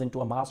turns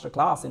into a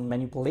masterclass in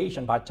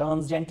manipulation by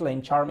turns gentle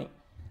and charming,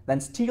 then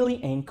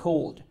steely and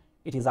cold.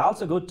 It is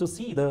also good to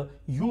see the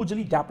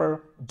usually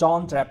dapper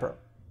Don Draper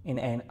in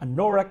an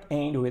anorak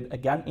and with a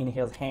gun in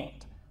his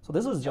hand. So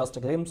this is just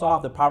a glimpse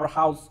of the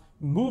powerhouse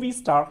movie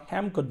star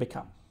Hamm could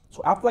become.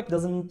 So Affleck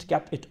doesn't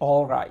get it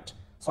all right.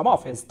 Some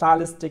of his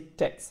stylistic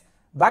takes,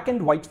 black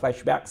and white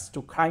flashbacks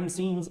to crime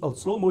scenes, a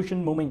slow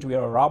motion moment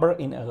where a robber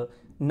in a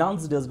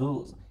nun's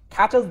disguise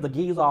catches the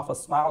gaze of a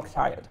small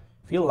child,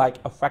 feel like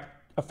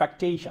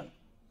affectation.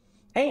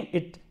 And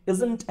it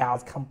isn't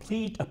as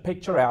complete a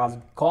picture as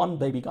Gone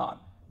Baby Gone,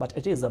 but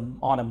it is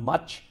on a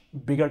much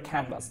bigger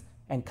canvas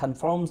and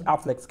confirms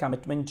Affleck's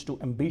commitment to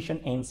ambition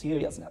and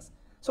seriousness.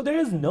 So there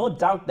is no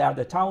doubt that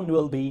the town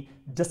will be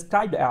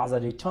described as a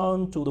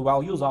return to the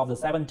values of the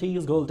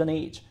 70s golden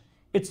age.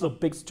 It's a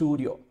big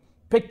studio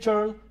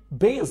picture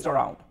based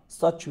around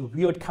such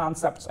weird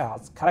concepts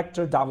as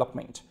character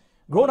development,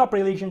 grown-up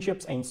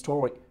relationships and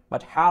story,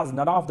 but has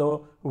none of the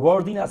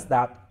worthiness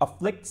that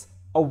afflicts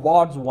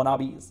awards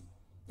wannabes.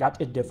 Yet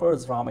it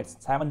differs from its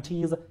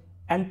 70s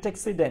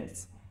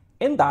antecedents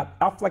in that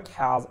Affleck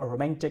has a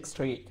romantic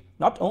streak,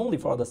 not only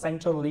for the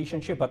central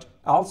relationship but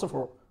also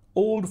for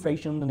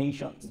old-fashioned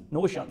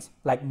notions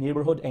like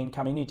neighborhood and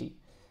community.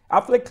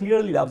 Affleck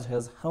clearly loves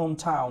his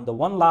hometown. The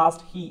one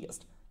last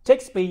heist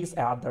takes place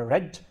at the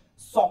Red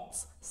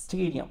Sox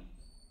Stadium,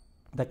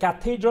 the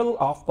Cathedral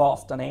of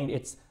Boston, and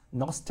its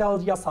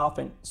nostalgia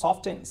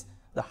softens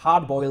the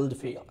hard-boiled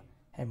feel.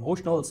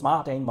 Emotional,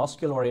 smart, and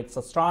muscular, it's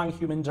a strong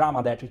human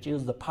drama that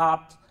reaches the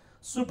part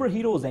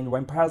superheroes and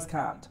vampires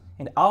can't,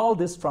 and all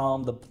this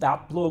from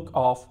that bloke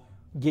of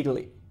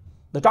Giggly.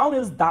 The town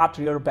is that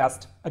rare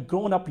best, a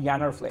grown-up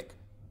Renner flick,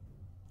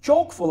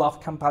 chock full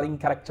of compelling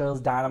characters,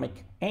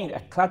 dynamic, and a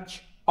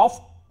clutch of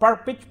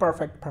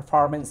pitch-perfect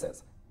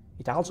performances.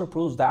 It also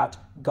proves that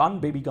Gone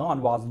Baby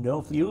Gone was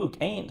no fluke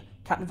and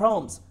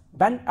confirms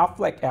Ben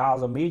Affleck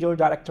as a major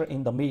director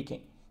in the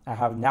making. I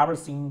have never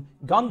seen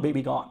Gone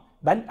Baby Gone,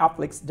 Ben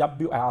Affleck's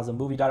debut as a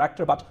movie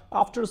director, but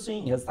after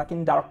seeing his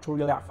second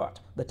directorial effort,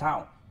 The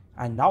Town,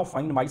 I now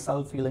find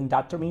myself feeling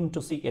determined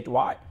to see it.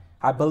 Why?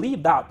 I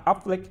believe that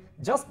Affleck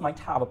just might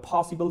have a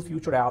possible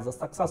future as a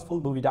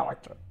successful movie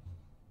director.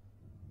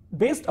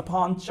 Based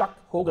upon Chuck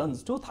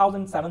Hogan's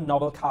 2007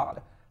 novel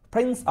called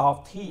Prince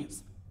of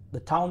Thieves,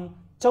 The Town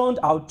turned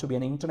out to be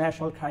an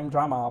international crime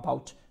drama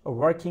about a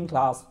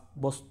working-class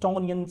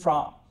Bostonian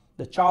from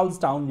the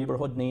Charlestown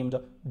neighborhood named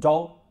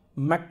Doug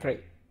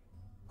McCrae,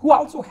 who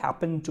also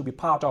happened to be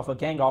part of a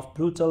gang of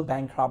brutal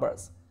bank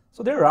robbers.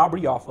 So their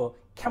robbery of a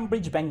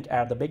Cambridge bank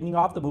at the beginning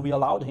of the movie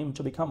allowed him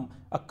to become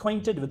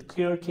acquainted with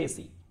Claire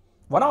Casey,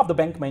 one of the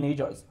bank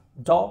managers.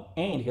 Doug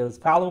and his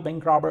fellow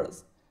bank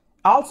robbers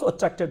also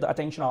attracted the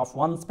attention of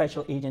one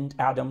special agent,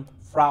 Adam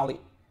Frawley,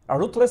 a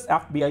ruthless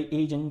FBI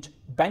agent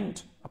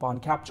bent upon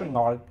capturing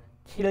or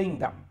killing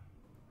them.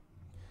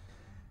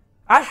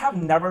 I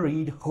have never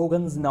read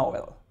Hogan's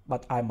novel,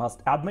 but I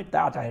must admit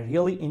that I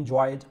really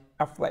enjoyed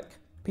Affleck,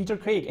 Peter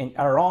Craig, and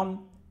Aaron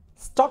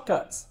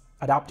Stocker's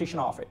adaptation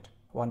of it.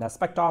 One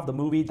aspect of the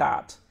movie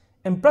that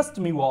impressed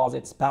me was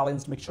its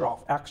balanced mixture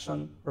of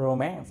action,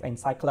 romance, and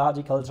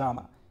psychological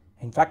drama.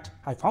 In fact,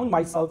 I found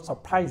myself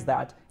surprised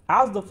that,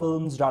 as the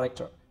film's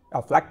director,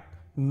 Affleck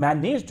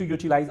managed to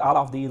utilize all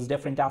of these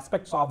different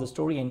aspects of the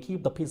story and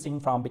keep the pacing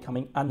from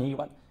becoming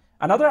uneven.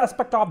 Another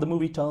aspect of the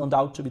movie turned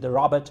out to be the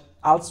Robert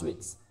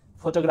Alswit's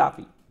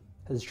photography.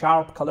 His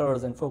sharp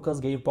colors and focus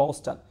gave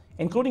Boston,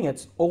 including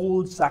its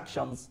old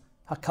sections,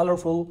 a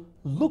colorful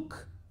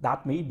look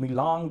that made me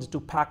long to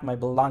pack my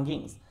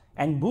belongings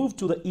and move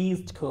to the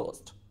East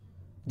Coast.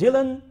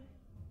 Dylan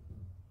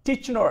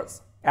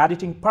Tichenor's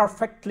editing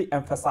perfectly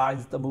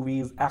emphasized the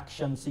movie's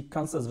action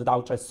sequences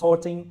without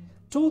resorting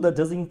to the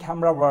dizzying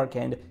camera work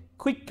and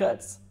quick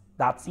cuts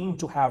that seem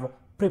to have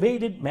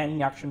pervaded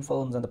many action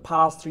films in the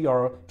past 3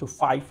 to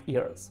 5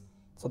 years.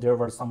 So there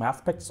were some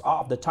aspects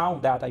of The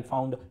Town that I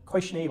found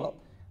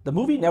questionable. The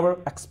movie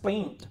never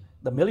explained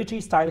the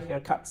military-style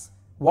haircuts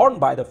worn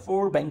by the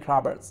 4 bank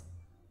robbers.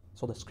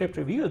 So the script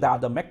revealed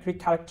that the McCrae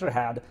character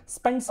had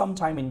spent some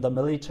time in the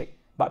military,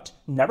 but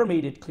never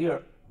made it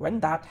clear when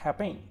that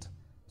happened.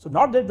 So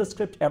nor did the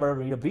script ever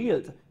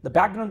reveal the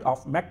background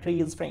of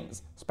McCrae's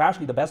friends,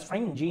 especially the best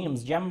friend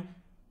James "Jem"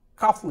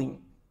 Coughlin.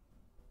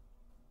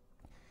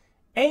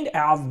 And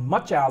as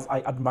much as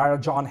I admire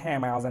Jon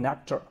Hamm as an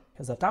actor,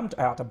 his attempt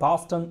at a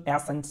Boston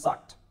accent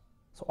sucked.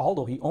 So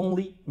although he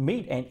only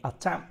made an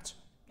attempt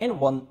in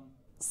one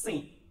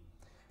scene,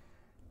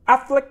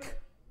 Affleck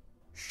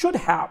should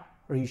have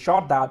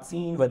reshot that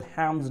scene with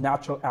Hamm's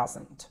natural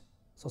accent.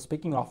 So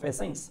speaking of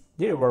accents,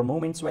 there were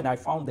moments when I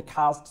found the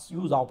cast's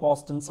use of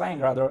Boston slang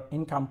rather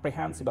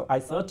incomprehensible. I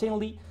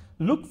certainly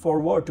look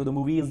forward to the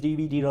movie's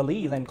DVD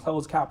release and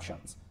closed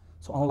captions.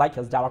 So unlike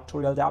his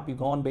directorial debut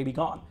Gone Baby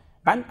Gone,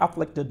 Ben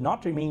Affleck did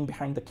not remain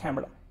behind the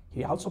camera.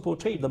 He also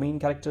portrayed the main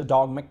character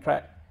Dog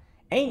McCrae.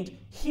 And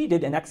he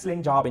did an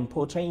excellent job in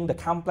portraying the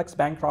complex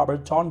bank robber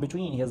torn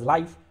between his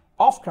life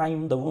of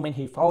crime, the woman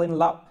he fell in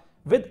love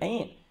with,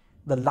 and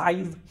the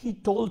lies he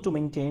told to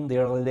maintain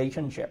their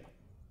relationship.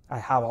 I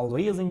have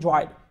always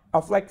enjoyed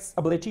Affleck's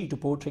ability to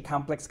portray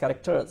complex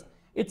characters.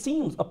 It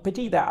seems a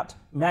pity that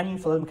many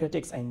film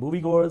critics and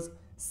moviegoers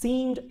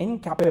seemed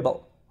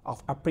incapable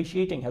of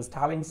appreciating his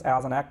talents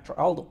as an actor,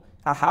 although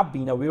I have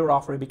been aware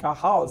of Rebecca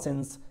Hall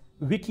since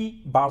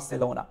Vicky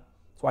Barcelona.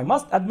 So I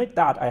must admit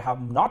that I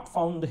have not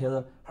found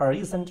her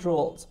recent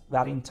roles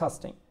very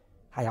interesting.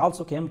 I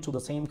also came to the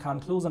same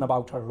conclusion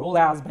about her role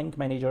as bank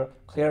manager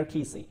Claire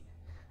Casey,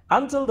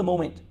 until the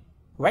moment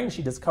when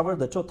she discovered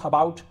the truth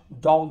about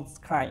Dog's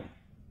crime.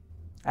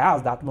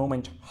 At that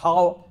moment,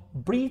 Hall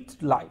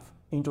breathed life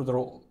into the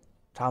role,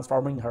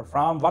 transforming her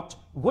from what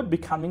would be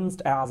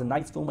convinced as a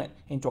nice woman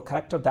into a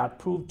character that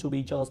proved to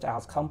be just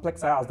as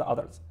complex as the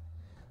others.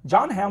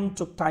 Jon Hamm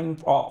took time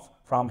off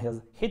from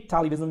his hit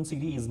television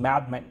series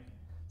Mad Men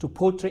to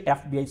portray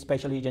FBI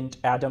Special Agent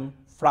Adam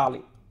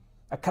Frawley,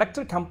 a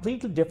character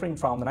completely different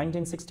from the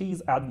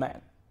 1960s Ad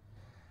Man.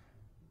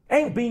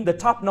 And being the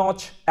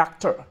top-notch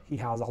actor he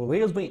has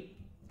always been,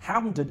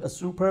 Hamm did a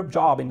superb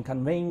job in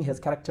conveying his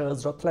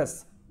character's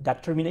ruthless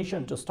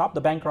determination to stop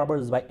the bank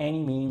robbers by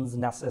any means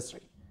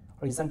necessary.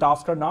 Recent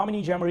Oscar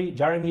nominee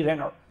Jeremy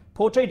Renner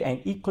portrayed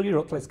an equally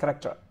ruthless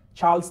character,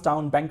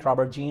 Charlestown bank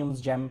robber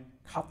James "Jem"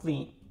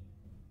 Kathleen,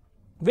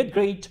 with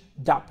great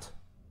depth,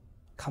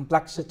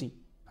 complexity,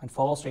 and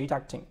first-rate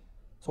acting.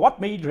 So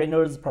what made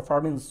Renner's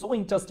performance so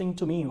interesting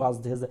to me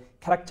was his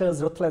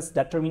character's ruthless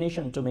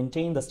determination to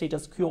maintain the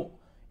status quo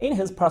in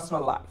his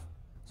personal life,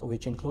 so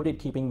which included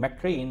keeping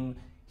McCrae in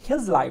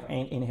his life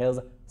and in his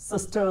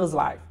sister's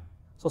life.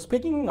 So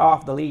speaking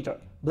of the latter,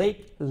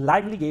 Blake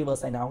Lively gave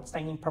us an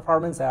outstanding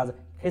performance as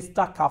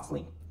Krista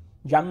Kathleen,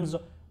 Jem's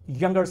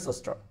younger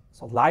sister.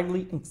 So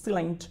Lively's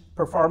excellent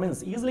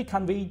performance easily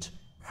conveyed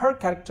her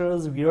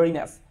character's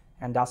weariness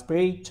and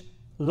desperate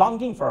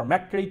longing for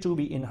McCrae to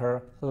be in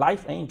her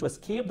life and to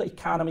escape the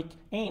economic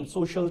and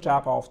social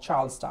trap of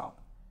Charlestown.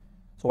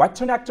 So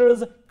veteran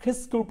actors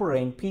Chris Cooper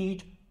and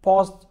Pete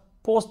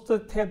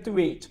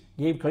Postlethwaite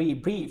gave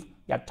brief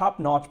yet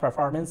top-notch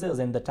performances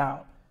in the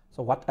town.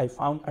 So what I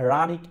found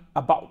ironic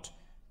about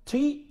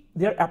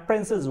their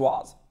appearances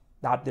was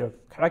that their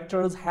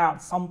characters had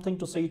something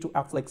to say to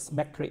Affleck's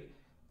McCrae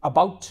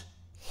about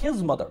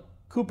his mother.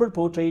 Cooper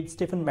portrayed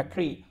Stephen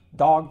McCrae,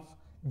 Dog's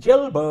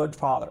jailbird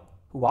father,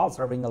 who was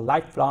serving a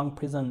lifelong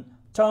prison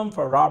term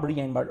for robbery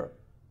and murder.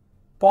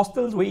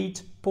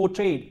 Postlethwaite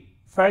portrayed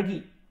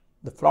Fergie,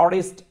 the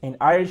florist, an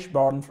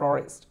Irish-born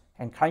florist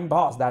and crime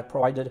boss that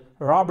provided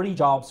robbery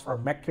jobs for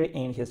McCrae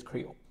and his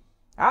crew.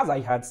 As I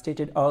had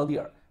stated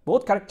earlier,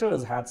 both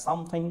characters had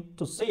something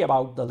to say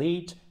about the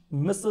late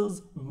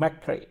Mrs.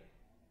 McCrae,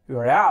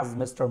 whereas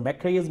Mr.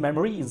 McCrae's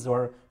memories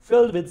were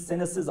filled with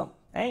cynicism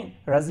and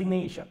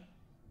resignation.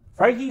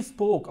 Fergie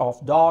spoke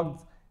of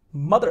Dog's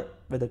mother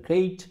with a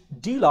great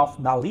deal of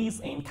malice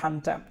and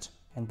contempt,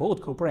 and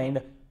both Cooper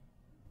and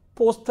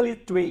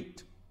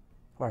Postlethwaite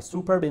were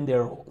superb in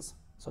their roles.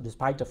 So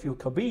despite a few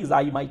quibbles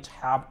I might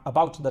have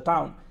about the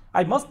town,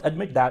 I must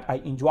admit that I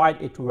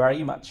enjoyed it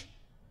very much.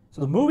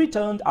 So the movie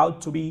turned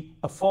out to be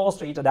a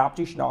first-rate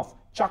adaptation of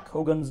Chuck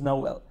Hogan's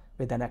novel,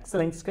 with an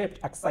excellent script,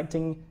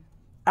 exciting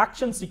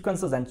action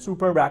sequences, and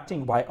superb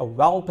acting by a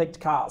well-picked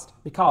cast.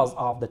 Because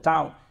of the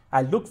town,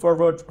 I look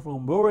forward to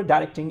more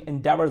directing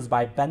endeavors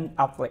by Ben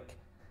Affleck.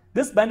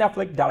 This Ben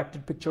Affleck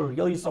directed picture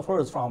really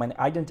suffers from an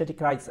identity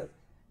crisis,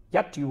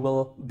 yet you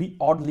will be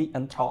oddly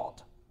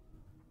enthralled.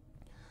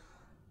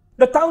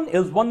 The Town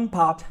is one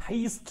part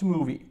heist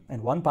movie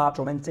and one part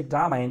romantic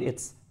drama, and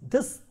it's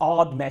this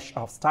odd mesh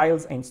of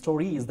styles and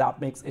stories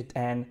that makes it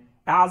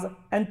as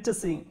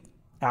enticing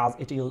as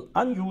it is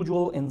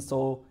unusual, in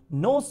so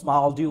no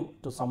small due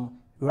to some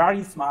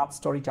very smart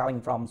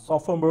storytelling from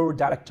sophomore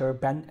director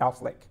Ben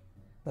Affleck.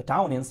 The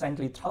Town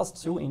instantly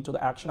thrusts you into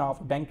the action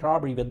of bank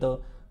robbery, with the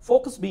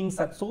focus being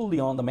set solely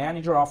on the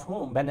manager, of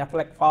whom Ben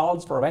Affleck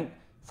falls for when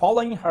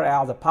following her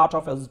as a part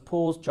of his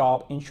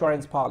post-job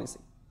insurance policy.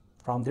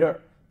 From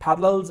there,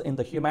 parallels in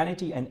the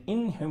humanity and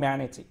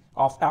inhumanity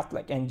of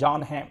Affleck and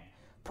Jon Hamm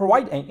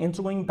provide an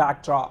intriguing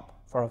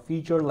backdrop for a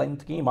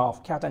feature-length game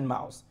of cat and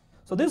mouse.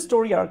 So this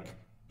story arc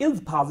is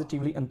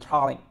positively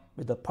enthralling,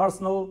 with the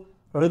personal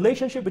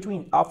relationship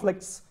between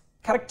Affleck's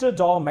character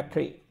Dog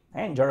McCrae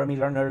and Jeremy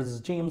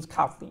Renner's James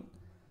Kathleen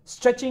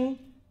stretching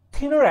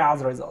thinner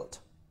as a result.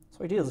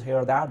 So it is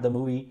here that the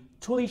movie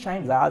truly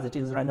shines, as it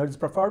is Renner's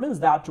performance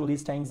that truly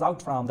stands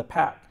out from the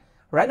pack.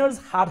 Renner's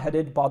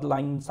hard-headed,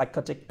 borderline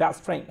psychotic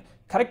best friend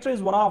character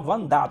is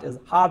one that is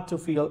hard to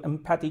feel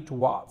empathy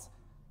towards,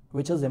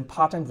 which is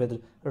important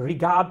with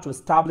regard to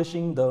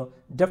establishing the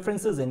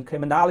differences in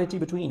criminality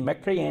between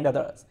McCrae and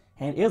others,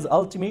 and is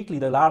ultimately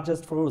the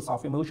largest force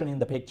of emotion in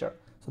the picture.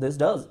 So this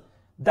does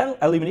then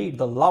eliminate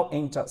the love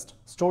interest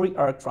story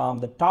arc from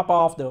the top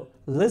of the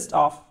list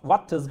of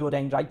what is good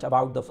and right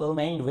about the film,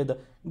 and with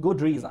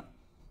good reason.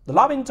 The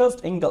love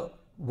interest angle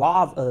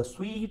was a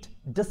sweet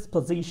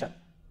disposition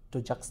to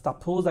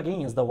juxtapose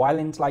against the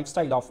violent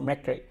lifestyle of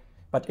McCrae,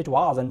 but it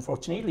was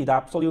unfortunately the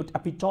absolute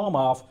epitome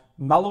of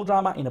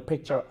melodrama in a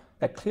picture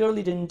that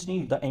clearly didn't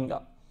need the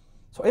angle.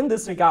 So in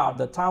this regard,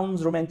 the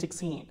town's romantic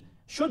scene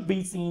should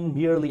be seen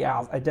merely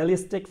as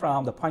idealistic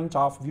from the point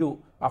of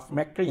view of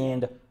McCrae,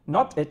 and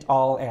not at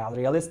all as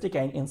realistic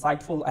and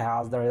insightful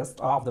as the rest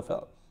of the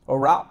film.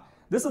 Overall,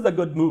 this is a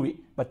good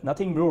movie, but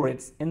nothing more.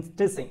 It's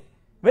interesting,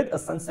 with a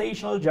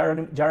sensational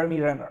Jeremy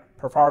Renner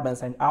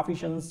performance and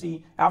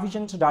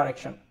efficient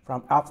direction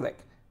from Affleck,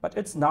 but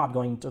it's not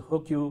going to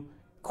hook you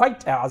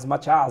quite as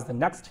much as the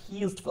next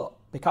Heist film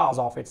because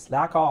of its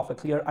lack of a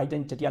clear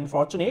identity.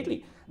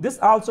 Unfortunately, this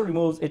also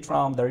removes it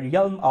from the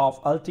realm of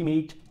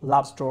ultimate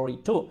love story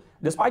too,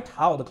 despite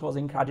how the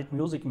closing credit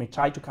music may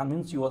try to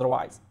convince you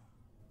otherwise.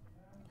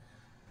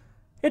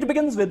 It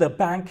begins with a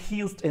bank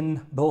heist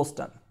in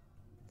Boston,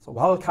 so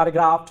well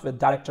choreographed with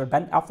director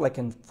Ben Affleck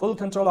in full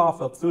control of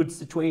a fluid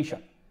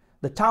situation.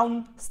 The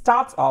town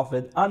starts off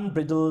with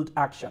unbridled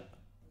action.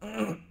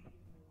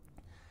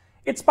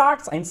 It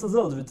sparks and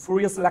sizzles with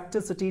furious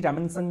electricity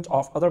reminiscent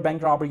of other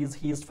bank robberies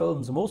heist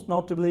films, most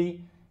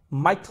notably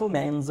Michael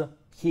Mann's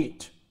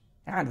Heat,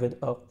 and with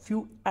a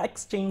few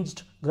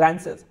exchanged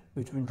glances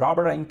between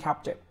robber and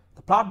captive,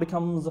 the plot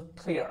becomes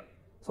clear.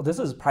 So this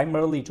is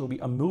primarily to be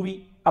a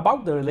movie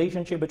about the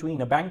relationship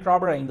between a bank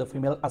robber and the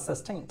female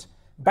assistant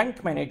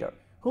bank manager,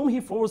 whom he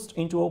forced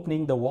into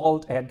opening the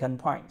vault at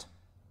gunpoint.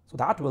 So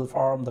that will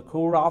form the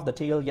core of the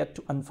tale yet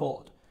to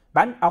unfold.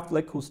 Ben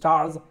Affleck, who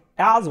stars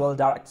as well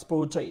directs,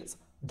 portrays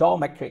Doe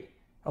McCrae,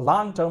 a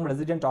long-term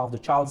resident of the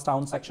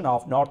Charlestown section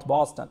of North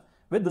Boston,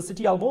 with the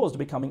city almost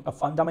becoming a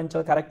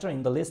fundamental character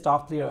in the list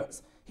of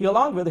players. He,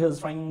 along with his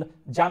friend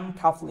Jon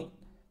Hamm,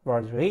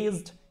 were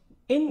raised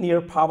in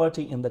near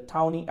poverty in the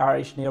towny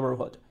Irish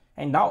neighborhood,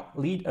 and now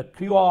lead a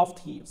crew of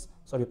thieves,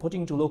 so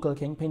reporting to local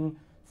kingpin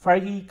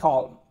Fergie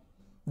Colm.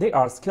 They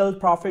are skilled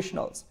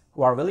professionals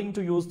who are willing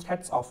to use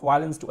threats of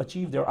violence to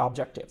achieve their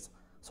objectives.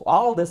 So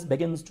all this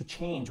begins to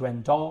change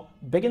when Doe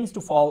begins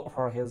to fall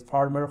for his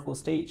former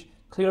hostage,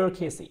 Claire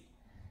Casey.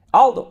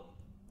 Although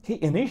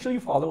he initially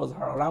follows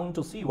her around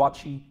to see what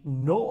she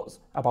knows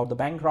about the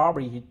bank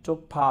robbery he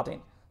took part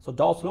in, so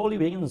Doe slowly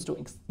begins to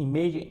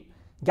imagine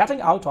getting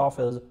out of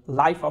his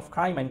life of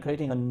crime and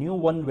creating a new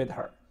one with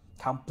her,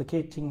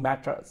 complicating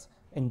matters.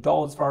 In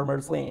Doe's former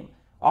flame,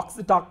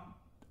 Oxycontin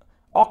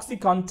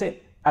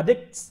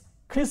addicts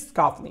Chris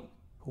Coughlin,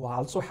 who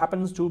also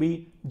happens to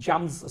be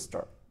Jam's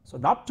sister. So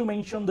not to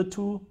mention the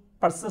two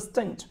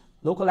persistent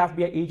local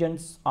FBI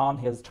agents on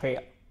his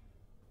trail.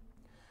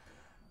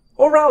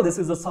 Overall, this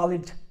is a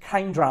solid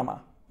crime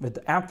drama with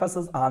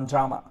emphasis on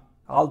drama,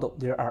 although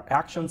there are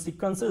action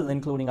sequences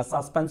including a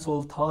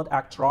suspenseful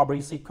third-act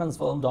robbery sequence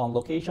filmed on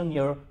location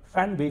near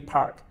Fenway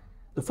Park.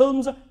 The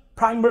film's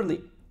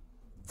primarily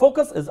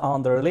focus is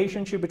on the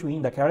relationship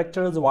between the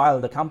characters, while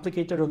the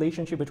complicated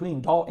relationship between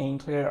Doe and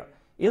Claire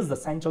is the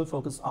central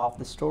focus of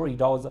the story.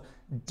 Doe's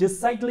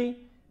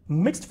decidedly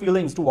mixed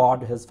feelings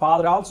toward his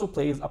father also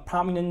plays a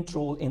prominent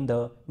role in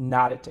the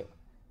narrative.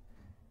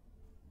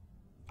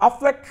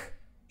 Affleck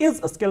is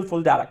a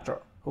skillful director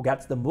who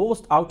gets the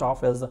most out of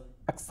his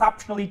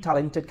exceptionally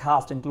talented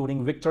cast,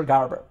 including Victor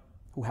Garber,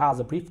 who has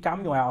a brief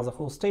cameo as a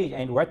hostage,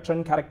 and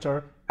veteran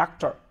character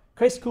actor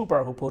Chris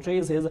Cooper, who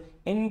portrays his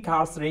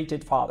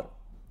incarcerated father.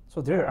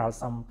 So there are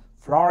some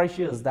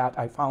flourishes that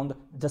I found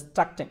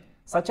distracting,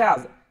 such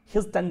as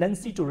his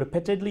tendency to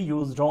repeatedly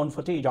use drone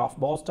footage of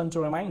Boston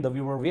to remind the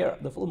viewer where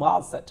the film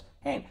was set,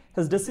 and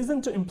his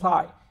decision to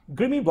employ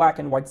grimy black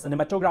and white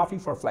cinematography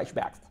for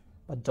flashbacks.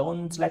 But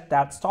don't let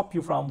that stop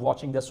you from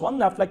watching this one.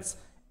 Affleck's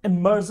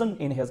immersion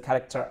in his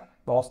character,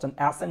 Boston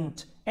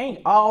accent, and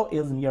all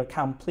is near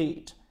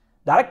complete.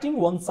 Directing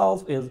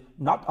oneself is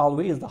not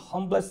always the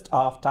humblest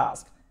of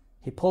tasks.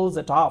 He pulls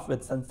it off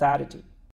with sincerity.